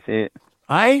 Yeah, that's it.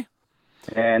 Eh?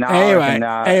 Yeah, no.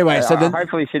 Anyway, so then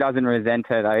hopefully she doesn't resent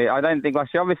her though. I don't think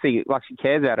she obviously she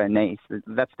cares about her niece.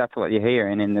 That's what you're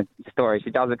hearing in the story.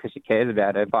 She does it because she cares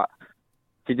about her, but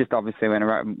she just obviously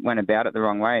went about it the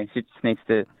wrong way. She just needs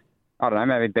to, I don't know,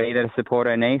 maybe be there to support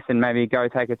her niece and maybe go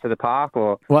take her to the park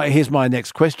or... Well, here's my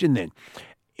next question then.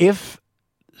 If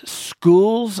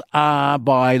schools are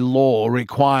by law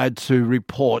required to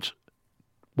report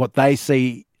what they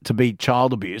see to be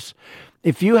child abuse,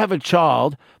 if you have a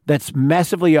child that's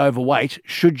massively overweight,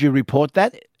 should you report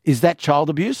that? Is that child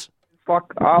abuse?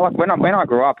 When I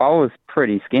grew up, I was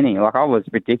pretty skinny. I was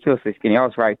ridiculously skinny. I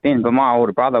was very thin, but my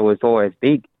older brother was always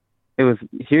big. It was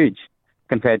huge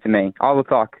compared to me. I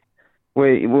looked like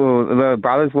we were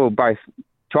brothers. We both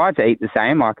tried to eat the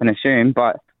same, I can assume,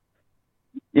 but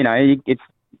it's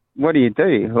what do you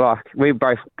do? We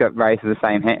both got raised in the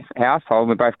same household.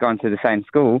 We both gone to the same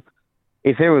school.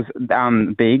 If it was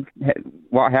big,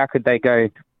 how could they go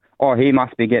oh, he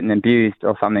must be getting abused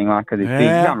or something like because he's big. You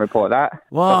can't report that.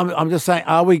 Well, I'm just saying,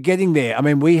 are we getting there? I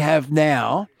mean, we have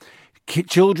now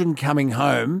children coming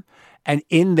home, and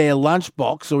in their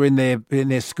lunchbox or in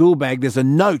their school bag, there's a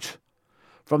note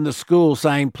from the school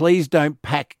saying, please don't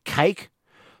pack cake,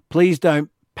 please don't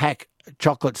pack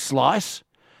chocolate slice.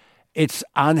 It's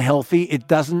unhealthy. It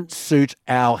doesn't suit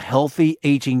our healthy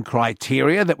eating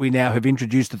criteria that we now have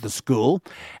introduced at the school.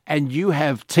 And you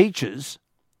have teachers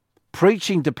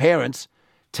preaching to parents,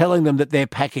 telling them that they're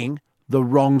packing the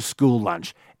wrong school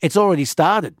lunch. It's already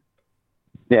started.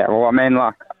 Yeah, well, I mean,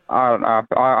 like,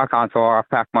 I can't talk.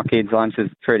 I pack my kids' lunches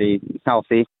pretty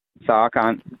healthy, so I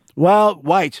can't. Well,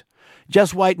 wait.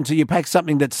 Just wait until you pack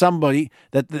something that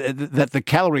that the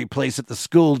calorie police at the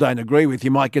school don't agree with.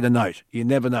 You might get a note. You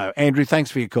never know. Andrew,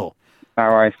 thanks for your call. No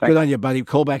worries. Thanks. Good on you, buddy.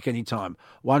 Call back anytime.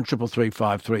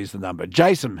 133353 is the number.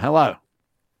 Jason, hello.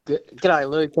 G'day,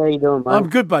 Luke. How you doing, mate? I'm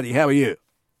good, buddy. How are you?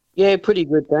 Yeah, pretty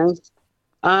good, thanks.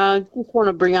 Just want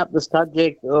to bring up the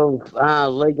subject of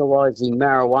legalising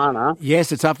marijuana.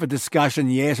 Yes, it's up for discussion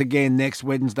yet again next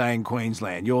Wednesday in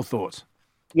Queensland. Your thoughts?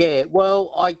 Yeah,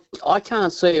 well, I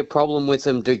can't see a problem with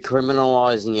them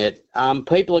decriminalising it.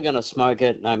 People are going to smoke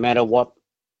it no matter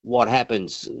what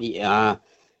happens. They're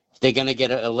going to get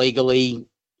it illegally.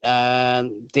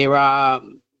 There are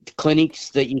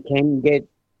clinics that you can get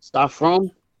stuff from.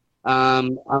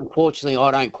 Unfortunately,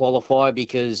 I don't qualify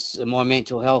because of my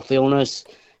mental health illness.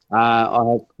 I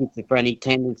have schizophrenic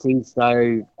tendencies,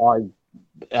 so I've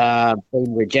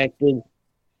been rejected.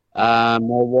 My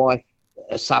wife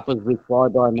suffers with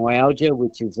fibromyalgia,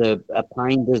 which is a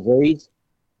pain disease,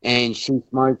 and she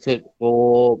smokes it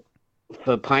for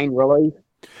pain relief.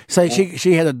 So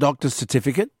she had a doctor's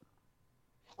certificate?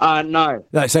 No.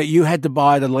 No. So you had to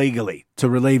buy it illegally to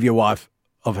relieve your wife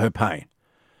of her pain?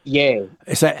 Yeah.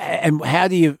 So, and how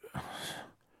do you?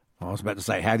 I was about to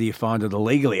say, how do you find it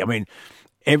illegally? I mean,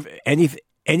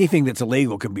 anything that's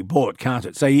illegal can be bought, can't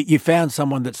it? So you found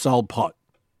someone that sold pot.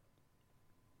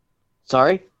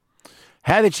 Sorry?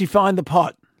 How did she find the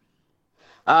pot?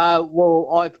 Well,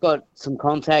 I've got some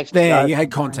contacts. There, you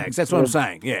had contacts. That's what I'm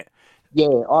saying. Yeah.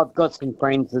 Yeah, I've got some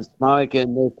friends that smoke,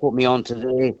 and they've put me onto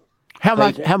there. How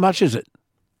much is it?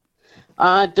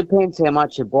 It depends how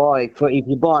much you buy. If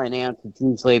you buy an ounce, it's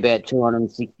usually about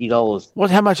 $260.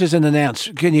 How much is an ounce?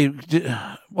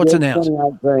 What's an ounce?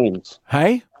 28 grams.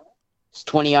 Hey? It's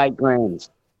 28 grams.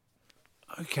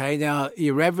 Okay, now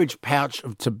your average pouch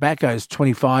of tobacco is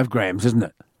 25 grams, isn't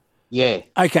it? Yeah.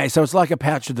 Okay, so it's like a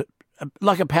pouch of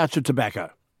tobacco.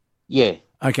 Yeah.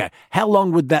 Okay, how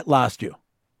long would that last you?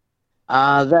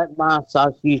 That lasts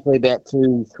us usually about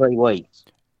 2-3 weeks.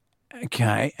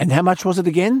 Okay, and how much was it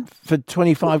again for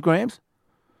 25 grams?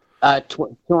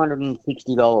 $260.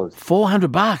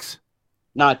 $400?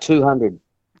 No, 200.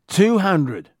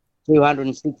 200.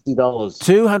 $260.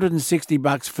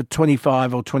 $260 for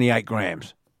 25 or 28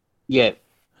 grams. Yeah.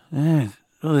 Yeah.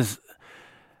 Well,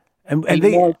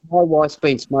 my wife's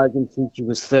been smoking since she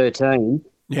was 13.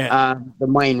 Yeah. The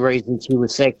main reason she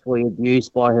was sexually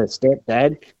abused by her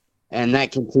stepdad, and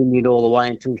that continued all the way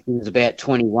until she was about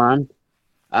 21.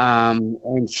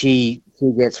 And she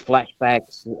gets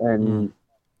flashbacks, and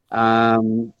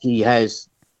she has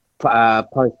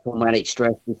post-traumatic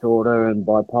stress disorder and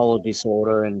bipolar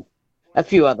disorder and a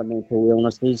few other mental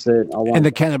illnesses that I want. And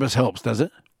the cannabis helps, does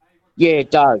it? Yeah,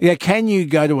 it does. Yeah, can you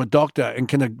go to a doctor and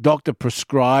can a doctor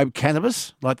prescribe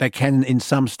cannabis like they can in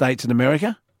some states in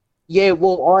America? Yeah,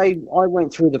 well, I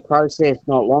went through the process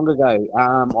not long ago.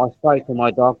 I spoke to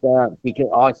my doctor because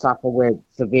I suffer with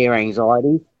severe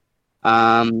anxiety.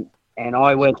 And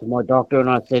I went to my doctor and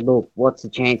I said, look, what's the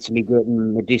chance of me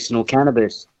getting medicinal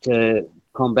cannabis to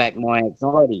combat my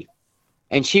anxiety?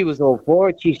 And she was all for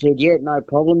it. She said, yeah, no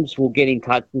problems. We'll get in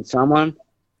touch with someone.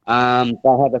 They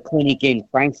have a clinic in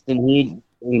Frankston here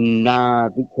in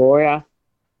Victoria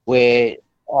where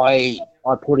I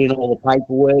put in all the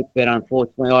paperwork, but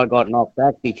unfortunately I got knocked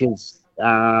back because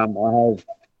I have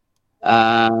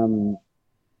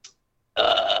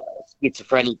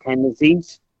schizophrenic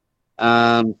tendencies.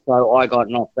 So I got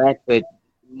knocked back, but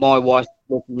my wife's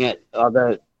looking at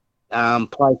other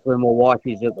place where my wife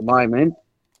is at the moment.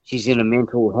 She's in a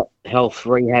mental health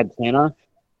rehab centre.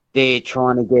 They're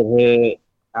trying to get her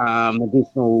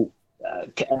medicinal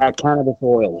cannabis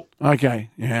oil. Okay,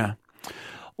 yeah.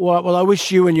 Well, I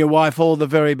wish you and your wife all the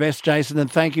very best, Jason,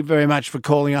 and thank you very much for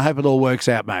calling. I hope it all works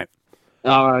out, mate.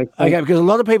 All right. Okay, because a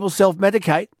lot of people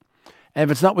self-medicate, and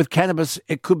if it's not with cannabis,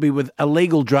 it could be with a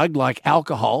legal drug like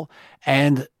alcohol,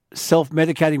 and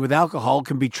self-medicating with alcohol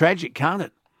can be tragic, can't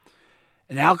it?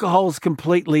 And alcohol is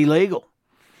completely legal.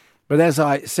 But as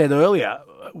I said earlier,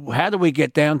 how do we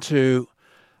get down to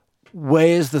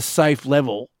where's the safe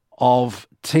level of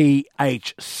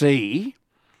THC,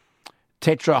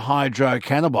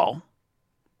 tetrahydrocannabinol,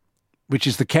 which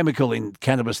is the chemical in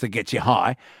cannabis that gets you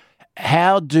high?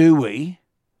 How do we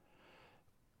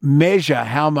measure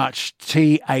how much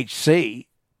THC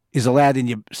is allowed in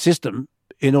your system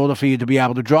in order for you to be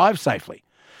able to drive safely?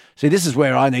 See, this is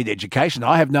where I need education.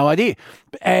 I have no idea.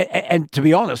 And to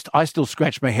be honest, I still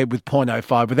scratch my head with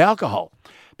 0.05 with alcohol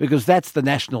because that's the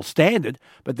national standard.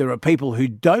 But there are people who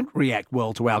don't react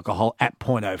well to alcohol at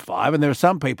 0.05, and there are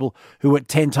some people who at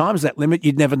 10 times that limit,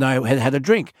 you'd never know had had a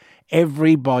drink.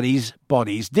 Everybody's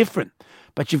body's different.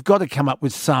 But you've got to come up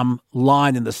with some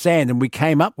line in the sand, and we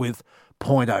came up with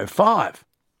 0.05.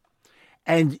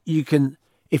 And you can,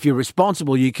 if you're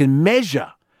responsible, you can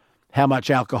measure how much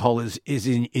alcohol is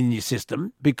in your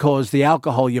system because the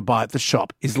alcohol you buy at the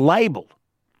shop is labelled.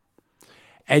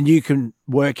 And you can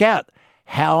work out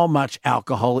how much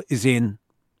alcohol is in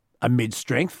a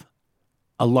mid-strength,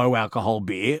 a low-alcohol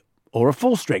beer, or a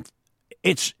full-strength.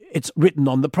 It's written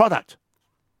on the product.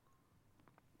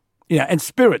 And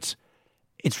spirits,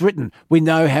 it's written. We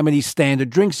know how many standard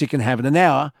drinks you can have in an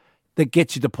hour that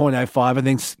gets you to 0.05 and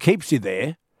then keeps you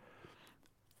there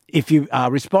if you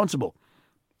are responsible.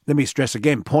 Let me stress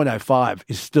again, 0.05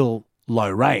 is still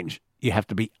low range. You have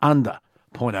to be under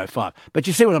 0.05. But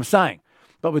you see what I'm saying?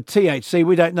 But with THC,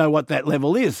 we don't know what that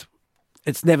level is.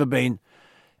 It's never been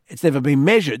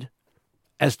measured,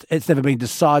 it's never been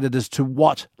decided as to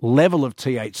what level of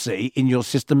THC in your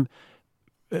system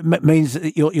means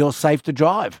that you're safe to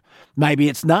drive. Maybe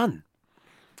it's none.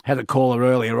 Had a caller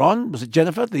earlier on, was it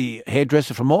Jennifer, the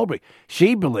hairdresser from Albury?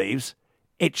 She believes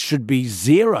it should be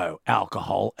zero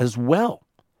alcohol as well.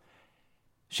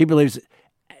 She believes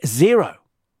zero,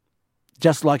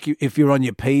 just like if you're on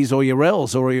your P's or your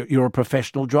L's or you're a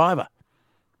professional driver.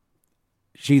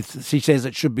 She says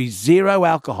it should be zero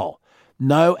alcohol.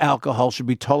 No alcohol should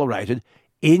be tolerated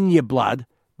in your blood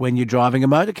when you're driving a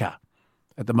motor car.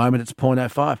 At the moment, it's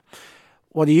 0.05.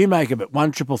 What do you make of it?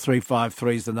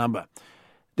 133353 is the number.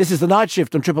 This is the Night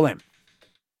Shift on Triple M.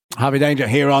 Harvey Danger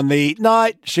here on the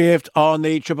Night Shift on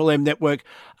the Triple M network.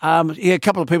 A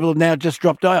couple of people have now just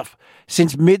dropped off.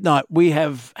 Since midnight, we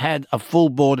have had a full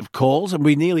board of calls, and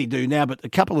we nearly do now, but a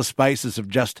couple of spaces have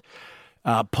just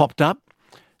popped up.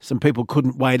 Some people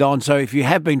couldn't wait on, so if you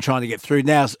have been trying to get through,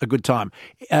 now's a good time.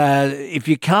 If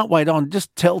you can't wait on,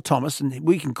 just tell Thomas, and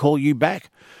we can call you back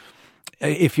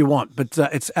if you want, but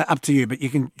it's up to you. But you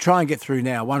can try and get through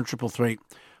now,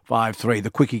 133353,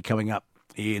 the quickie coming up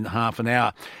in half an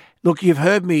hour. Look, you've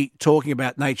heard me talking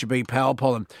about Nature Bee Power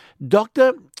Pollen.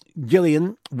 Dr.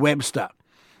 Gillian Webster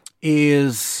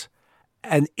is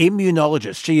an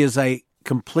immunologist. She is a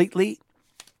completely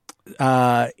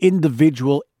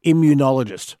individual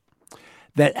immunologist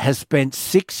that has spent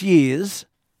 6 years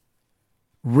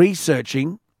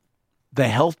researching the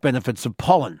health benefits of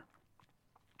pollen.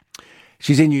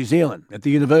 She's in New Zealand at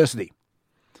the university,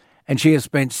 and she has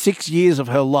spent 6 years of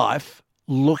her life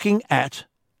looking at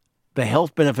the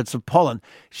health benefits of pollen.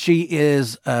 She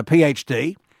is a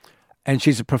PhD, and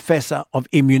she's a professor of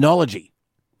immunology.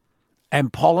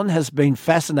 And pollen has been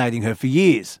fascinating her for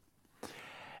years.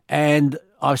 And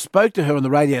I spoke to her on the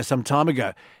radio some time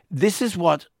ago. This is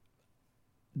what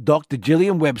Dr.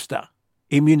 Gillian Webster,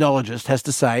 immunologist, has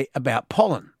to say about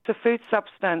pollen. It's a food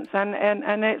substance,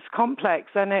 and it's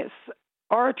complex, and its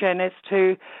origin is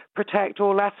to protect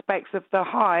all aspects of the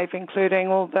hive, including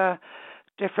all the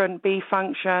different bee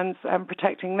functions and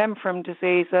protecting them from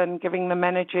disease and giving them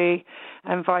energy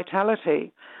and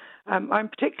vitality. I'm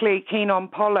particularly keen on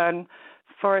pollen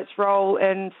for its role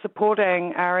in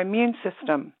supporting our immune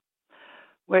system,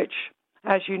 which,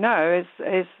 as you know,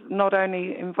 is not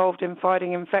only involved in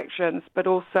fighting infections, but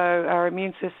also our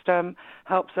immune system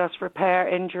helps us repair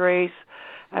injuries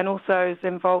and also is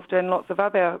involved in lots of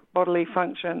other bodily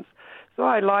functions. So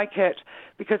I like it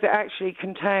because it actually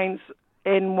contains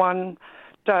in one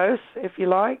dose, if you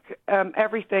like,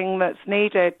 everything that's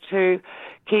needed to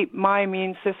keep my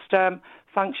immune system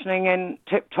functioning in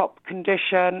tip-top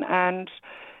condition and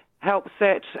helps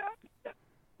it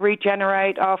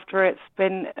regenerate after it's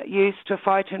been used to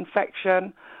fight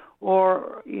infection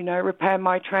or, repair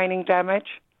my training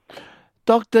damage.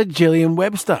 Dr. Gillian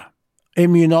Webster,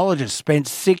 immunologist, spent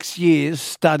 6 years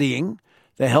studying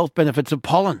the health benefits of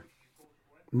pollen.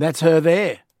 And that's her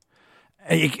there.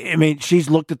 I mean, she's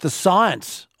looked at the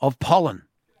science of pollen.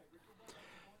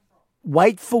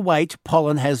 Weight for weight,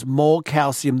 pollen has more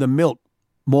calcium than milk,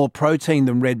 more protein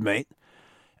than red meat,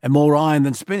 and more iron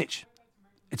than spinach.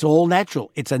 It's all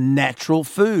natural. It's a natural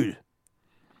food.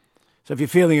 So if you're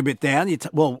feeling a bit down,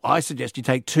 I suggest you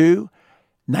take 2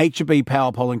 Nature Bee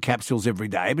Power Pollen capsules every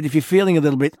day. But if you're feeling a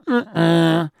little bit,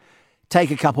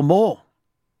 take a couple more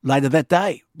later that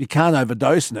day. You can't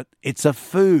overdose in it. It's a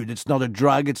food. It's not a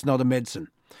drug. It's not a medicine.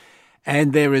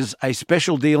 And there is a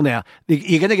special deal now.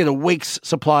 You're going to get a week's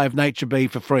supply of Nature Bee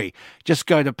for free. Just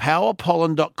go to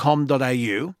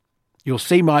powerpollen.com.au. You'll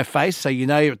see my face, so you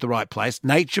know you're at the right place.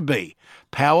 Nature Bee,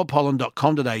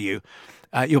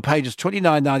 powerpollen.com.au. You'll pay just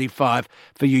 $29.95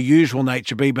 for your usual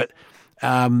Nature Bee, but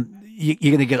you're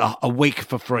going to get a week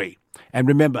for free. And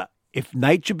remember, if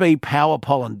Nature Bee Power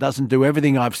Pollen doesn't do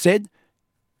everything I've said,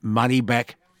 money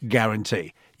back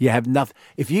guarantee. You have nothing.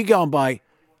 If you go and buy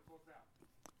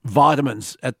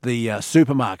vitamins at the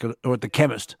supermarket or at the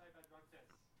chemist,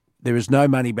 there is no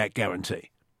money back guarantee.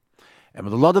 And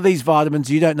with a lot of these vitamins,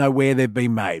 you don't know where they've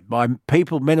been made by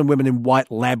people, men and women in white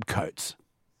lab coats.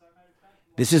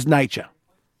 This is nature.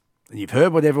 And you've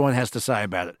heard what everyone has to say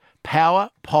about it.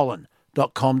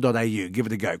 Powerpollen.com.au. Give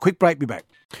it a go. Quick break, be back.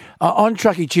 On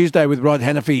Truckee Tuesday with Rod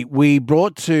Hannafy, we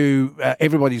brought to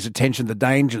everybody's attention the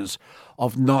dangers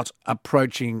of not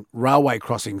approaching railway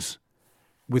crossings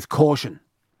with caution.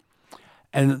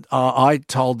 And I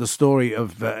told the story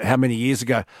of how many years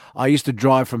ago I used to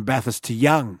drive from Bathurst to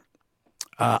Young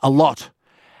a lot.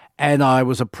 And I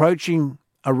was approaching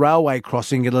a railway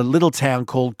crossing at a little town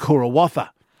called Kurawaffa.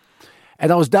 And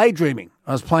I was daydreaming.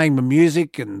 I was playing my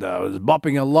music and I was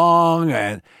bopping along.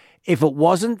 And if it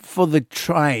wasn't for the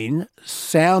train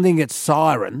sounding its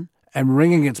siren and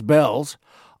ringing its bells,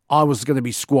 I was going to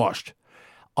be squashed.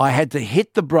 I had to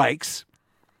hit the brakes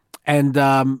and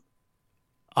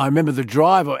I remember the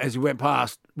driver, as he went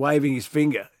past, waving his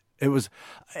finger. It was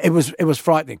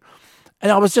frightening, and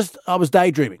I was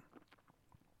daydreaming.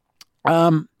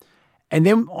 And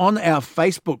then on our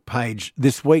Facebook page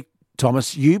this week,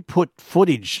 Thomas, you put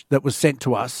footage that was sent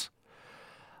to us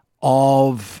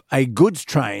of a goods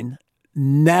train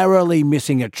narrowly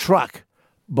missing a truck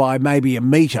by maybe a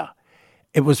metre.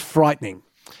 It was frightening.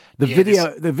 The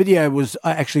video was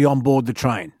actually on board the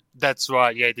train. That's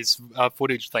right, yeah. This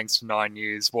footage, thanks to 9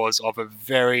 News, was of a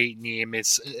very near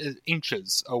miss,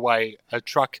 inches away. A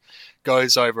truck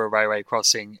goes over a railway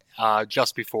crossing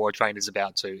just before a train is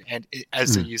about to. And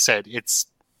as you said, it's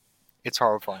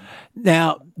horrifying.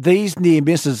 Now, these near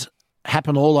misses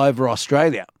happen all over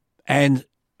Australia. And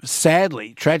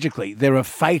sadly, tragically, there are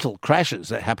fatal crashes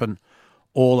that happen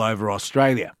all over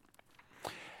Australia.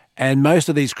 And most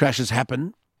of these crashes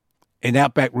happen in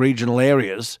outback regional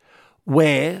areas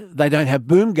where they don't have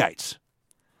boom gates.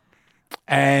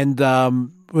 And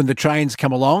when the trains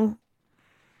come along,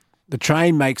 the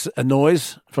train makes a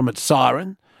noise from its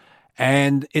siren,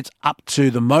 and it's up to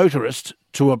the motorist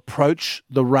to approach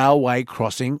the railway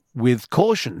crossing with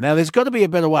caution. Now, there's got to be a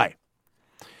better way.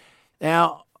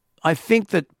 Now, I think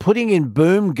that putting in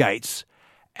boom gates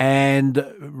and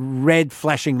red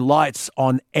flashing lights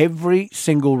on every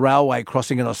single railway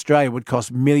crossing in Australia would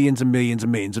cost millions and millions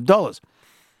and millions of dollars.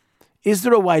 Is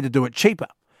there a way to do it cheaper?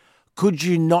 Could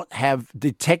you not have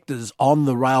detectors on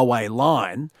the railway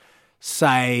line,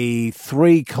 say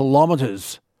 3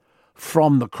 kilometres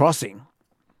from the crossing,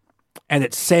 and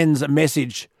it sends a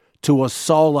message to a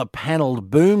solar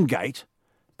panelled boom gate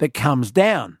that comes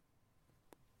down?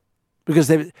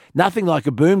 Because nothing like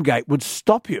a boom gate would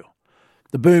stop you.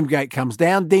 The boom gate comes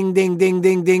down, ding, ding, ding,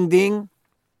 ding, ding, ding,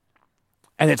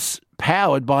 and it's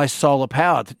powered by solar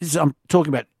power. I'm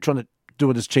talking about trying to do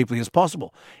it as cheaply as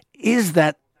possible. Is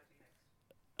that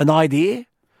an idea?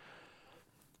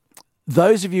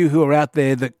 Those of you who are out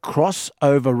there that cross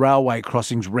over railway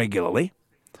crossings regularly,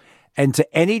 and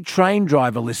to any train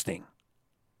driver listening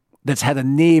that's had a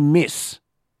near miss,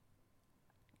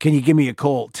 can you give me a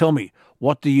call? Tell me,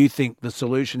 what do you think the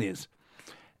solution is?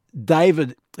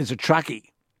 David is a truckie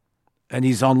and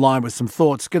he's online with some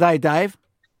thoughts. G'day, Dave.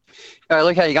 Hey,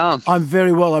 look, how you going? I'm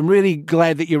very well. I'm really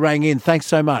glad that you rang in. Thanks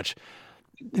so much.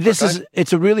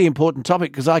 It's a really important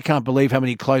topic because I can't believe how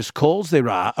many close calls there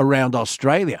are around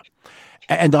Australia.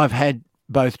 And I've had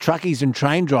both truckies and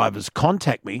train drivers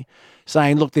contact me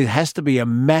saying, look, there has to be a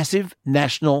massive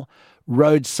national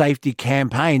road safety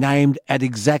campaign aimed at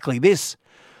exactly this,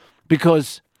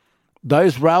 because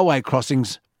those railway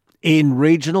crossings in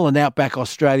regional and outback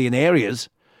Australian areas,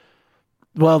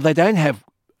 well, they don't have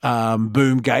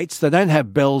boom gates. They don't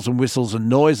have bells and whistles and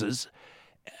noises.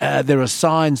 There are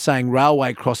signs saying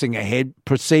railway crossing ahead,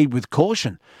 proceed with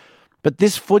caution. But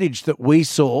this footage that we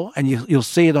saw, and you'll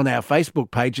see it on our Facebook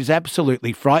page, is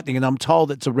absolutely frightening, and I'm told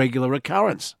it's a regular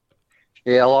occurrence.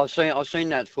 Yeah, well, I've seen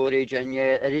that footage, and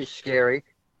yeah, it is scary.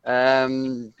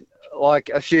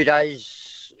 Like a few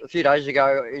days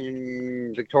ago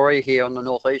in Victoria here on the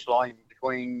northeast line,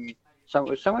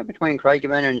 somewhere between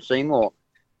Craigieburn and Seymour,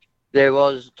 there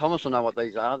was, Thomas will know what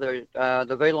these are. They're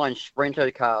the V-Line Sprinter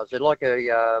cars. They're like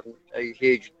a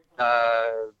huge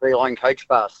V-Line coach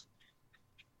bus.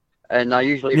 And they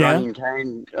usually run in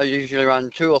town. They usually run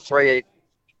two or three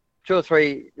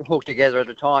hooked together at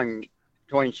a time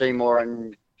between Seymour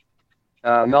and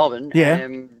Melbourne. Yeah.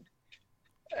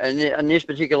 And this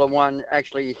particular one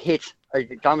actually hit a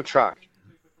dump truck.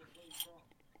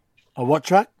 A what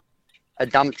truck? A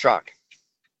dump truck.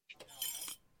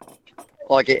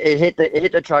 Like it hit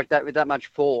the truck with that much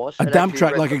force. A dump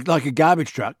truck, like a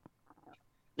garbage truck.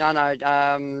 No,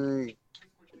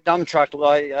 dump truck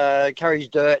carries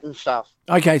dirt and stuff.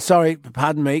 Okay, sorry,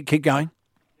 pardon me. Keep going.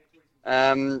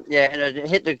 And it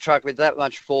hit the truck with that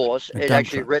much force. It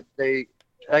actually ripped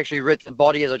the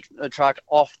body of the truck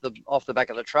off the back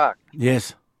of the truck.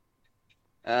 Yes.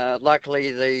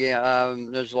 Luckily,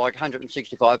 there's like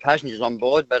 165 passengers on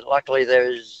board, but luckily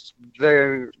there's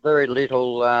very, very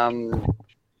little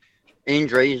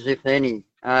injuries, if any.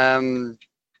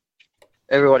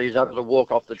 Everybody's able to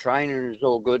walk off the train, and it's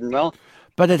all good and well.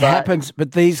 But it happens.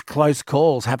 But these close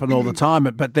calls happen all the time.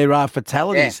 But there are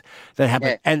fatalities that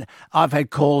happen, and I've had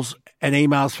calls and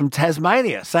emails from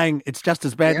Tasmania saying it's just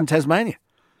as bad in Tasmania.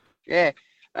 Yeah.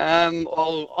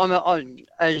 Well,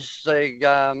 as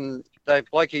the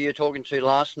bloke you were talking to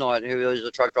last night, who was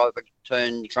a truck driver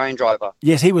turned train driver.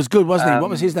 Yes, he was good, wasn't he? What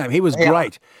was his name? He was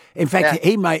great. In fact,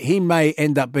 he may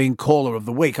end up being caller of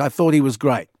the week. I thought he was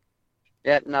great.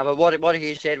 Yeah, no, but what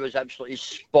he said was absolutely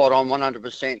spot on,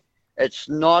 100%. It's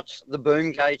not the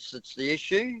boom gates that's the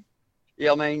issue.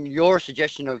 Yeah, I mean, your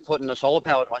suggestion of putting the solar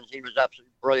powered ones in was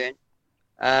absolutely brilliant.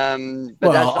 But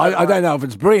well, I don't know if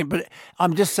it's brilliant, but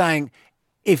I'm just saying,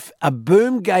 if a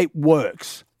boom gate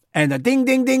works and a ding,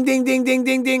 ding, ding, ding, ding, ding,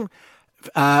 ding, ding,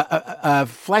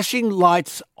 flashing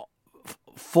lights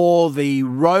for the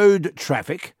road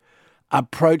traffic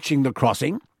approaching the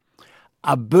crossing,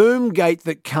 a boom gate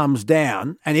that comes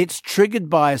down and it's triggered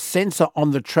by a sensor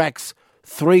on the tracks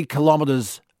 3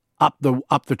 kilometres up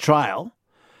the trail,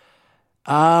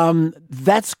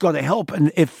 that's got to help.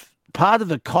 And if part of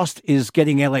the cost is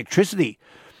getting electricity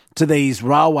to these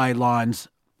railway lines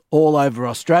all over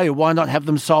Australia, why not have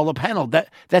them solar panelled?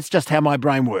 That's just how my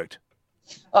brain worked.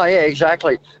 Oh yeah,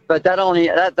 exactly. But that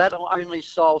only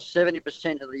solves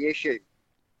 70% of the issue.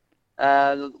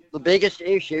 The biggest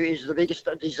issue is the biggest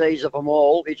disease of them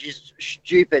all, which is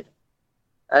stupid,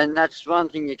 and that's one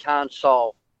thing you can't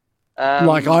solve.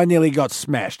 Like I nearly got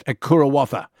smashed at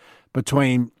Kurawatha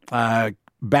between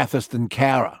Bathurst and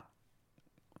Cowra.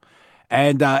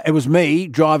 And it was me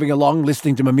driving along,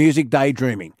 listening to my music,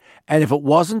 daydreaming. And if it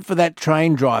wasn't for that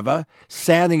train driver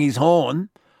sounding his horn,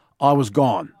 I was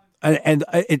gone. And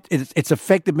it's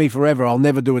affected me forever. I'll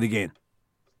never do it again.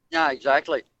 No,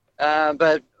 exactly.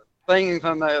 But being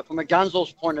from a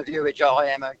Gunsel's point of view, which I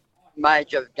am a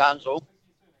major Gunsel,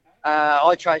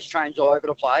 I chase trains all over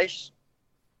the place.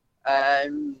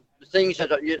 And the things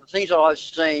that I've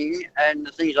seen and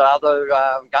the things that other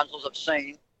Gunsels have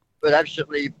seen would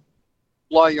absolutely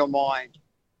blow your mind.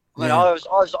 I mean,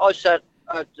 I sat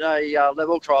at a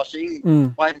level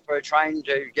crossing waiting for a train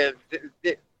to get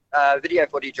video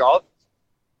footage of,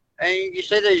 and you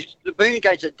see the boom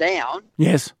gates are down.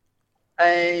 Yes.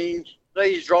 And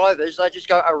these drivers, they just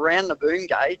go around the boom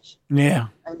gates. Yeah.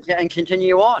 And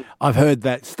continue on. I've heard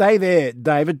that. Stay there,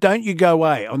 David. Don't you go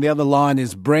away. On the other line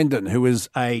is Brendan, who is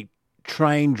a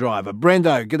train driver.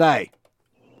 Brendo, g'day.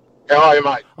 How are you,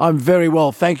 mate? I'm very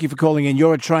well. Thank you for calling in.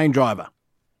 You're a train driver.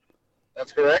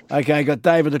 That's correct. Okay, got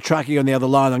David, a truckie, on the other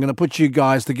line. I'm going to put you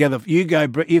guys together. You go.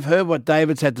 You've heard what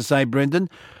David's had to say, Brendan.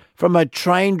 From a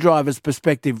train driver's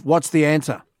perspective, what's the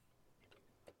answer?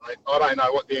 Mate, I don't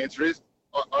know what the answer is.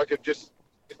 I could just,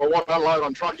 if I want to unload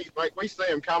on truckies, mate, we see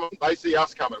them coming, they see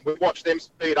us coming. We watch them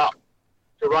speed up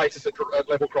to race us at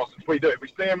level crossings. We do. We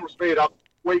see them speed up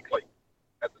weekly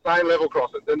at the same level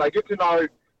crossings. And they get to know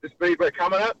the speed we're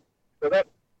coming at. So that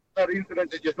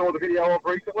incident that you saw the video of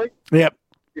recently, yep.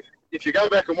 If you go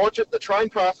back and watch it, the train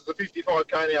passes a 55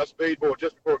 k/h speedboard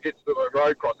just before it gets to the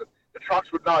road crossing. The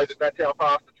trucks would know that that's how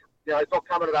fast, it's not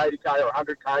coming at 80 k or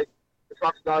 100 k. The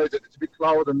trucks know that it's a bit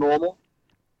slower than normal.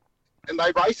 And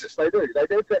they race us, they do. They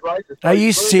dead set race us. Are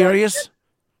you serious?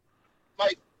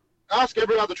 Mate, ask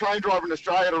every other train driver in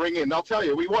Australia to ring in. They'll tell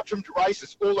you, we watch them race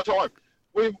us all the time.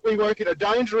 We work in a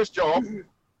dangerous job,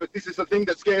 but this is the thing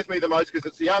that scares me the most because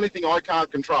it's the only thing I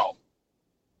can't control.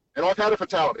 And I've had a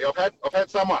fatality. I've had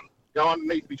someone go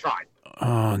underneath me train.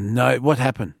 Oh, no. What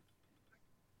happened?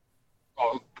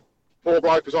 Poor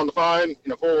bloke was on the phone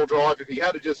in a four-wheel drive. If he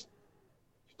had to just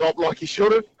stop like he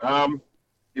should have,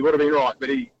 he would have been right. But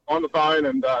he on the phone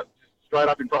and straight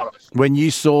up in front of us. When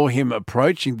you saw him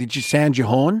approaching, did you sound your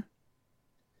horn?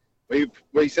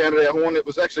 We sounded our horn. It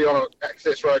was actually on an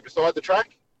access road beside the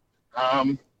track,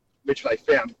 which they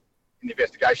found in the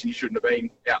investigation he shouldn't have been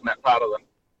out in that part of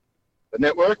the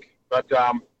network. But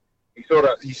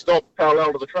he stopped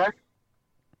parallel to the track.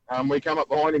 We come up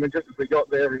behind him, and just as we got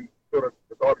there, he sort of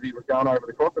decided he was going over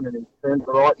the crossing, and he turned to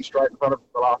the right and straight in front of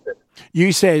the last bit.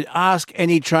 You said, ask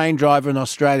any train driver in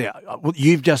Australia. Well,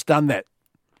 you've just done that.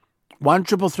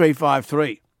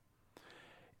 133353.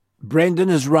 Brendan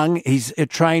has rung. He's a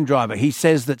train driver. He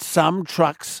says that some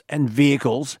trucks and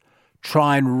vehicles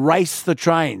try and race the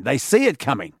train. They see it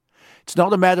coming. It's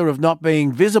not a matter of not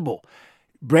being visible.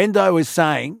 Brendo is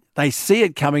saying they see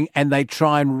it coming and they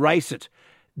try and race it.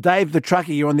 Dave, the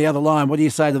trucker, you're on the other line. What do you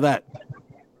say to that?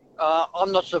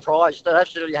 I'm not surprised. That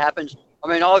absolutely happens. I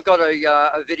mean, I've got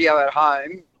a video at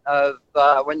home of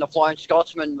when the Flying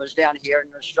Scotsman was down here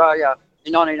in Australia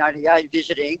in 1988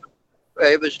 visiting.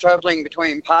 It was travelling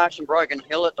between Parkes and Broken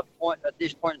Hill at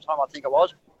this point in time, I think it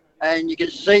was. And you can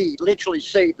literally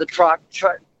see the truck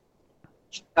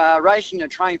racing the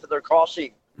train for the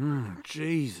crossing.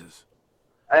 Jesus.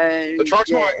 And the trucks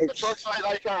say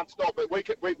they can't stop, but we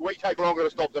take longer to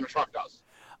stop than a truck does.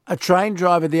 A train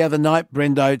driver the other night,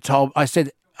 Brendo, I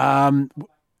said,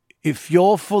 if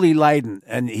you're fully laden,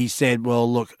 and he said,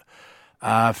 well, look,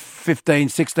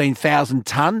 16,000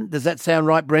 tonne. Does that sound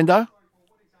right, Brendo?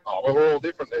 Oh, well, we're all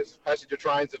different. There's passenger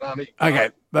trains that only...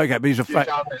 Okay, but he's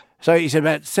so he said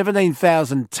about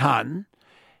 17,000 tonne.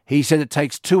 He said it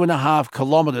takes 2.5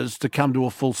 kilometres to come to a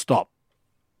full stop.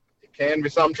 It can be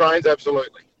some trains,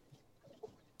 absolutely.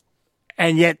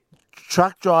 And yet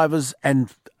truck drivers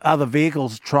and other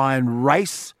vehicles try and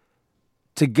race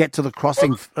to get to the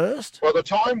crossing first? By the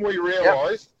time we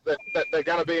realise that they're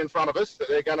going to be in front of us, that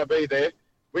they're going to be there,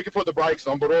 we can put the brakes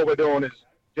on, but all we're doing is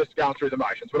just going through the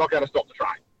motions. We're not going to stop the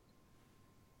train.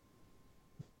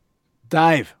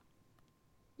 Dave.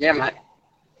 Yeah, mate.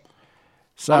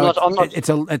 So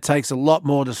it takes a lot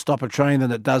more to stop a train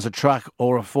than it does a truck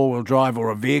or a four-wheel drive or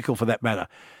a vehicle for that matter.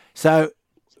 So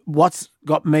what's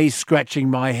got me scratching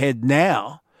my head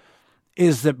now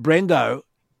is that Brendo,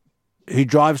 who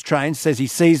drives trains, says he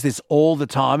sees this all the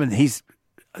time, and he's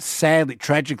sadly,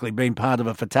 tragically been part of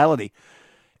a fatality.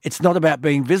 It's not about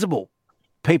being visible.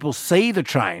 People see the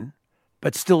train,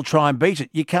 but still try and beat it.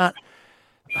 You can't...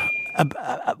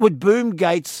 would boom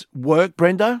gates work,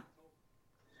 Brendo?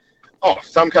 Oh,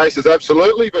 some cases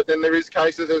absolutely, but then there is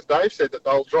cases, as Dave said, that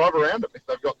they'll drive around them if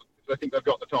they think they've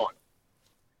got the time.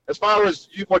 As far as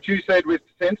what you said with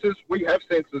sensors, we have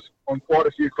sensors on quite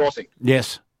a few crossings.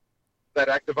 Yes. That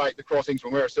activate the crossings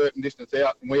when we're a certain distance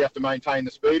out, and we have to maintain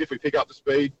the speed. If we pick up the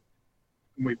speed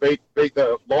and we beat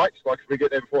the lights, like if we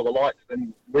get there before the lights,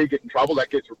 then we get in trouble. That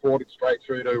gets reported straight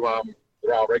through to the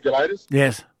rail regulators.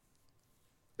 Yes.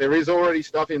 There is already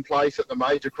stuff in place at the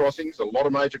major crossings, a lot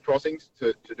of major crossings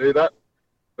to do that.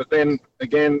 But then,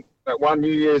 again, that one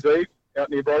New Year's Eve out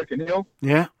near Broken Hill,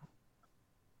 yeah,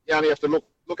 you only have to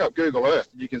look up Google Earth,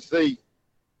 and you can see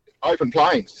open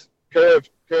plains,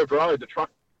 curved road. The truck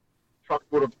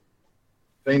would have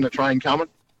seen the train coming.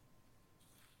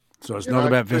 So it's not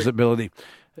about visibility.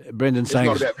 Brendan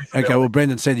saying, okay, well,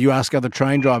 Brendan said you ask other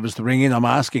train drivers to ring in. I'm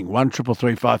asking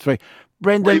 133353.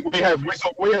 Brendan, we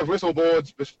have whistle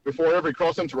boards before every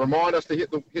crossing to remind us to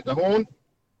hit the horn.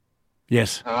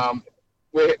 Yes.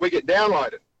 We get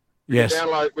downloaded. Yes.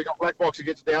 We got black box that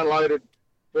gets downloaded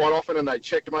quite often, and they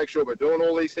check to make sure we're doing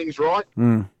all these things right.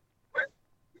 Mm.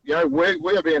 You know,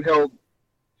 we are being held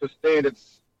to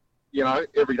standards,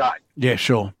 every day. Yeah,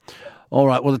 sure. All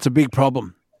right. Well, it's a big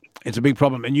problem. It's a big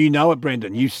problem, and you know it,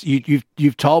 Brendan.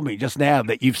 You've told me just now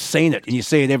that you've seen it, and you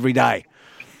see it every day.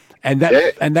 And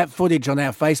that footage on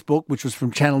our Facebook, which was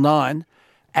from Channel 9,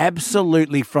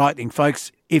 absolutely frightening.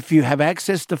 Folks, if you have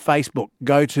access to Facebook,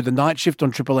 go to the Night Shift on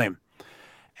Triple M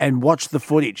and watch the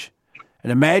footage.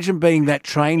 And imagine being that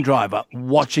train driver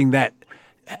watching that.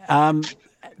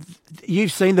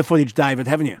 You've seen the footage, David,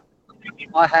 haven't you?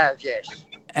 I have, yes.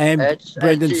 And it's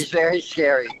very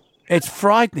scary. It's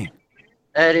frightening.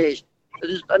 It is.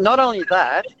 Not only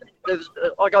that,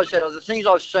 like I said, the things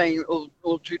I've seen will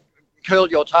curl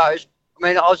your toes. I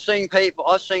mean, I've seen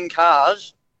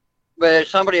cars where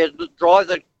somebody drive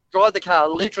the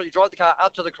car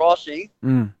up to the crossing,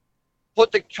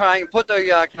 put the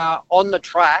car on the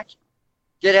track,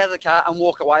 get out of the car and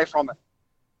walk away from it.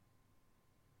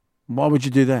 Why would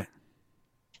you do that?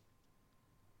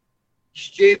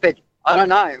 Stupid. I don't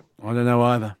know. I don't know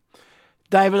either.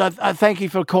 David, I thank you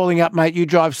for calling up, mate. You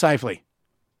drive safely.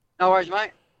 No worries,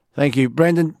 mate. Thank you.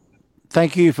 Brendan,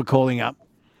 thank you for calling up.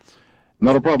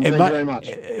 Not a problem. Thank you very much.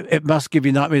 It must give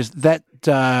you nightmares. That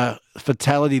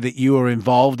fatality that you were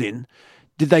involved in,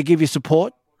 did they give you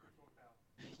support?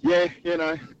 Yeah,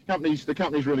 the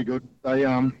company's really good. They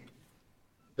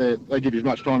give you as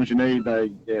much time as you need.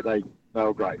 They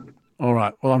were great. All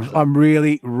right. Well, I'm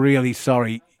really, really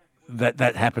sorry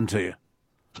that happened to you.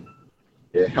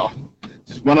 Yeah,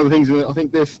 just one of the things that I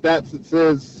think there's stats that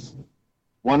says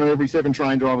 1 in every 7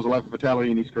 train drivers will have a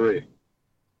fatality in his career.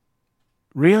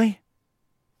 Really?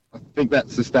 I think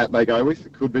that's the stat they go with.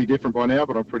 It could be different by now,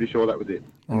 but I'm pretty sure that was it.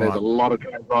 And there's a lot of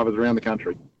train drivers around the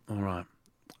country. All right.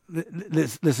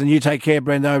 Listen, you take care,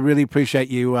 Brendan. I really appreciate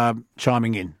you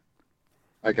chiming in.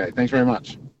 Okay, thanks very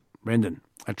much. Brendan,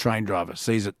 a train driver,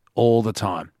 sees it all the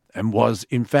time and was,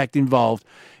 in fact, involved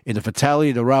in a fatality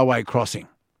at a railway crossing.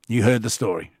 You heard the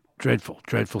story. Dreadful,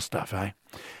 dreadful stuff, eh?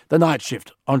 The Night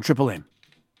Shift on Triple M.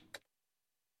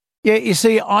 Yeah, you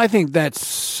see, I think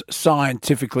that's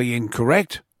scientifically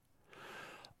incorrect.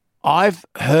 I've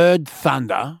heard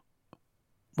thunder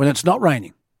when it's not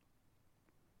raining.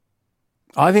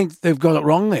 I think they've got it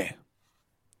wrong there.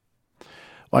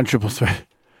 1-333-5.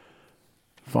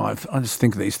 I just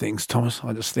think of these things, Thomas.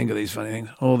 I just think of these funny things.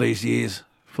 All these years,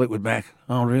 Fleetwood Mac.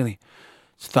 Oh, really?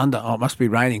 It's thunder. Oh, it must be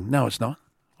raining. No, it's not.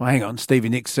 Well, hang on. Stevie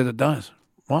Nicks said it does.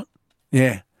 What?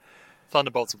 Yeah.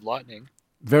 Thunderbolts of lightning.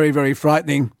 Very, very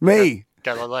frightening. Me.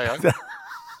 Galileo.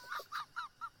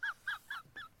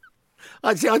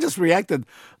 I just reacted.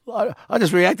 I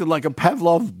just reacted like a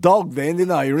Pavlov dog then,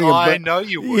 didn't I? I know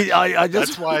you would.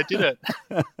 That's why I did it.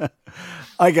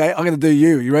 Okay, I'm going to do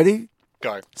you. You ready?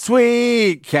 Go.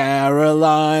 Sweet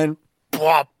Caroline.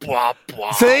 Blah, blah,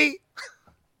 blah. See?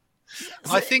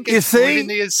 I think it's within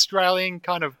the Australian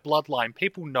kind of bloodline.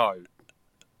 People know.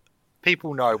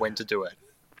 People know when to do it.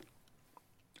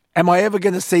 Am I ever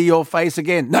going to see your face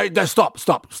again? No, stop.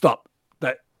 Stop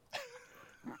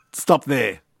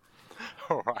there.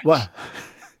 All right. What?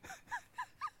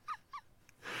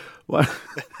 What?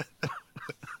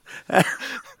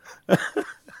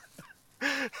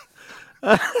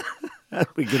 How do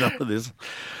we get off of this?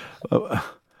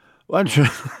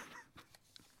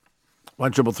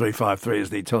 1-333-5 is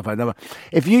the telephone number.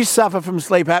 If you suffer from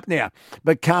sleep apnea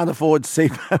but can't afford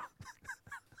CPAP,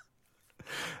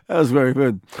 that was very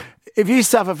good. If you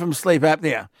suffer from sleep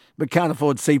apnea but can't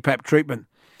afford CPAP treatment,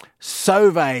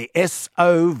 Sove,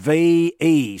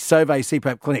 S-O-V-E, Sove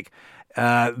CPAP Clinic,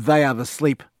 they are the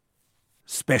sleep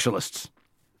specialists.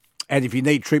 And if you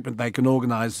need treatment, they can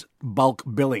organise bulk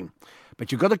billing.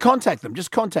 But you've got to contact them.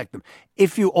 Just contact them.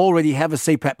 If you already have a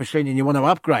CPAP machine and you want to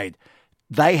upgrade,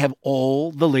 they have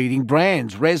all the leading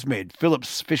brands, ResMed,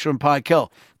 Philips, Fisher &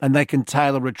 Paykel, and they can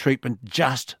tailor a treatment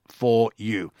just for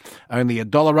you. Only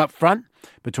 $1 up front,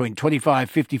 between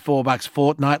 $25-$54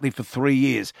 fortnightly for 3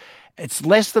 years. It's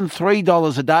less than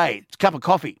 $3 a day. It's a cup of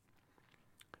coffee.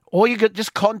 Or you could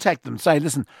just contact them. Say,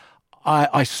 listen,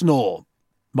 I snore.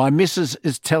 My missus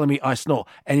is telling me I snore.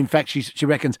 And in fact, she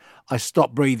reckons I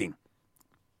stop breathing.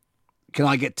 Can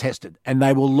I get tested? And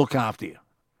they will look after you.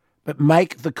 But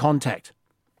make the contact.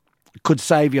 It could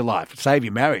save your life, save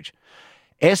your marriage.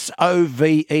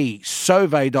 S-O-V-E,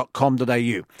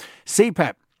 sove.com.au.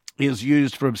 CPAP is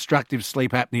used for obstructive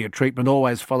sleep apnea treatment.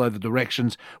 Always follow the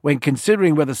directions. When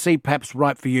considering whether CPAP's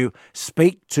right for you,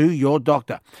 speak to your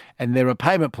doctor. And there are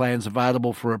payment plans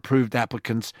available for approved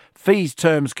applicants. Fees,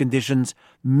 terms, conditions,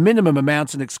 minimum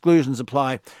amounts and exclusions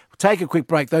apply. Take a quick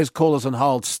break. Those callers on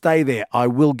hold, stay there. I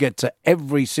will get to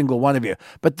every single one of you.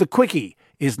 But the quickie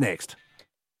is next.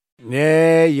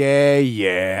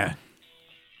 Yeah.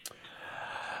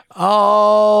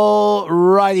 All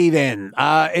righty then.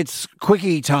 It's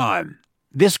quickie time.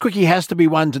 This quickie has to be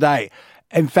one today.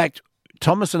 In fact,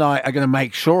 Thomas and I are going to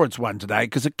make sure it's one today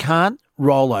because it can't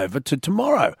roll over to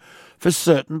tomorrow for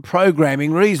certain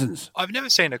programming reasons. I've never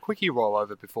seen a quickie roll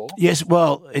over before. Yes,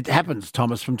 well, it happens,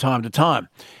 Thomas, from time to time.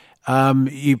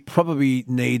 You probably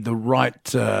need the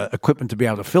right equipment to be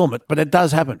able to film it, but it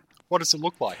does happen. What does it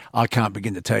look like? I can't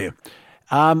begin to tell you.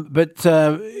 But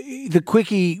the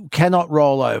quickie cannot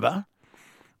roll over.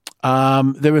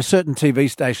 There are certain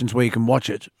TV stations where you can watch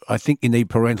it. I think you need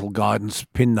parental guidance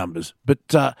PIN numbers. But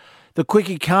the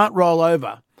quickie can't roll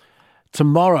over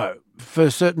tomorrow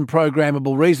for certain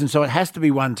programmable reasons, so it has to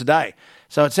be one today.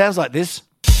 So it sounds like this.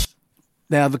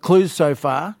 Now, the clues so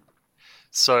far.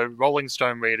 So Rolling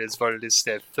Stone readers voted this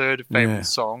their third favourite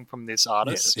song from this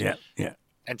artist. Yeah.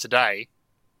 And today,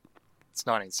 it's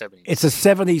 1970s. It's a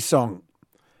 70s song.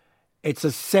 It's a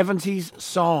 70s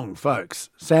song, folks.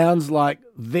 Sounds like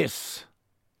this.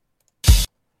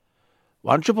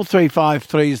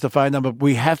 1-333-5 is the phone number.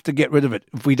 We have to get rid of it.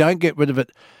 If we don't get rid of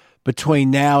it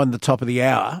between now and the top of the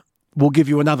hour, we'll give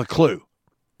you another clue.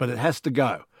 But it has to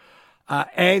go.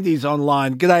 Andy's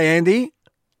online. G'day, Andy.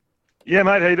 Yeah,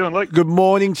 mate. How you doing, Luke? Good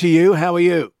morning to you. How are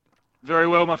you? Very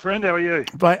well, my friend. How are you?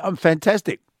 Mate, I'm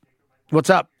fantastic. What's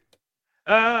up?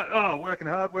 Working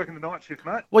hard, working the night shift,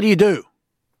 mate. What do you do?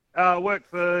 Work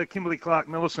for Kimberly Clark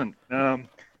Millicent,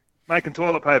 making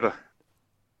toilet paper.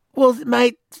 Well,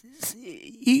 mate,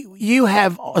 you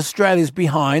have Australia's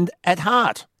behind at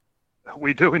heart.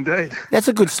 We do indeed. That's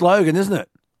a good slogan, isn't it?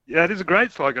 Yeah, it is a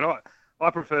great slogan. I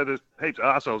prefer there's heaps of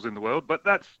arseholes in the world, but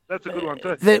that's a good one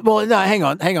too. Well, no, hang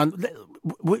on.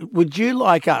 Would you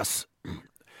like us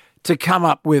to come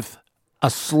up with a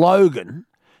slogan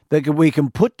that we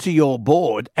can put to your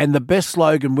board, and the best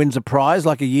slogan wins a prize,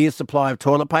 like a year's supply of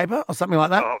toilet paper or something like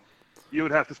that? Oh, you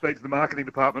would have to speak to the marketing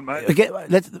department, mate. Okay,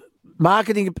 let's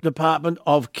marketing department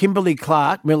of Kimberly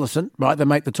Clark Millicent, right? They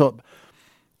make the toilet.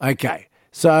 Okay,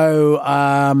 so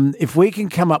if we can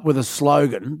come up with a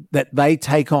slogan that they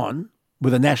take on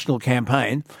with a national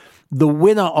campaign, the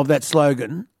winner of that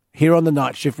slogan here on the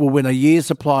night shift will win a year's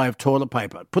supply of toilet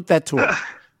paper. Put that to it.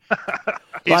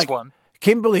 Here's one.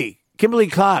 Kimberly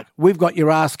Clark, we've got your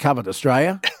ass covered,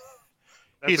 Australia.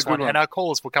 Here's one, and our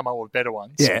callers will come up with better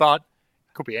ones, Yeah. but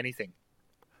it could be anything.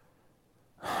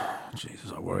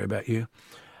 Jesus, I worry about you.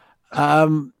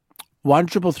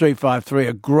 133353,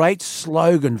 a great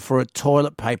slogan for a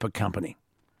toilet paper company.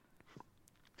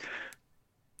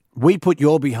 We put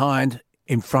your behind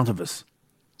in front of us.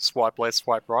 Swipe left,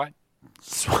 swipe right.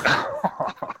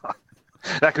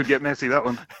 That could get messy, that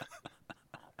one.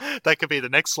 That could be the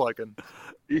next slogan.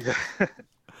 Yeah.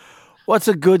 What's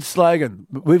a good slogan?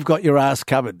 We've got your ass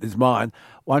covered is mine.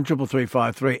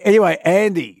 133353. Anyway,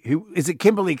 Andy, is it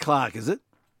Kimberly Clark, is it?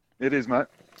 It is, mate.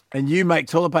 And you make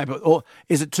toilet paper. Or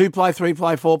is it 2-ply,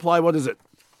 3-ply, 4-ply? What is it?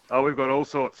 Oh, we've got all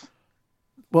sorts.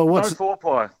 Well, what's No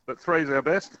 4-ply, but 3's our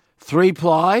best.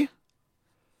 3-ply?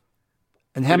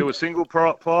 And We do a single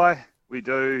ply. We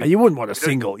do... You wouldn't want a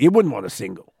single. You wouldn't want a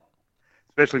single.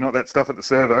 Especially not that stuff at the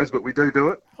servos, but we do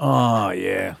it. Oh,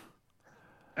 yeah.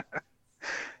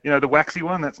 You know, the waxy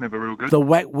one, that's never real good.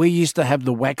 We used to have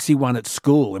the waxy one at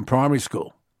school, in primary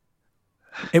school.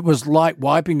 It was like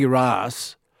wiping your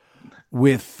ass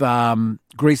with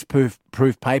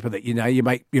grease-proof paper that,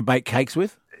 you bake cakes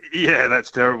with. Yeah,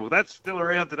 that's terrible. That's still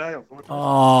around today, unfortunately.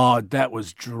 Oh, that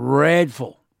was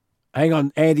dreadful. Hang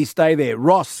on, Andy, stay there.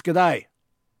 Ross, g'day.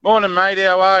 Morning, mate.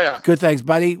 How are you? Good, thanks,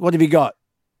 buddy. What have you got?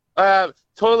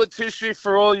 Toilet tissue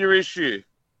for all your issue.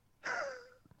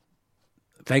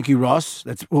 Thank you, Ross.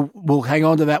 We'll hang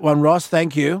on to that one, Ross.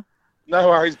 Thank you. No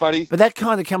worries, buddy. But that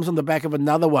kind of comes on the back of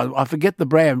another one. I forget the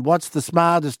brand. What's the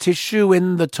smartest tissue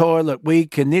in the toilet we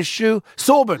can issue?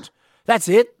 Sorbent. That's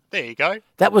it. There you go.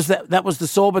 That was the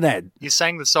Sorbent ad. You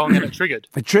sang the song and it triggered.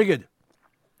 It triggered.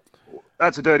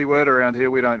 That's a dirty word around here.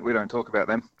 We don't talk about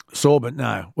them. Sorbent,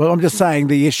 no. Well, I'm just saying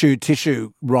the issue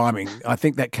tissue rhyming. I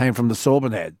think that came from the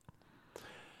Sorbent ad.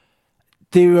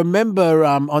 Do you remember?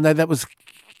 Oh no, that was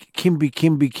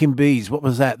Kimby's. What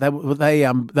was that? They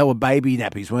were baby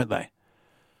nappies, weren't they?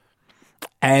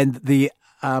 And the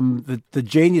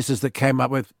geniuses that came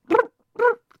up with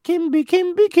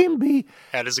Kimby.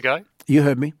 How does it go? You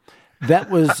heard me. That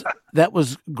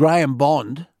was Graham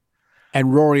Bond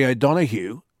and Rory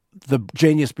O'Donoghue, the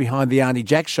genius behind the Arnie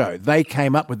Jack show. They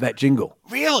came up with that jingle.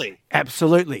 Really?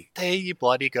 Absolutely. There you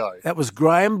bloody go. That was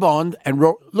Graham Bond and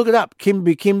look it up.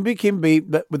 Kimby,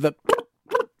 but with the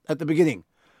at the beginning.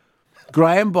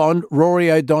 Graham Bond,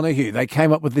 Rory O'Donoghue. They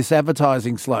came up with this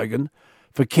advertising slogan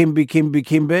for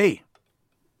Kimby.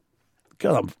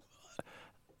 God,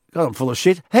 I'm full of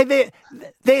shit. Hey,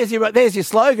 there's your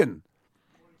slogan.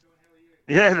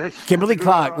 Yeah, Kimberly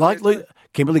Clark, like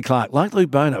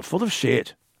Luke Boner, full of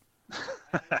shit.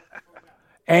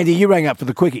 Andy, you rang up for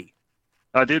the quickie.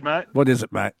 I did, mate. What is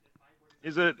it, mate?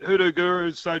 Is it Hoodoo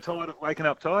Guru's So Tired of Waking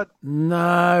Up Tired?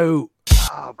 No.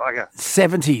 Oh, bugger.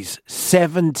 70s.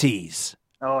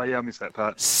 Oh, yeah, I missed that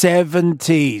part.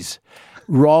 70s.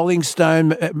 Rolling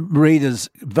Stone readers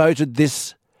voted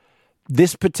this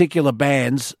particular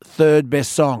band's third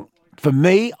best song. For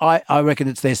me, I reckon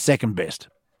it's their second best.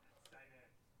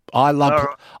 I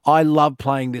love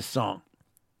playing this song.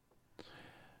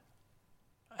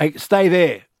 Hey, stay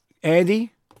there,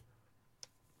 Andy.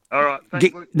 All right.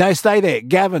 Thanks, Luke. No, stay there,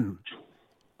 Gavin.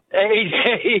 Hey,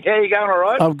 how you going? All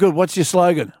right? I'm good. What's your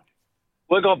slogan?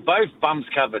 We've got both bums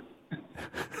covered.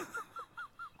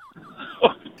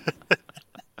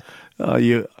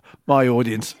 Oh, my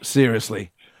audience,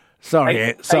 seriously.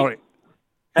 Sorry, sorry.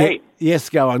 Hey. Yes,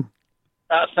 go on.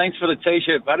 Thanks for the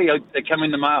T-shirt, buddy. They come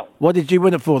in the mail. What did you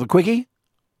win it for, the quickie?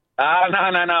 No.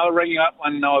 I'll ring you up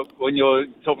when you were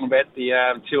talking about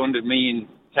the 200 million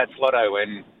Tats Lotto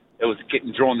and it was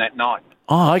getting drawn that night.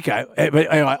 Oh, okay. Anyway,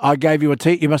 I gave you a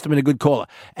T. You must have been a good caller.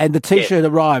 And the T-shirt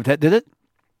arrived, did it?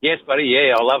 Yes, buddy.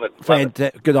 Yeah, I love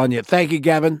it. Good on you. Thank you,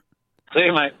 Gavin. See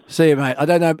you, mate. See you, mate. I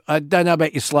don't know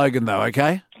about your slogan though.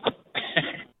 Okay.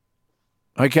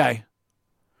 Okay.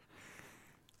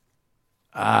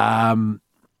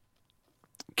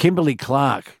 Kimberly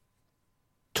Clark,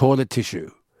 toilet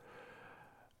tissue,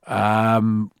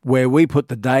 where we put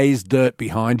the day's dirt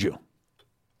behind you.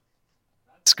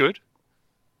 That's good.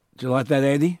 Do you like that,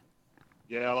 Andy?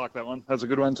 Yeah, I like that one. That's a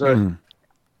good one too.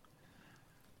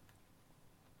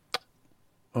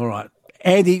 All right,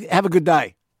 Andy. Have a good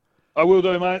day. I will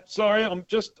do, mate. Sorry, I'm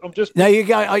just. No, you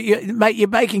go, mate. You're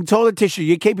making toilet tissue.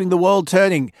 You're keeping the world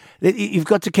turning. You've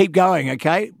got to keep going.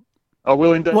 Okay. I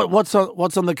will indeed. What's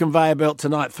on the conveyor belt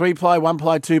tonight? 3-ply,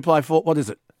 1-ply, 2-ply, 4. What is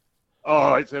it?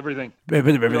 Oh, it's everything. A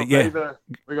bit of everything. Yeah. Beaver,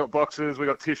 we got boxes. We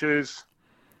got tissues.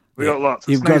 We got lots.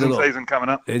 You've It's got sneezing it all. season coming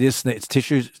up. It is. It's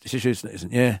tissue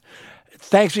sneezing. Yeah.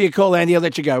 Thanks for your call, Andy. I'll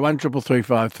let you go.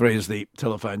 133353 is the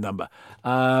telephone number.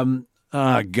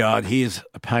 Oh God, here's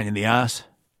a pain in the ass.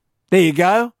 There you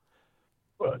go.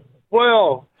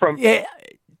 Well,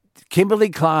 Kimberly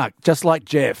Clark, just like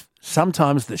Jeff.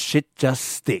 Sometimes the shit just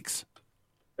sticks.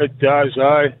 It does,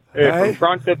 eh? Yeah, Hey? from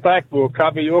front to back, we'll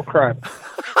cover your crap.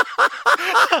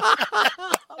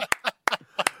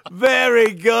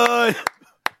 Very good.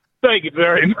 Thank you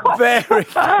very much. Very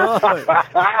good.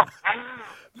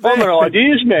 I'm an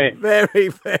ideas man. Very,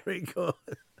 very good.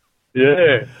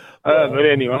 Yeah. But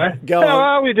anyway, Go how on.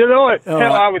 are we tonight? All How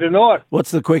right. are we tonight?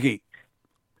 What's the quickie?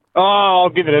 Oh, I'll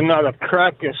give it another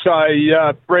crack and say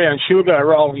Brown Sugar,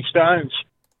 Rolling Stones.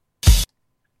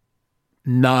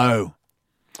 No.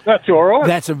 That's all right.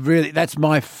 That's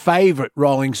my favourite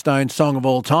Rolling Stone song of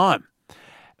all time,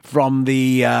 from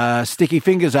the Sticky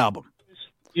Fingers album.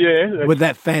 Yeah. With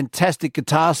that fantastic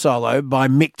guitar solo by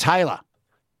Mick Taylor.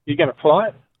 You going to play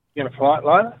it? You going to play it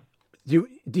later?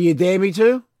 Do you dare me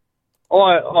to?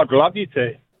 I'd love you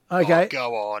to. Okay. Oh,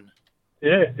 go on.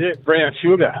 Yeah, Brown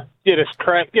Sugar. Get it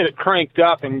cranked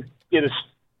up and get us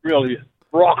really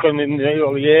rocking in the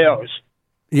early hours.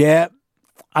 Yeah.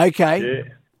 Okay.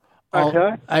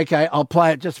 Yeah. Okay. I'll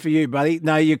play it just for you, buddy.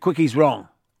 No, your quickie's wrong.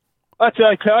 That's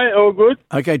okay. All good.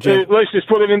 Okay, Jeff. At least it's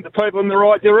putting people in the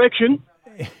right direction.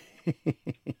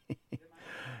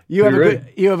 You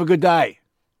have a good day.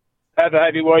 Have a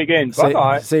happy weekend. Bye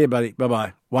bye. See you, buddy. Bye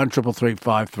bye.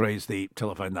 133353 is the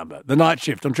telephone number. The night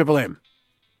shift on Triple M.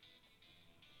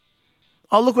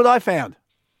 Oh, look what I found.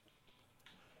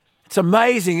 It's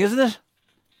amazing, isn't it?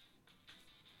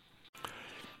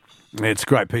 It's a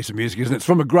great piece of music, isn't it? It's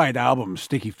from a great album,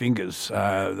 Sticky Fingers,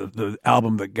 the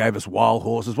album that gave us Wild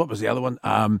Horses. What was the other one?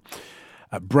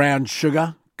 Brown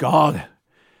Sugar. God,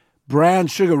 Brown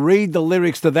Sugar. Read the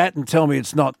lyrics to that and tell me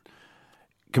it's not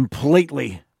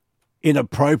completely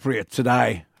inappropriate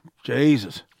today.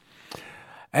 Jesus.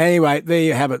 Anyway, there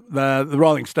you have it. The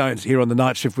Rolling Stones here on the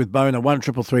night shift with Boner.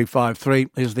 133353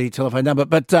 is the telephone number.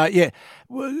 But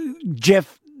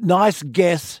Jeff, nice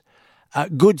guess.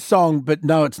 Good song, but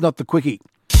no, it's not the quickie.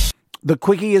 The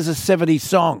quickie is a 70s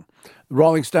song. The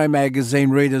Rolling Stone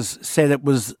magazine readers said it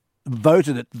was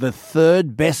voted it the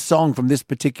third best song from this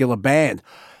particular band.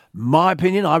 My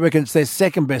opinion, I reckon it's their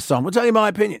second best song. It's only my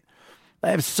opinion.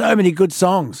 They have so many good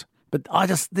songs, but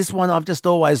this one I've just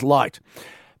always liked.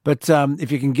 But if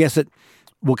you can guess it,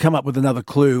 we'll come up with another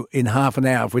clue in half an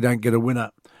hour if we don't get a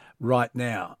winner right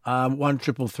now.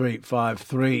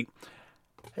 133353.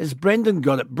 Has Brendan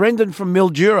got it? Brendan from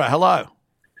Mildura, hello.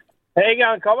 How you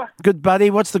going, Cobber? Good, buddy.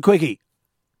 What's the quickie?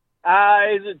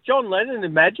 Is it John Lennon,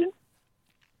 Imagine?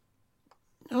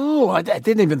 Oh, I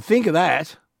didn't even think of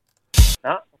that.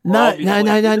 No,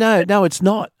 No, it's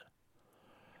not.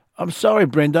 I'm sorry,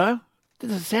 Brendo.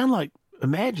 Does it sound like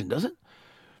Imagine, does it?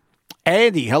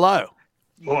 Andy, hello.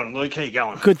 Morning, Luke. How you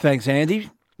going? Good, thanks, Andy.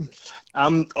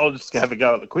 I'll just have a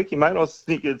go at the quickie, mate. I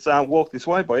think it's Walk This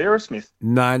Way by Aerosmith.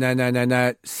 No.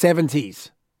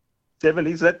 70s.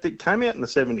 70s. That came out in the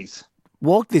 70s.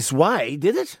 Walk This Way,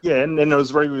 did it? Yeah, and then it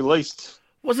was re-released.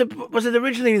 Was it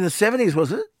originally in the 70s,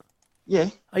 was it? Yeah.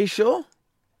 Are you sure?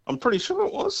 I'm pretty sure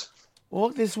it was.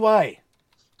 Walk This Way.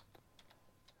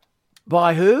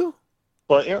 By who?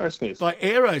 By Aerosmith. By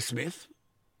Aerosmith?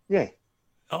 Yeah.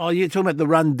 Oh, you're talking about the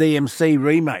Run DMC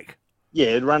remake?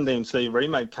 Yeah, the Run DMC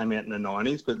remake came out in the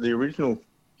 90s, but the original...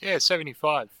 Yeah,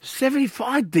 75.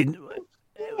 75 didn't...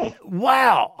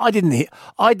 Wow. I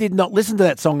did not listen to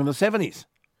that song in the 70s.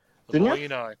 Didn't Well, you? you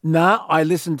know. No, I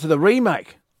listened to the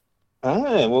remake.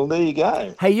 Oh, well, there you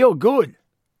go. Hey, you're good.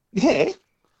 Yeah.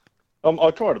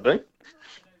 I try to be.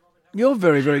 You're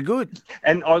very, very good.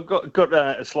 And I've got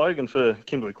a slogan for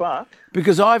Kimberly Clark.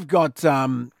 Because I've got,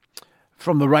 from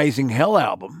the Raising Hell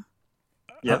album,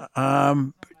 Yep.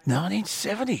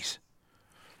 1970s.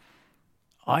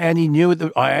 I only knew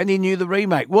the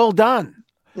remake. Well done.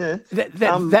 Yeah.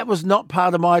 That was not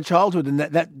part of my childhood, and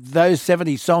those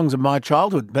 70 songs of my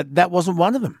childhood, but that wasn't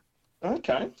one of them.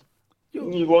 Okay.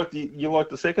 You like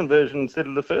the second version instead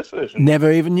of the first version?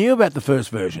 Never even knew about the first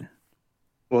version.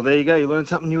 Well, there you go. You learn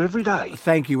something new every day.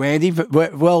 Thank you, Andy.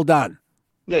 Well done.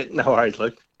 Yeah, no worries,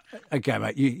 Luke. Okay,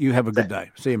 mate. You have a good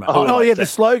day. See you, mate. Oh, yeah, the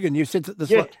slogan. You said the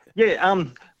slogan. Yeah.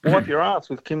 Wipe your ass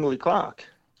with Kimberly Clark.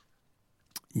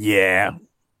 Yeah.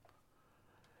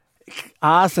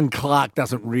 Arse and Clark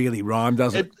doesn't really rhyme,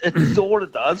 does it? It sort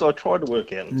of does. I tried to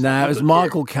work out. No, as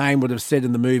Michael Caine would have said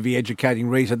in the movie Educating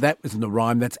Rita, that isn't a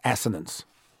rhyme, that's assonance.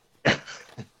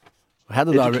 How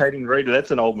did Educating Rita,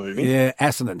 that's an old movie. Yeah,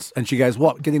 assonance. And she goes,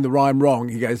 what, getting the rhyme wrong?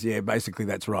 He goes, yeah, basically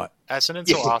that's right.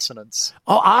 Assonance or arsonance?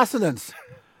 Oh, arsonance.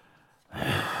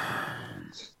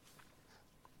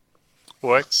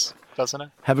 Works, doesn't it?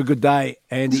 Have a good day,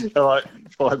 Andy. All right.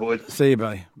 Bye, boys. See you,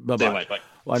 buddy. Bye-bye. See you, mate.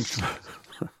 Bye.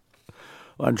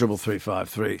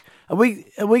 13353. Are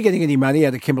we getting any money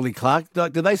out of Kimberly Clark? Do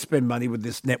they spend money with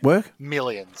this network?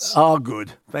 Millions. Oh,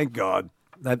 good. Thank God.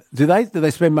 Do they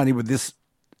spend money with this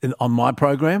on my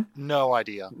program? No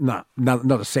idea. No,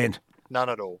 not a cent. None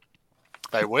at all.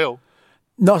 They will.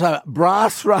 Not a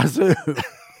brass razoo.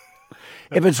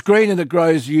 If it's green and it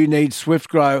grows, you need Swift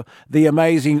Grow, the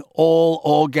amazing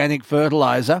all-organic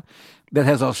fertiliser that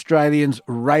has Australians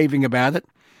raving about it.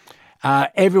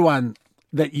 Everyone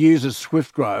that uses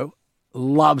Swift Grow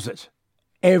loves it.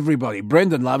 Everybody.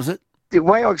 Brendan loves it. The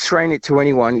way I explain it to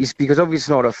anyone is because obviously it's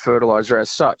not a fertiliser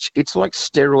as such. It's like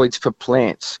steroids for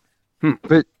plants.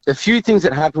 But a few things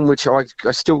that happen which I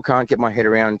still can't get my head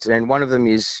around, and one of them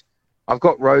is I've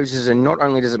got roses, and not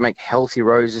only does it make healthy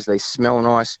roses, they smell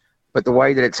nice, but the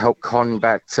way that it's helped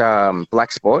combat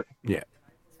black spot. Yeah.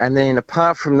 And then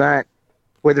apart from that,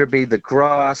 whether it be the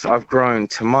grass, I've grown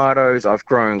tomatoes, I've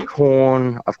grown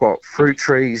corn, I've got fruit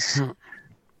trees.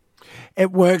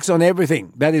 It works on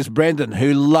everything. That is Brendan,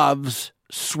 who loves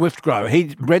Swift Grow.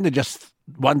 Brendan just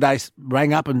one day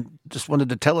rang up and just wanted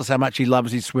to tell us how much he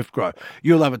loves his Swift Grow.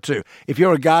 You'll love it too. If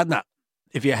you're a gardener,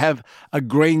 if you have a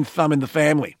green thumb in the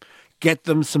family, get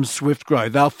them some Swift Grow.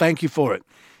 They'll thank you for it.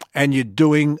 And you're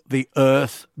doing the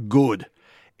earth good.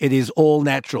 It is all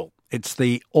natural. It's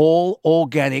the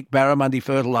all-organic barramundi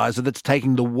fertiliser that's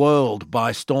taking the world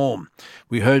by storm.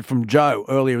 We heard from Joe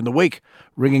earlier in the week,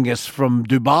 ringing us from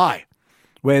Dubai,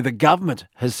 where the government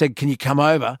has said, can you come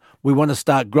over? We want to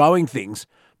start growing things.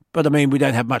 But, I mean, we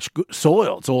don't have much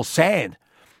soil. It's all sand.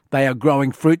 They are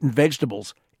growing fruit and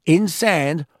vegetables in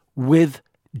sand with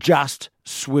just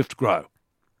Swift Grow.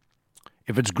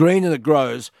 If it's green and it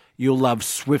grows, you'll love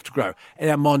Swift Grow. And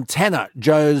in Montana,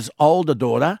 Joe's older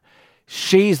daughter,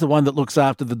 she's the one that looks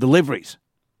after the deliveries.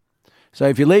 So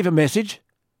if you leave a message,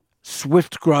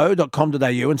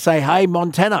 swiftgrow.com.au, and say, hey,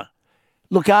 Montana,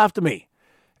 look after me.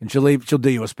 And she'll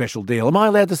do you a special deal. Am I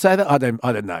allowed to say that? I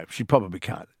don't know. She probably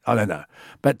can't. I don't know.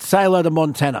 But say hello to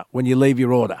Montana when you leave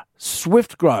your order.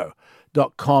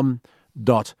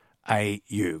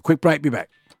 swiftgrow.com.au. Quick break, be back.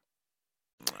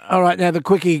 All right, now the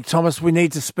quickie, Thomas, we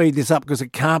need to speed this up because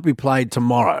it can't be played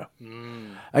tomorrow.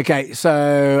 Okay,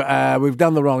 so we've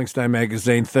done the Rolling Stone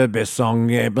magazine, third best song,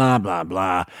 yeah, blah, blah,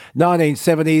 blah.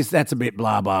 1970s, that's a bit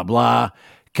blah, blah, blah.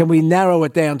 Can we narrow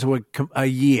it down to a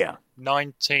year?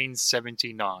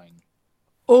 1979.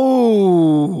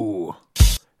 Oh,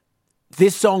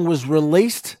 this song was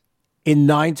released in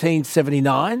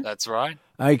 1979. That's right.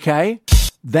 Okay,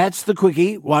 that's the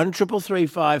quickie.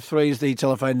 13353 is the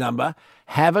telephone number.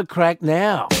 Have a crack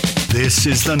now. This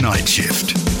is The Night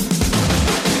Shift.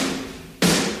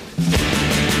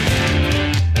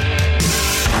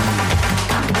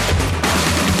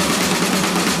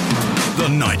 The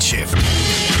Night Shift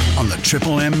on the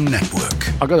Triple M Network.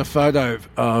 I got a photo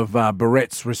of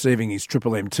Barrett's receiving his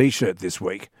Triple M T-shirt this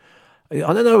week. I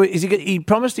don't know. He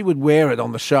promised he would wear it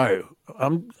on the show.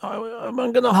 I'm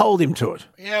going to hold him to it.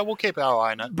 Yeah, we'll keep our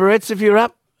eye on it. Barrett's, if you're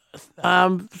up,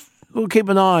 we'll keep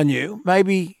an eye on you.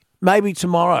 Maybe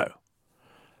tomorrow.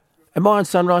 Am I on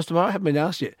Sunrise tomorrow? I haven't been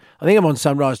asked yet. I think I'm on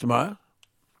Sunrise tomorrow.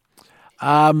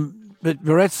 But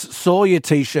Barrett's saw your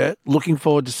T-shirt. Looking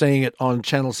forward to seeing it on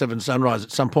Channel 7 Sunrise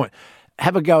at some point.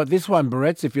 Have a go at this one,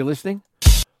 Barrett's, if you're listening.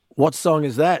 What song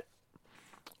is that?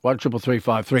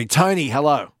 13353. Tony,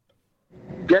 hello.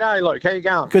 G'day, Luke. How you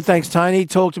going? Good, thanks, Tony.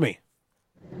 Talk to me.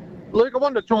 Luke, I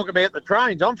wanted to talk about the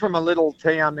trains. I'm from a little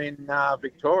town in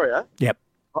Victoria. Yep.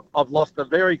 I've lost a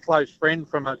very close friend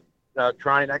from a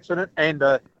train accident, and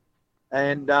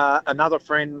another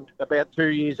friend about 2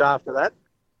 years after that.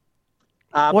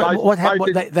 What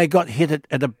happened? They got hit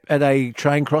at a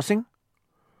train crossing?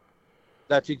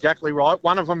 That's exactly right.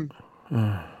 One of them,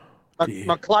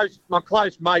 my close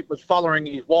mate was following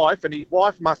his wife, and his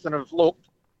wife mustn't have looked,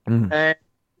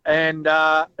 and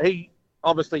he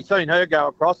obviously seen her go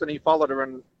across, and he followed her,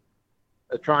 and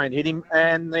the train hit him,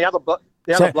 and the other bloke.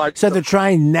 So the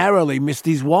train narrowly missed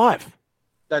his wife.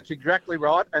 That's exactly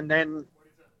right, and then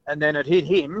it hit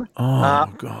him.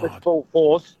 Oh God! With full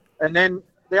force, and then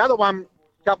the other one,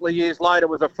 a couple of years later,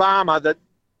 was a farmer that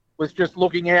was just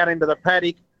looking out into the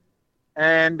paddock,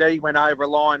 and he went over a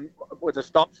line with a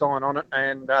stop sign on it,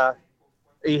 and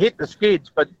he hit the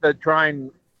skids, but the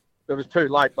train. It was too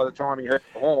late by the time he heard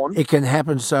the horn. It can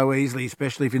happen so easily,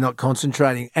 especially if you're not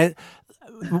concentrating. And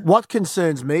what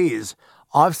concerns me is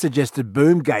I've suggested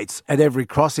boom gates at every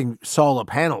crossing solar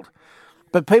panelled,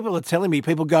 but people are telling me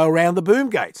people go around the boom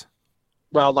gates.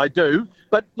 Well, they do.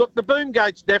 But look, the boom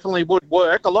gates definitely would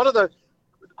work. A lot of the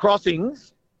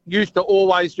crossings used to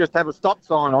always just have a stop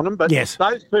sign on them. But yes,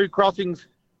 those two crossings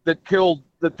that killed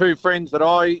the two friends that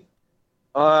I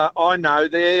know,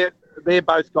 they're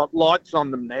both got lights on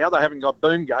them now. They haven't got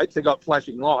boom gates. They've got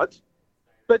flashing lights.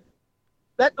 But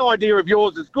that idea of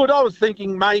yours is good. I was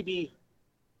thinking maybe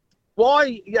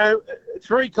why,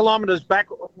 3 kilometres back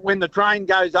when the train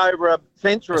goes over a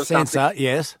sensor or something. Sensor,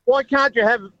 yes. Why can't you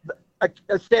have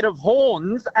a set of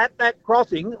horns at that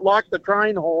crossing, like the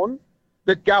train horn,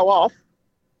 that go off?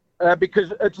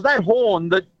 Because it's that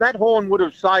horn would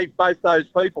have saved both those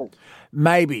people.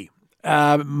 Maybe.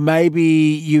 Maybe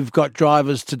you've got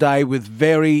drivers today with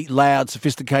very loud,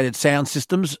 sophisticated sound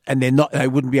systems, and they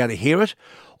wouldn't be able to hear it,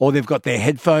 or they've got their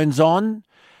headphones on.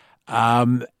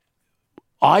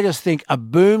 I just think a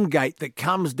boom gate that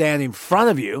comes down in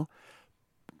front of you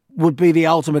would be the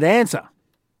ultimate answer.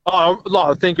 Oh,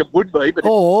 I think it would be. But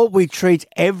or we treat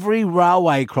every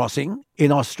railway crossing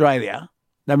in Australia,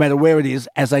 no matter where it is,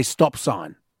 as a stop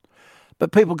sign.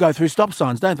 But people go through stop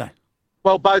signs, don't they?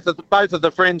 Well, both of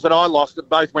the friends that I lost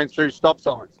both went through stop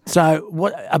signs.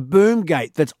 So a boom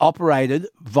gate that's operated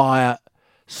via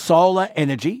solar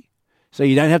energy, so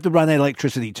you don't have to run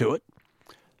electricity to it,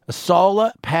 a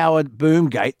solar-powered boom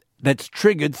gate that's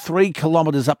triggered 3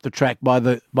 kilometres up the track by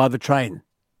the train.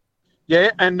 Yeah,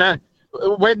 and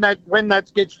when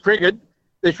that gets triggered,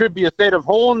 there should be a set of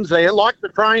horns there, like the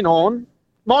train horn.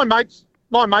 My mate's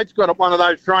got one of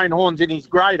those train horns in his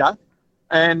grader.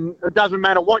 And it doesn't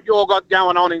matter what you've got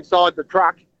going on inside the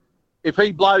truck. If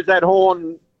he blows that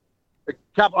horn a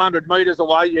couple 100 metres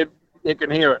away, you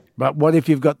can hear it. But what if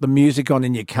you've got the music on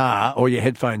in your car or your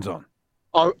headphones on?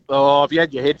 Oh, if you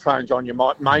had your headphones on, you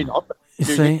may not. But you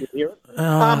see? You hear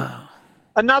it.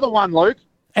 Another one, Luke.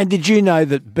 And did you know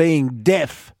that being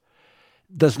deaf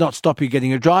does not stop you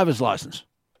getting a driver's licence?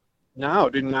 No, I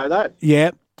didn't know that.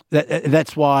 Yeah,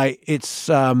 that's why it's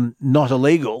not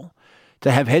illegal to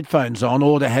have headphones on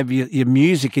or to have your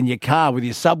music in your car with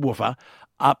your subwoofer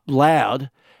up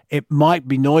loud. It might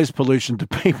be noise pollution to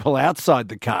people outside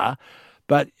the car,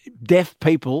 but deaf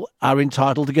people are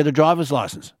entitled to get a driver's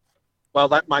licence. Well,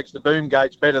 that makes the boom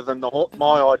gates better than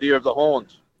my idea of the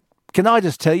horns. Can I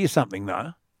just tell you something,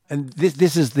 though? And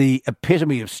this is the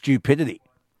epitome of stupidity.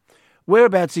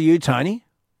 Whereabouts are you, Tony?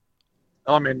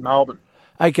 I'm in Melbourne.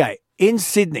 Okay, in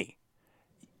Sydney,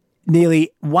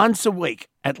 nearly once a week,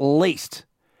 at least,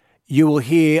 you will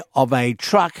hear of a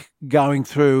truck going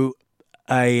through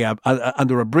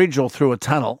under a bridge or through a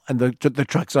tunnel, and the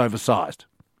truck's oversized.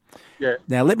 Yeah.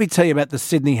 Now, let me tell you about the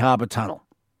Sydney Harbour Tunnel.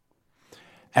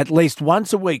 At least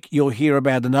once a week, you'll hear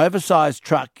about an oversized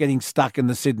truck getting stuck in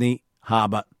the Sydney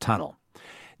Harbour Tunnel.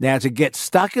 Now, to get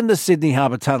stuck in the Sydney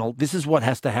Harbour Tunnel, this is what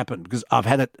has to happen, because I've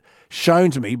had it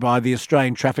shown to me by the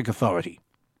Australian Traffic Authority.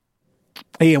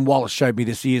 Ian Wallace showed me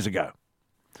this years ago.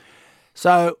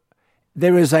 So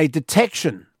there is a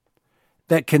detection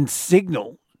that can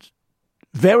signal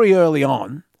very early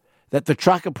on that the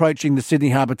truck approaching the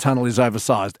Sydney Harbour Tunnel is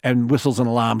oversized, and whistles and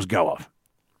alarms go off.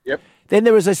 Yep. Then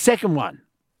there is a second one,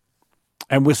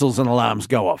 and whistles and alarms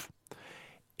go off.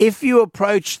 If you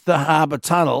approach the Harbour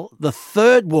Tunnel, the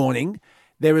third warning,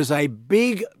 there is a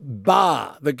big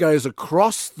bar that goes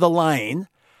across the lane,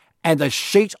 and a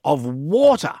sheet of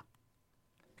water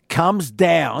comes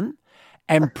down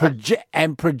and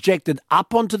projected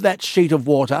up onto that sheet of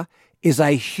water is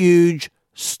a huge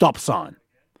stop sign.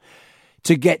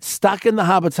 To get stuck in the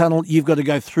Harbour Tunnel, you've got to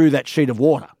go through that sheet of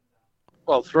water.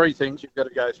 Well, 3 things you've got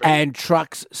to go through. And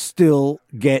trucks still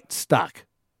get stuck.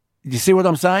 Do you see what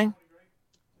I'm saying?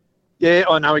 Yeah,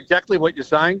 I know exactly what you're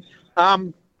saying.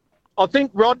 I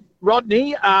think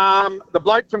Rodney, the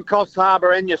bloke from Coffs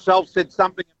Harbour, and yourself said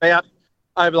something about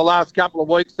over the last couple of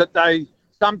weeks that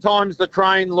sometimes the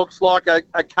train looks like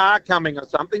a car coming or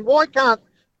something. Why can't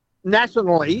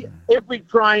nationally every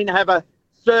train have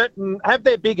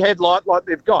their big headlight like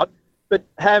they've got, but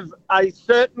have a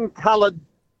certain coloured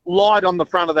light on the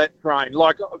front of that train,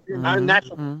 like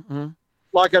national,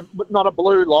 like not a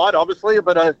blue light, obviously,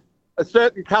 but a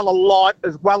certain colour light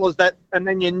as well as that, and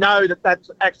then you know that that's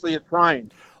actually a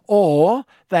train. Or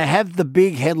they have the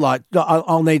big headlight.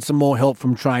 I'll need some more help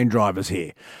from train drivers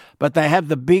here. But they have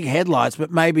the big headlights, but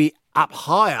maybe up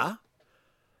higher,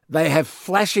 they have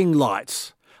flashing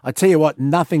lights. I tell you what,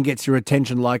 nothing gets your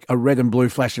attention like a red and blue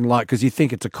flashing light because you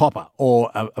think it's a copper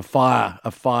or a fire.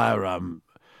 100%.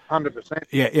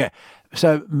 Yeah.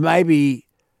 So maybe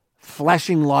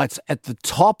flashing lights at the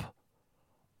top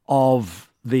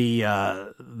of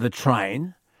the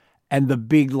train and the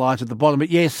big light at the bottom. But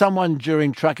yeah, someone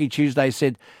during Truckee Tuesday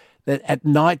said that at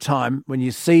night time, when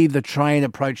you see the train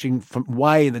approaching from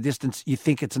way in the distance, you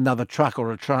think it's another truck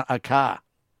or a car.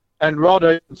 And Rod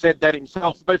even said that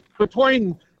himself. But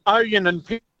between Oyen and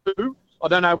Piu, I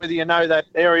don't know whether you know that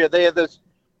area there, there's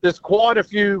quite a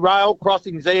few rail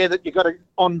crossings there that you got to,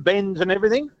 on bends and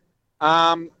everything.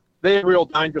 They're real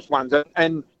dangerous ones.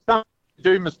 And some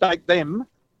do mistake them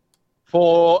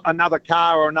for another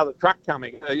car or another truck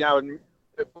coming, in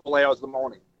all hours of the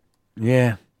morning.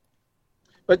 Yeah.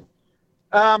 But,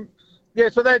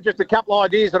 so they're just a couple of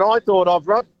ideas that I thought of,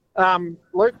 Rod.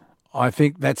 Luke? I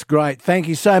think that's great. Thank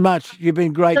you so much. You've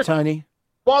been great, Tony.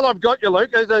 While I've got you,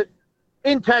 Luke,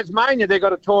 in Tasmania, they've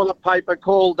got a toilet paper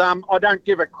called I Don't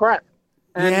Give a Crap.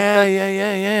 And,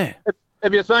 yeah.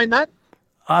 Have you seen that?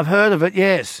 I've heard of it,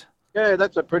 yes. Yeah,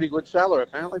 that's a pretty good seller,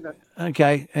 apparently.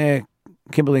 Okay,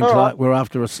 Kimberly and Clark, we're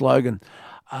after a slogan.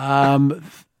 Kimberly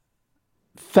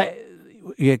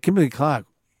Clark,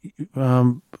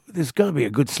 there's got to be a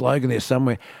good slogan there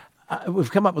somewhere.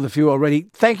 We've come up with a few already.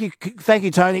 Thank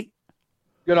you, Tony.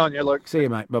 Good on you, Luke. See you,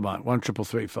 mate. Bye-bye.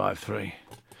 13353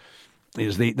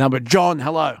 is the number. John,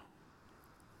 hello.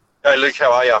 Hey, Luke,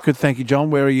 how are you? Good, thank you,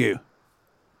 John. Where are you?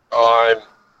 I'm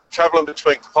travelling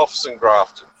between Coffs and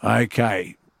Grafton.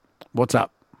 Okay. What's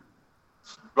up?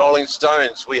 Rolling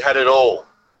Stones, we had it all.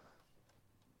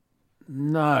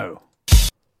 No.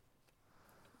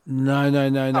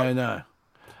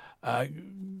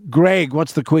 Greg,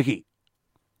 what's the quickie?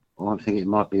 Well, I'm thinking it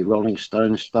might be Rolling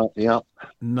Stones, Start Me Up.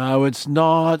 No, it's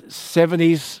not.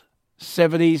 70s.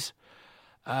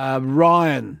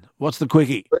 Ryan, what's the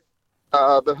quickie?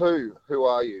 The Who. Who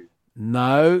are you?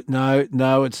 No,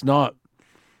 it's not.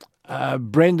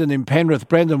 Brendan in Penrith.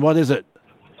 Brendan, what is it?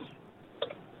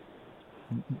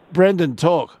 Brendan,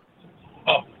 talk.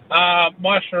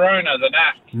 My Sharona, the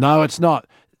Knack. No, it's not.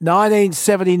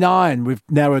 1979, we've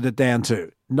narrowed it down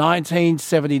to.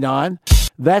 1979.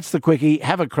 That's the quickie.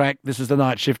 Have a crack. This is the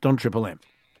Night Shift on Triple M.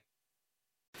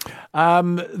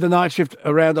 The Night Shift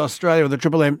around Australia on the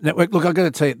Triple M network. Look, I've got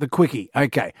to tell you, the quickie.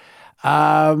 Okay.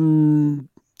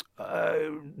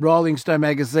 Rolling Stone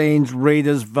magazine's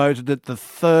readers voted it the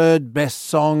third best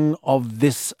song of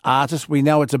this artist. We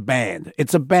know it's a band.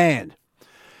 It's a band.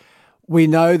 We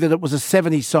know that it was a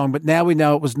 70s song, but now we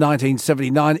know it was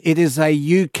 1979. It is a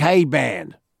UK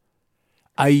band.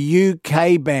 A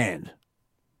UK band.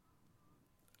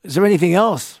 Is there anything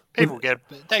else? They can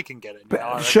get it now.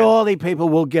 I reckon. Surely people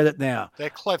will get it now.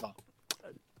 They're clever.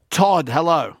 Todd,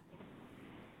 hello.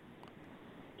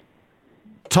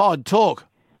 Todd, talk.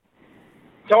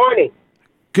 Tiny.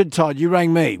 Good, Todd. You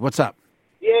rang me. What's up?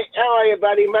 Yeah, how are you,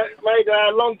 buddy? Mate,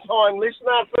 long-time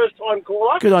listener, first-time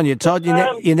caller. Good on you, Todd.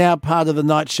 You're now part of the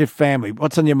Night Shift family.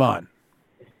 What's on your mind?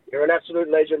 You're an absolute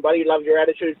legend, buddy. Love your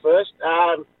attitude first.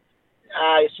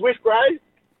 Swift Grove,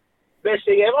 best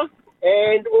thing ever.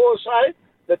 And also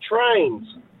the trains.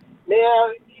 Now,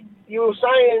 you were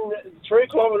saying 3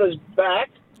 kilometres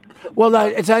back. Well, no,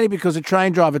 it's only because a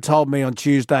train driver told me on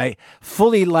Tuesday,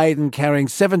 fully laden, carrying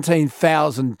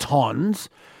 17,000 tonnes,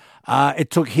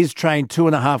 it took his train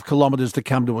 2.5 kilometres to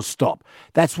come to a stop.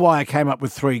 That's why I came up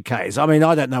with 3 Ks. I mean,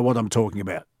 I don't know what I'm talking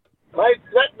about. Mate,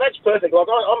 that's perfect. Like,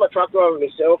 I'm a truck driver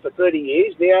myself for 30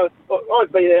 years. Now,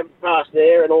 I've been there past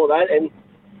there and all that, and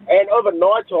over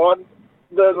night time,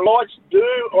 the lights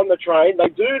on the train, they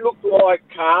do look like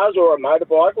cars or a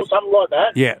motorbike or something like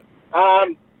that. Yeah. And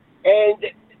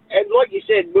like you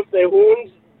said, with their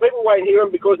horns, people won't hear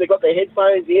them because they've got their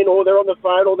headphones in or they're on the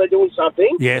phone or they're doing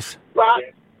something. Yes.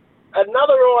 But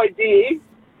another idea,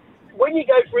 when you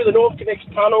go through the North Connect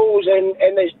tunnels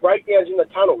and there's breakdowns in the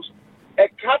tunnels,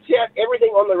 it cuts out everything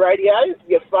on the radio,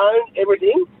 your phone,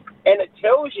 everything, and it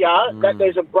tells you that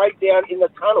there's a breakdown in the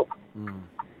tunnel.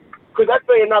 Could that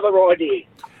be another idea?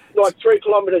 Like 3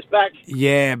 kilometres back?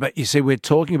 Yeah, but you see, we're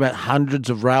talking about hundreds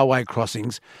of railway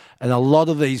crossings, and a lot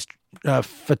of these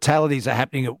fatalities are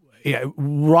happening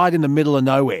right in the middle of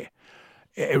nowhere.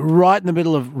 right in the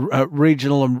middle of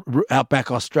regional and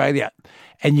outback Australia,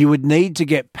 and you would need to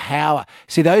get power.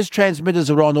 See, those transmitters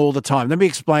are on all the time. Let me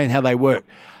explain how they work.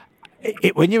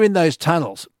 When you're in those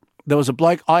tunnels, there was a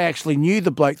bloke, I actually knew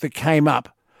the bloke that came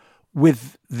up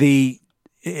with the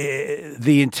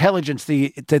intelligence,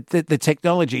 the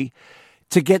technology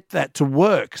to get that to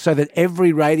work so that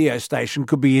every radio station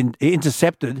could be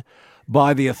intercepted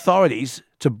by the authorities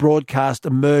to broadcast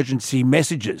emergency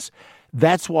messages.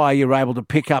 That's why you're able to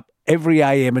pick up every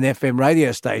AM and FM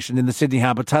radio station in the Sydney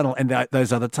Harbour Tunnel and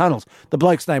those other tunnels. The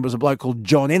bloke's name was a bloke called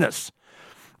John Innes,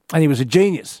 and he was a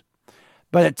genius.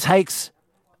 But it takes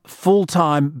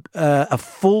a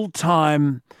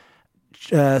full-time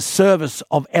service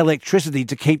of electricity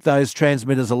to keep those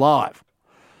transmitters alive.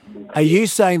 Are you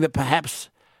saying that perhaps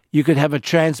you could have a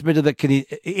transmitter that can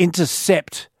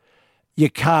intercept your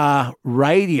car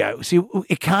radio? See,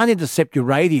 it can't intercept your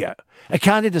radio. It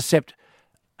can't intercept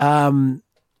your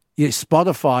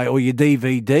Spotify or your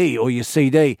DVD or your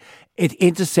CD. It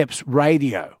intercepts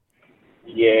radio.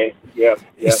 Yeah.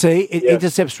 You see, it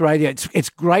intercepts radio. It's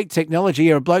great technology.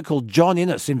 A bloke called John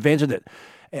Innes invented it,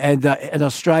 and an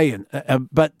Australian.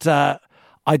 But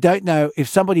I don't know if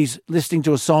somebody's listening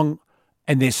to a song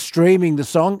and they're streaming the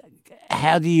song,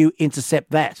 how do you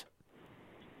intercept that?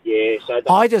 Yeah. So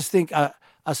I just think a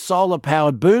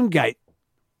solar-powered boom gate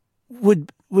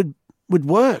would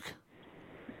work.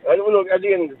 Look, at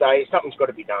the end of the day, something's got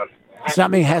to be done.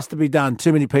 Something has to be done.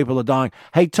 Too many people are dying.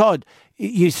 Hey, Todd,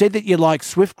 you said that you like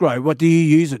SwiftGrow. What do you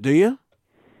use it? Do you?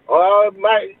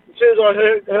 Mate, as soon as I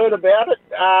heard about it,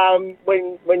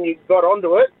 when you got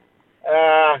onto it,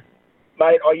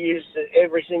 mate, I use it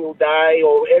every single day,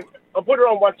 I put it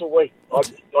on once a week. I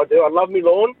do. I love my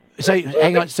lawn. So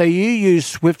hang on. So you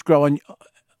use SwiftGrow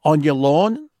on your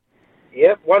lawn?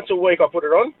 Yep, once a week I put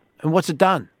it on. And what's it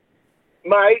done?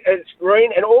 Mate, it's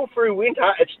green, and all through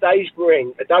winter it stays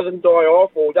green. It doesn't die off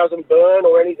or doesn't burn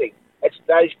or anything. It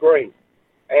stays green.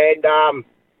 And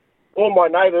all my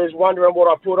neighbours wondering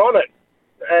what I put on it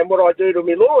and what I do to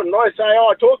my lawn. And I say,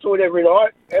 I talk to it every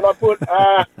night, and I put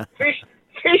fish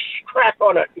crap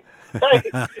on it. I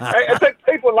think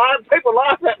people laugh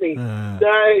at me.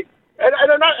 So, and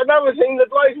another thing, the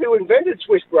bloke who invented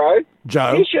SwiftGrow,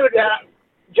 Joe, he should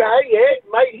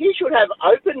mate, he should have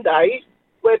open days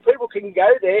where people can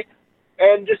go there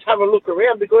and just have a look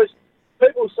around, because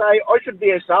people say I should be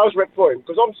a sales rep for him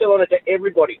because I'm selling it to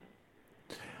everybody.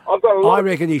 I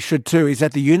reckon he should too. He's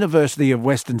at the University of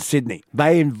Western Sydney.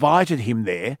 They invited him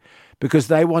there because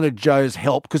they wanted Joe's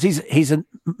help, because he's a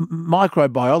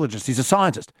microbiologist, he's a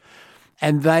scientist,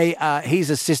 and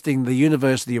he's assisting the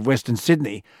University of Western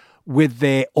Sydney with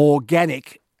their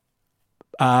organic,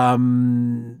 what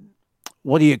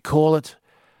do you call it?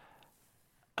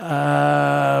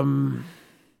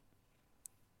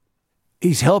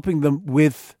 He's helping them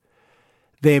with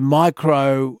their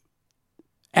micro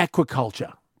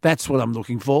aquaculture. That's what I'm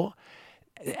looking for.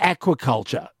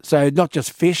 Aquaculture. So not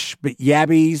just fish, but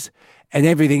yabbies and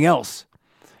everything else.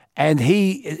 And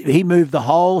he moved the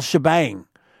whole shebang.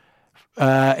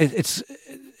 It's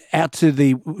out to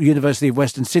the University of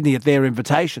Western Sydney at their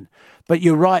invitation. But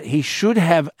you're right, he should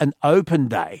have an open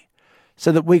day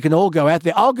so that we can all go out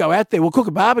there. I'll go out there. We'll cook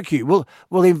a barbecue.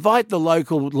 We'll invite the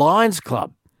local Lions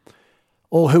Club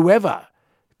or whoever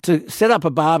to set up a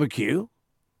barbecue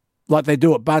like they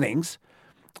do at Bunnings,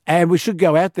 and we should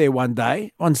go out there one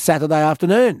day, on Saturday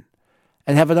afternoon,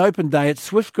 and have an open day at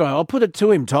SwiftGrow. I'll put it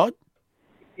to him, Todd.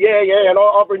 Yeah, and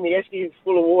I'll bring the esky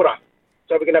full of water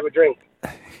so we can have a drink.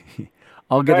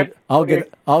 I'll get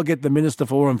the Minister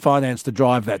for War and Finance to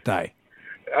drive that day.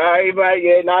 Hey,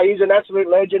 mate, he's an absolute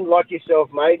legend like yourself,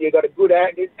 mate. You've got a good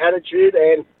attitude,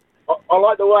 and I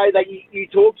like the way that you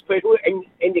talk to people, and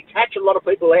you catch a lot of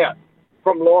people out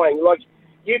from lying. Like,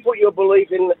 you put your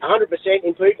belief in 100%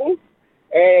 in people,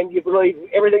 and you believe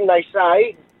everything they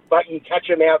say, but you catch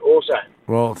them out also.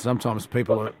 Well, sometimes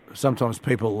people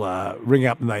ring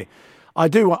up and I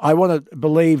want to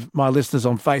believe my listeners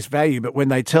on face value, but when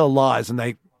they tell lies and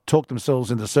they talk themselves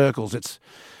into circles, it's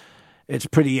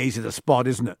pretty easy to spot,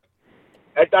 isn't it?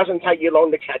 It doesn't take you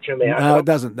long to catch them out. No, it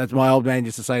doesn't. That's my old man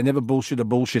used to say, never bullshit a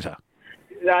bullshitter.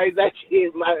 No, that's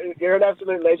it, mate. You're an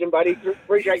absolute legend, buddy.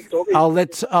 Appreciate you talking. I'll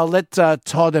let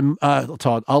Todd.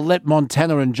 I'll let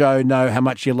Montana and Joe know how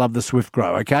much you love the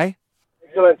SwiftGrow. Okay.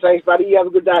 Excellent. Thanks, buddy. You have a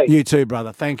good day. You too,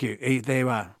 brother. Thank you. There you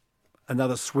are,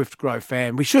 another SwiftGrow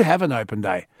fan. We should have an open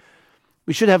day.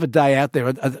 We should have a day out there,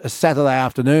 a Saturday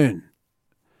afternoon,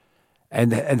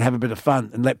 and have a bit of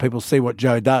fun and let people see what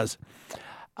Joe does.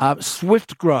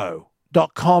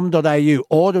 SwiftGrow.com.au.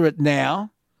 Order it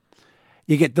now.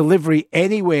 You get delivery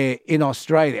anywhere in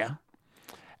Australia,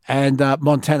 and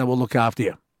Montana will look after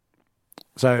you.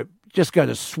 So just go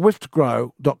to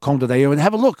swiftgrow.com.au and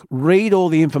have a look. Read all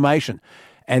the information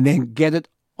and then get it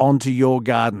onto your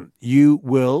garden. You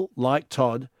will, like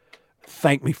Todd,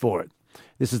 thank me for it.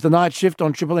 This is the Night Shift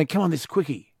on Triple M. Come on, this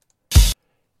quickie.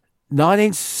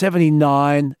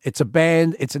 1979. It's a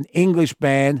band. It's an English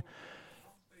band.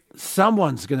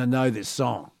 Someone's going to know this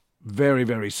song very,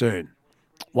 very soon.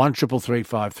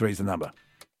 133353 is the number.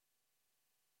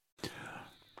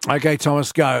 Okay,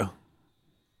 Thomas, go.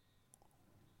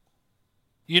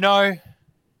 You know,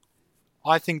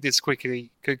 I think this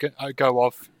quickly could go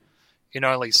off in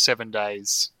only 7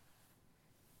 days.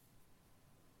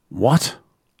 What?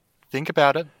 Think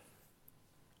about it.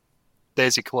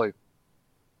 There's your clue.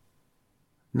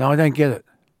 No, I don't get it.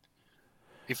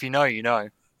 If you know, you know.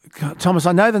 Thomas,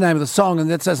 I know the name of the song,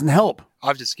 and that doesn't help.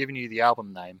 I've just given you the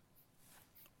album name.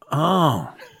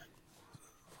 Oh.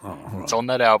 It's on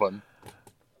that album.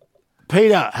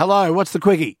 Peter, hello. What's the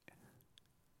quickie?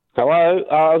 Hello.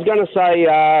 I was going to say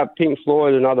Pink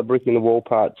Floyd, Another Brick in the Wall,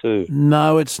 Part 2.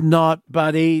 No, it's not,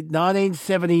 buddy.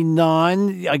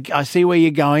 1979. I see where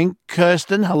you're going.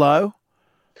 Kirsten, hello.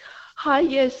 Hi,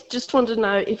 yes. Just wanted to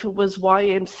know if it was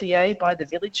YMCA by the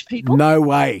Village People. No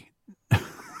way.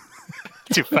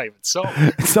 It's your favourite song.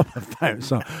 It's not my favourite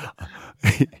song.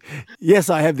 Yes,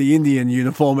 I have the Indian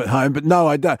uniform at home, but no,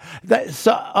 I don't.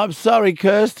 I'm sorry,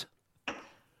 Kirst.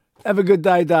 Have a good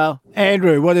day, Dale.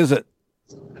 Andrew, what is it?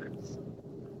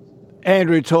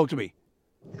 Andrew, talk to me.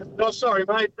 Oh, sorry,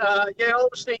 mate. Yeah, I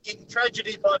was thinking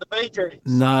Tragedy by the Bee Gees.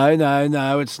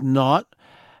 No, it's not.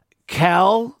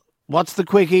 Cal, what's the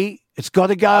quickie? It's got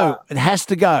to go. It has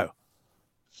to go.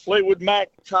 Fleetwood Mac,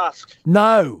 Tusk.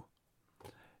 No.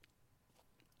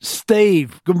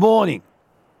 Steve, good morning.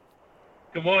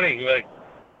 Good morning, Luke.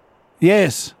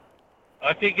 Yes.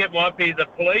 I think it might be the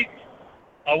Police.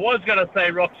 I was going to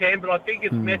say Roxanne, but I think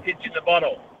it's Message in the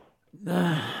Bottle.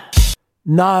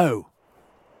 No.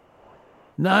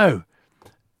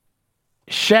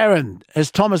 Sharon, has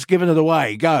Thomas given it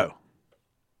away? Go.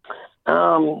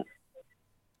 I've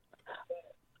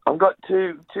got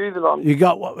two that I'm... You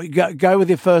got what? Go with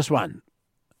your first one.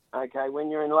 Okay, When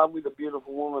You're in Love with a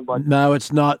Beautiful Woman by... No,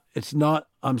 it's not. It's not.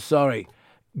 I'm sorry.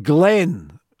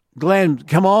 Glenn,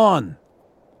 come on.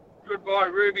 Goodbye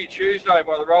Ruby Tuesday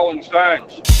by the Rolling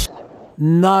Stones.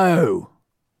 No.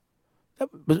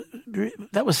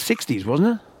 That was 60s,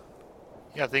 wasn't it?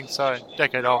 Yeah, I think so.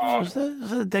 Decade off. Was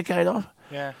that a decade off?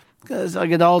 Yeah. As I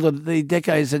get older, the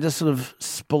decades, they just sort of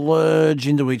splurge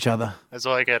into each other. As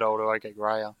I get older, I get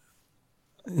grayer.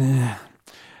 Yeah.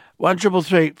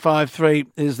 133353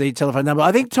 is the telephone number.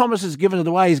 I think Thomas has given it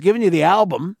away. He's given you the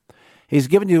album. He's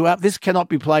given you up. This cannot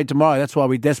be played tomorrow. That's why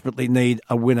we desperately need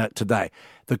a winner today.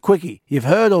 The quickie. You've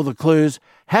heard all the clues.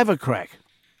 Have a crack.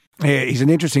 Yeah, he's an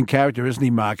interesting character, isn't he,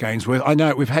 Mark Ainsworth? I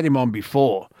know we've had him on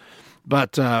before,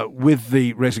 but with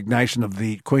the resignation of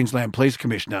the Queensland Police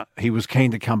Commissioner, he was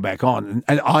keen to come back on.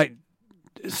 And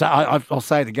I'll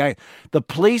say it again. The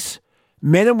police,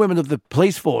 men and women of the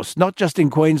police force, not just in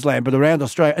Queensland but around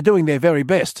Australia, are doing their very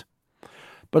best.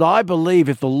 But I believe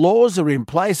if the laws are in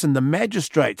place and the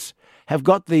magistrates have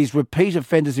got these repeat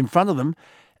offenders in front of them,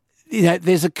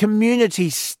 there's a community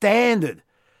standard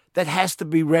that has to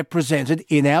be represented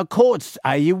in our courts.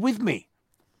 Are you with me?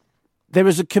 There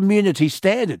is a community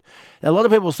standard. Now, a lot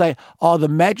of people say, the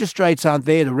magistrates aren't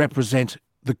there to represent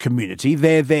the community.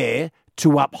 They're there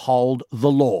to uphold the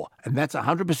law. And that's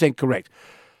 100% correct.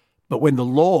 But when the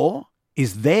law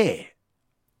is there,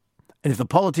 and if the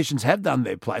politicians have done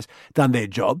their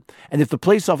job, and if the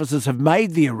police officers have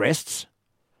made the arrests,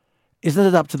 isn't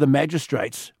it up to the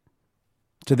magistrates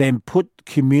to then put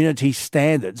community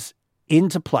standards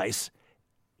into place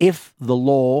if the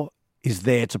law is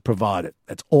there to provide it?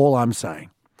 That's all I'm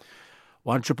saying.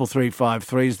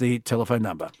 133353 is the telephone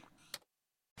number.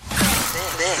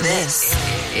 This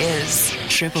is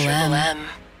Triple M.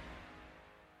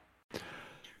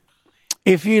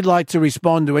 If you'd like to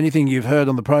respond to anything you've heard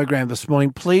on the program this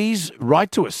morning, please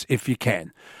write to us if you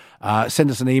can. Send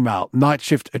us an email,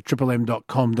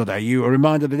 nightshift@triplem.com.au. A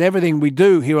reminder that everything we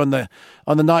do here on the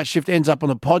Night Shift ends up on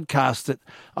a podcast that,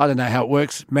 I don't know how it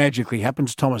works, magically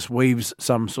happens. Thomas weaves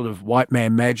some sort of white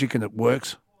man magic and it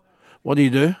works. What do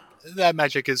you do? That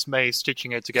magic is me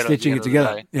stitching it together.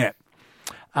 Yeah.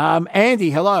 Andy,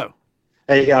 hello.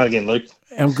 How you going again, Luke?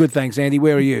 I'm good, thanks, Andy.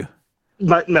 Where are you?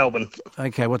 Melbourne.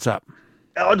 Okay, what's up?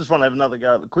 I just want to have another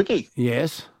go at the quickie.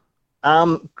 Yes.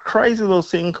 Crazy Little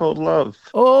Thing Called Love.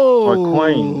 Oh. By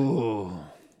Queen.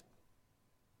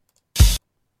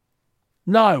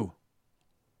 No.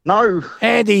 No.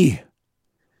 Andy,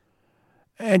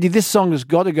 this song has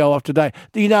got to go off today.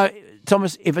 Do you know,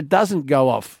 Thomas, if it doesn't go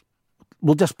off,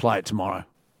 we'll just play it tomorrow.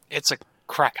 It's a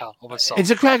cracker of a song. It's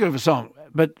a cracker of a song.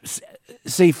 But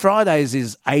see, Fridays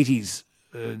is 80s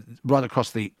right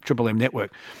across the Triple M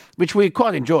network, which we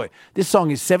quite enjoy. This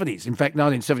song is 70s, in fact,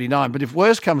 1979. But if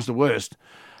worst comes to worst,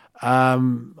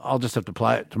 I'll just have to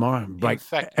play it tomorrow and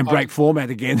break format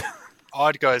again.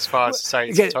 I'd go as far as to say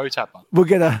it's a toe tapper. We'll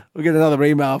get another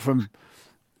email from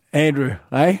Andrew,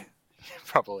 eh?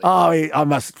 Probably. Oh, I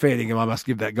must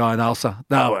give that guy an ulcer.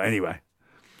 No, anyway.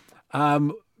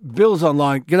 Bill's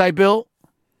online. G'day, Bill.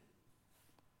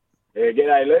 Yeah,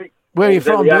 g'day, Luke. Where are you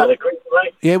from, Bill?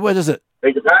 Yeah, where is it?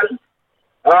 Beg your pardon?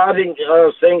 I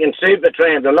was thinking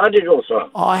Supertramp, the Logical song.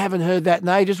 Oh, I haven't heard that in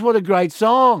ages. What a great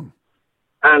song.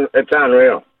 And it's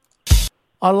unreal.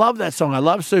 I love that song. I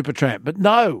love Supertramp, but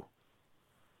no.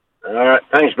 All right,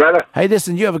 thanks, brother. Hey,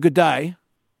 listen, you have a good day.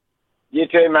 You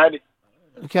too, mate.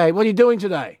 Okay, what are you doing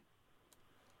today?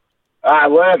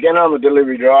 Working. I'm a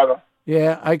delivery driver.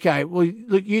 Yeah, okay. Well,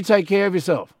 look, you take care of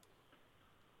yourself.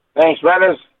 Thanks,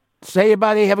 brothers. See you,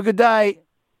 buddy. Have a good day.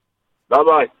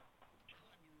 Bye-bye.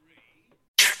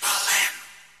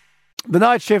 The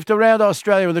night shift around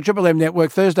Australia with the Triple M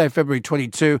network, Thursday, February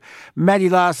 22. Maddie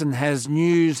Larson has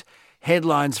news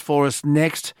headlines for us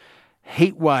next.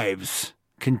 Heat waves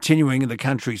continuing in the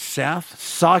country's south,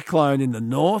 cyclone in the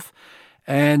north,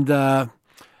 and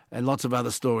lots of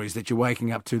other stories that you're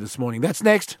waking up to this morning. That's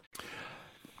next.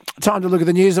 Time to look at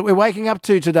the news that we're waking up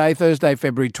to today, Thursday,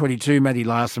 February 22. Maddie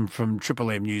Larson from Triple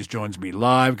M News joins me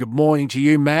live. Good morning to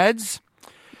you, Mads.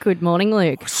 Good morning,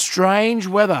 Luke. Strange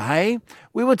weather, hey?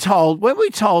 Weren't we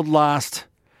told last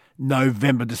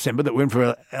November, December that we're in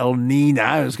for El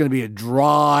Nino? It was going to be a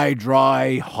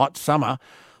dry, hot summer.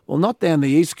 Well, not down the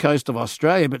east coast of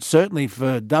Australia, but certainly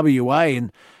for WA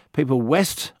and people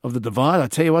west of the Divide. I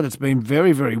tell you what, it's been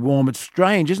very, very warm. It's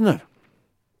strange, isn't it?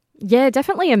 Yeah,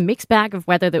 definitely a mixed bag of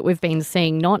weather that we've been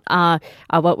seeing, not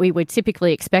what we were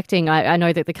typically expecting. I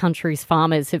know that the country's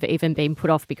farmers have even been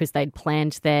put off because they'd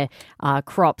planned their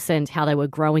crops and how they were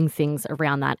growing things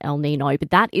around that El Nino. But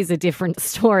that is a different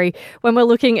story. When we're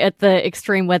looking at the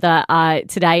extreme weather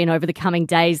today and over the coming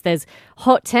days, there's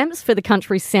hot temps for the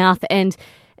country's south and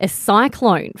a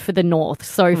cyclone for the north.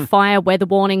 So fire weather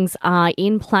warnings are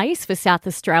in place for South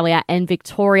Australia and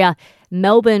Victoria.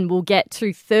 Melbourne will get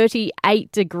to 38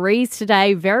 degrees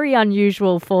today. Very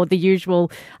unusual for the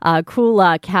usual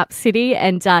cooler cap city.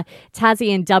 And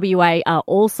Tassie and WA are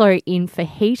also in for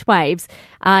heat waves.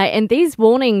 And these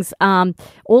warnings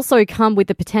also come with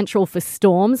the potential for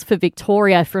storms for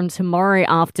Victoria from tomorrow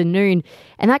afternoon.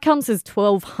 And that comes as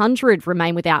 1,200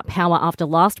 remain without power after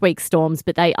last week's storms,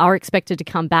 but they are expected to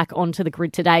come back onto the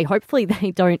grid today. Hopefully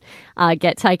they don't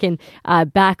get taken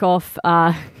back off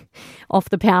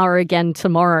the power again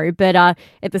tomorrow. But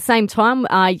at the same time,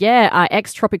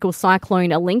 ex-tropical cyclone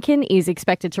Lincoln is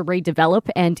expected to redevelop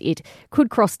and it could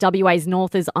cross WA's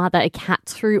north as either a Cat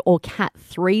 2 or Cat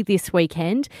 3 this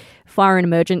weekend. Fire and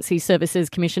Emergency Services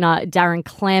Commissioner Darren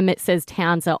Clem says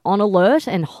towns are on alert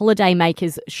and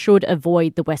holidaymakers should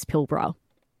avoid the West Pilbara.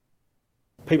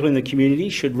 People in the community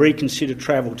should reconsider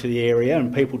travel to the area,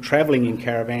 and people travelling in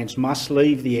caravans must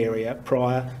leave the area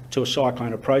prior to a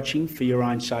cyclone approaching for your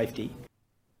own safety.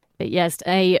 But yes,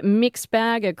 a mixed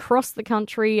bag across the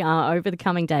country over the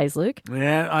coming days, Luke.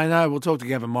 Yeah, I know. We'll talk to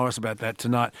Gavin Morris about that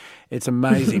tonight. It's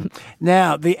amazing.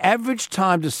 Now, the average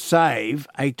time to save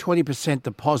a 20%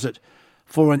 deposit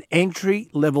for an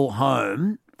entry-level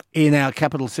home in our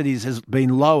capital cities has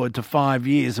been lowered to 5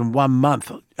 years and 1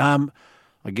 month.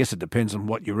 I guess it depends on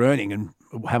what you're earning and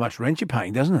how much rent you're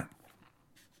paying, doesn't it?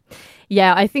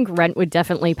 Yeah, I think rent would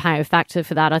definitely play a factor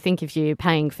for that. I think if you're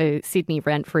paying for Sydney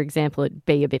rent, for example, it'd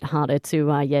be a bit harder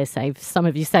to, save some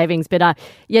of your savings. But,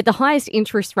 the highest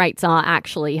interest rates are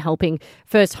actually helping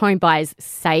first home buyers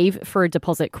save for a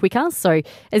deposit quicker. So,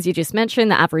 as you just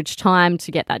mentioned, the average time to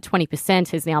get that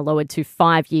 20% is now lowered to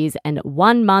 5 years and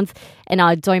 1 month. And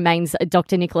our Domain's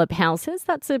Dr. Nicola Powell says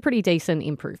that's a pretty decent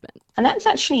improvement. And that's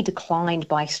actually declined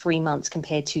by 3 months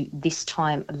compared to this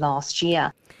time last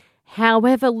year.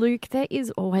 However, Luke, there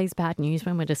is always bad news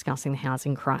when we're discussing the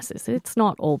housing crisis. It's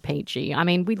not all peachy. I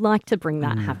mean, we'd like to bring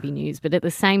that happy news, but at the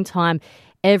same time,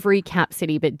 every cap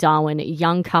city but Darwin,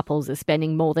 young couples are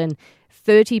spending more than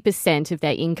 30% of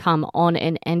their income on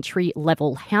an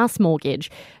entry-level house mortgage.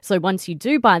 So once you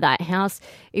do buy that house,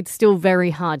 it's still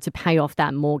very hard to pay off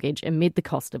that mortgage amid the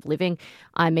cost of living.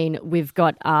 I mean, we've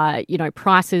got,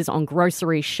 prices on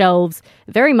grocery shelves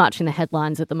very much in the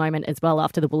headlines at the moment as well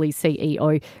after the Woolies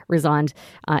CEO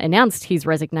announced his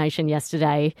resignation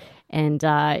yesterday. And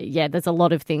there's a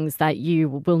lot of things that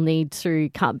you will need to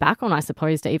cut back on, I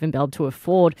suppose, to even be able to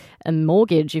afford a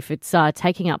mortgage if it's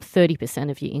taking up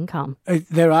 30% of your income.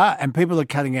 There are, and people are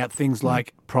cutting out things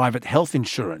like private health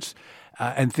insurance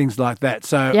and things like that.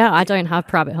 So yeah, I don't have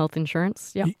private health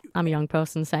insurance. Yep, I'm a young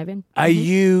person saving. Are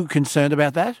you concerned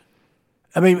about that?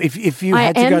 I mean, if you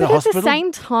had to go to hospital... at the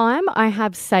same time, I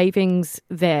have savings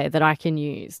there that I can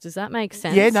use. Does that make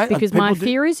sense? Yeah, no. Because my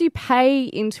fear is you pay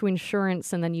into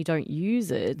insurance and then you don't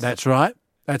use it. That's right.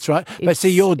 But see,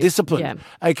 you're disciplined.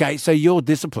 Yeah. Okay, so you're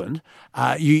disciplined.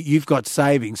 You've got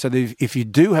savings. So that if you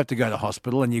do have to go to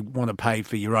hospital and you want to pay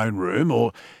for your own room,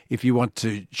 or if you want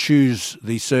to choose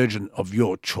the surgeon of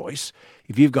your choice,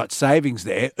 if you've got savings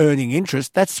there earning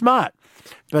interest, that's smart.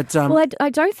 But well, I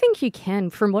don't think you can.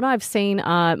 From what I've seen,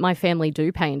 my family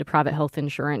do pay into private health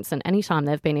insurance, and anytime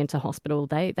they've been into hospital,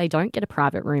 they don't get a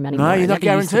private room anymore. No, you're not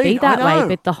guaranteed. It used to be that way,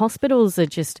 but the hospitals are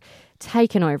just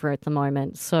taken over at the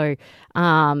moment. So,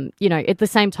 at the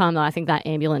same time, though, I think that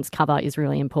ambulance cover is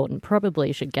really important.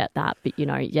 Probably should get that. But,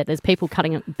 there's people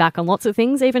cutting back on lots of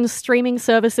things, even streaming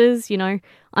services.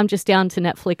 I'm just down to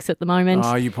Netflix at the moment.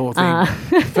 Oh, you poor thing.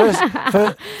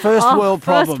 First world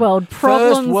problem. First world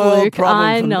problems, Luke.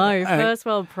 I know. First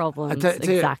world problems.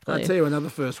 Exactly. I'll tell you another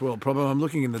first world problem. I'm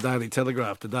looking in the Daily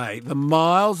Telegraph today. The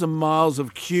miles and miles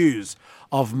of queues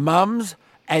of mums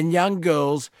and young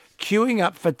girls queuing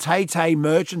up for Tay-Tay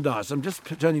merchandise. I'm just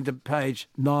turning to page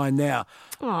 9 now.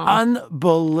 Aww.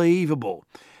 Unbelievable.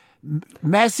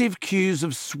 Massive queues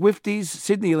of Swifties,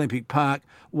 Sydney Olympic Park,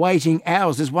 waiting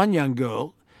hours. There's one young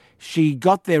girl, she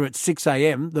got there at 6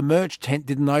 a.m. The merch tent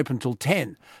didn't open till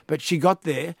 10, but she got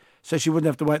there so she wouldn't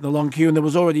have to wait in the long queue, and there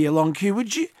was already a long quew.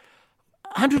 Would you...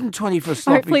 120 for a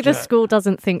sloppy Hopefully the Joe. school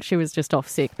doesn't think she was just off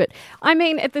sick. But, I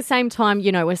mean, at the same time,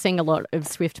 we're seeing a lot of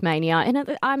Swift mania.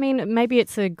 And, maybe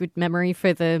it's a good memory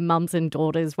for the mums and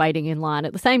daughters waiting in line.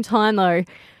 At the same time, though,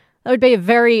 that would be a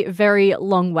very, very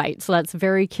long wait. So that's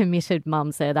very committed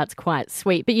mums there. That's quite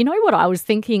sweet. But you know what I was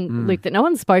thinking, Luke, that no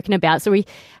one's spoken about? So we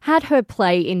had her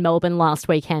play in Melbourne last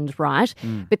weekend, right?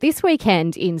 But this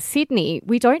weekend in Sydney,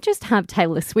 we don't just have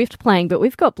Taylor Swift playing, but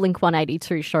we've got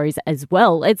Blink-182 shows as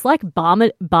well. It's like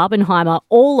Barbenheimer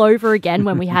all over again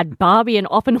when we had Barbie and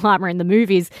Oppenheimer in the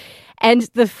movies. And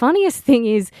the funniest thing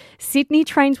is Sydney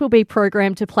trains will be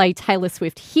programmed to play Taylor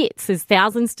Swift hits as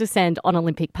thousands descend on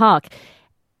Olympic Park.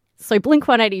 So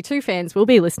Blink-182 fans will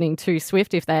be listening to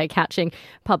Swift if they are catching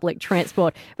public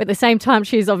transport. But at the same time,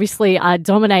 she's obviously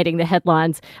dominating the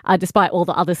headlines despite all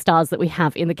the other stars that we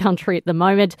have in the country at the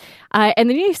moment.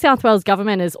 And the New South Wales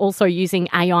government is also using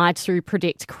AI to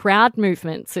predict crowd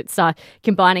movements. It's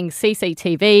combining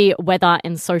CCTV, weather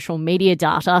and social media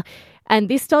data. And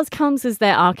this does come as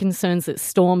there are concerns that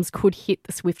storms could hit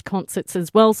the Swift concerts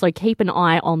as well. So keep an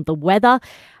eye on the weather.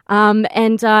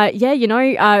 There's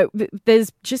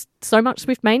just so much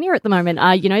Swift mania at the moment.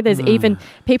 There's even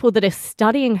people that are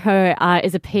studying her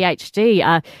as a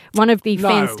PhD. One of the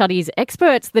fan studies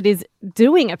experts that is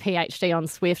doing a PhD on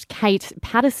Swift, Kate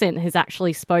Patterson, has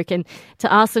actually spoken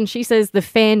to us, and she says the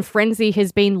fan frenzy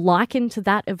has been likened to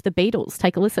that of the Beatles.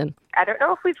 Take a listen. I don't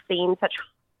know if we've seen such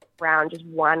around just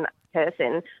one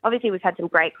person. Obviously, we've had some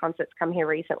great concerts come here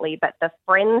recently, but the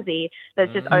frenzy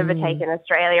that's just overtaken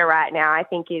Australia right now, I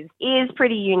think is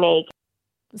pretty unique.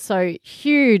 So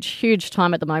huge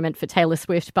time at the moment for Taylor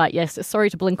Swift. But yes, sorry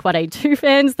to Blink-182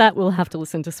 fans, that will have to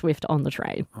listen to Swift on the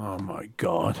train. Oh, my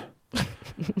God.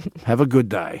 Have a good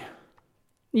day.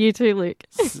 You too, Luke.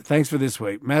 Thanks for this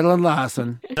week. Madeline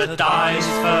Larson. Today's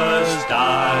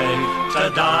Thursday,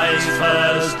 today's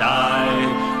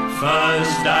Thursday.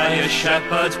 Thursday is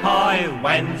shepherd's pie,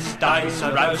 Wednesday's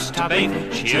a roast to beef,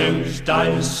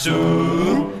 Tuesday's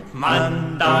soup,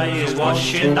 Monday is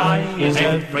washing day, is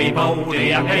everybody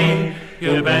happy?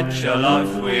 You bet your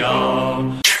life we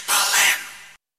are.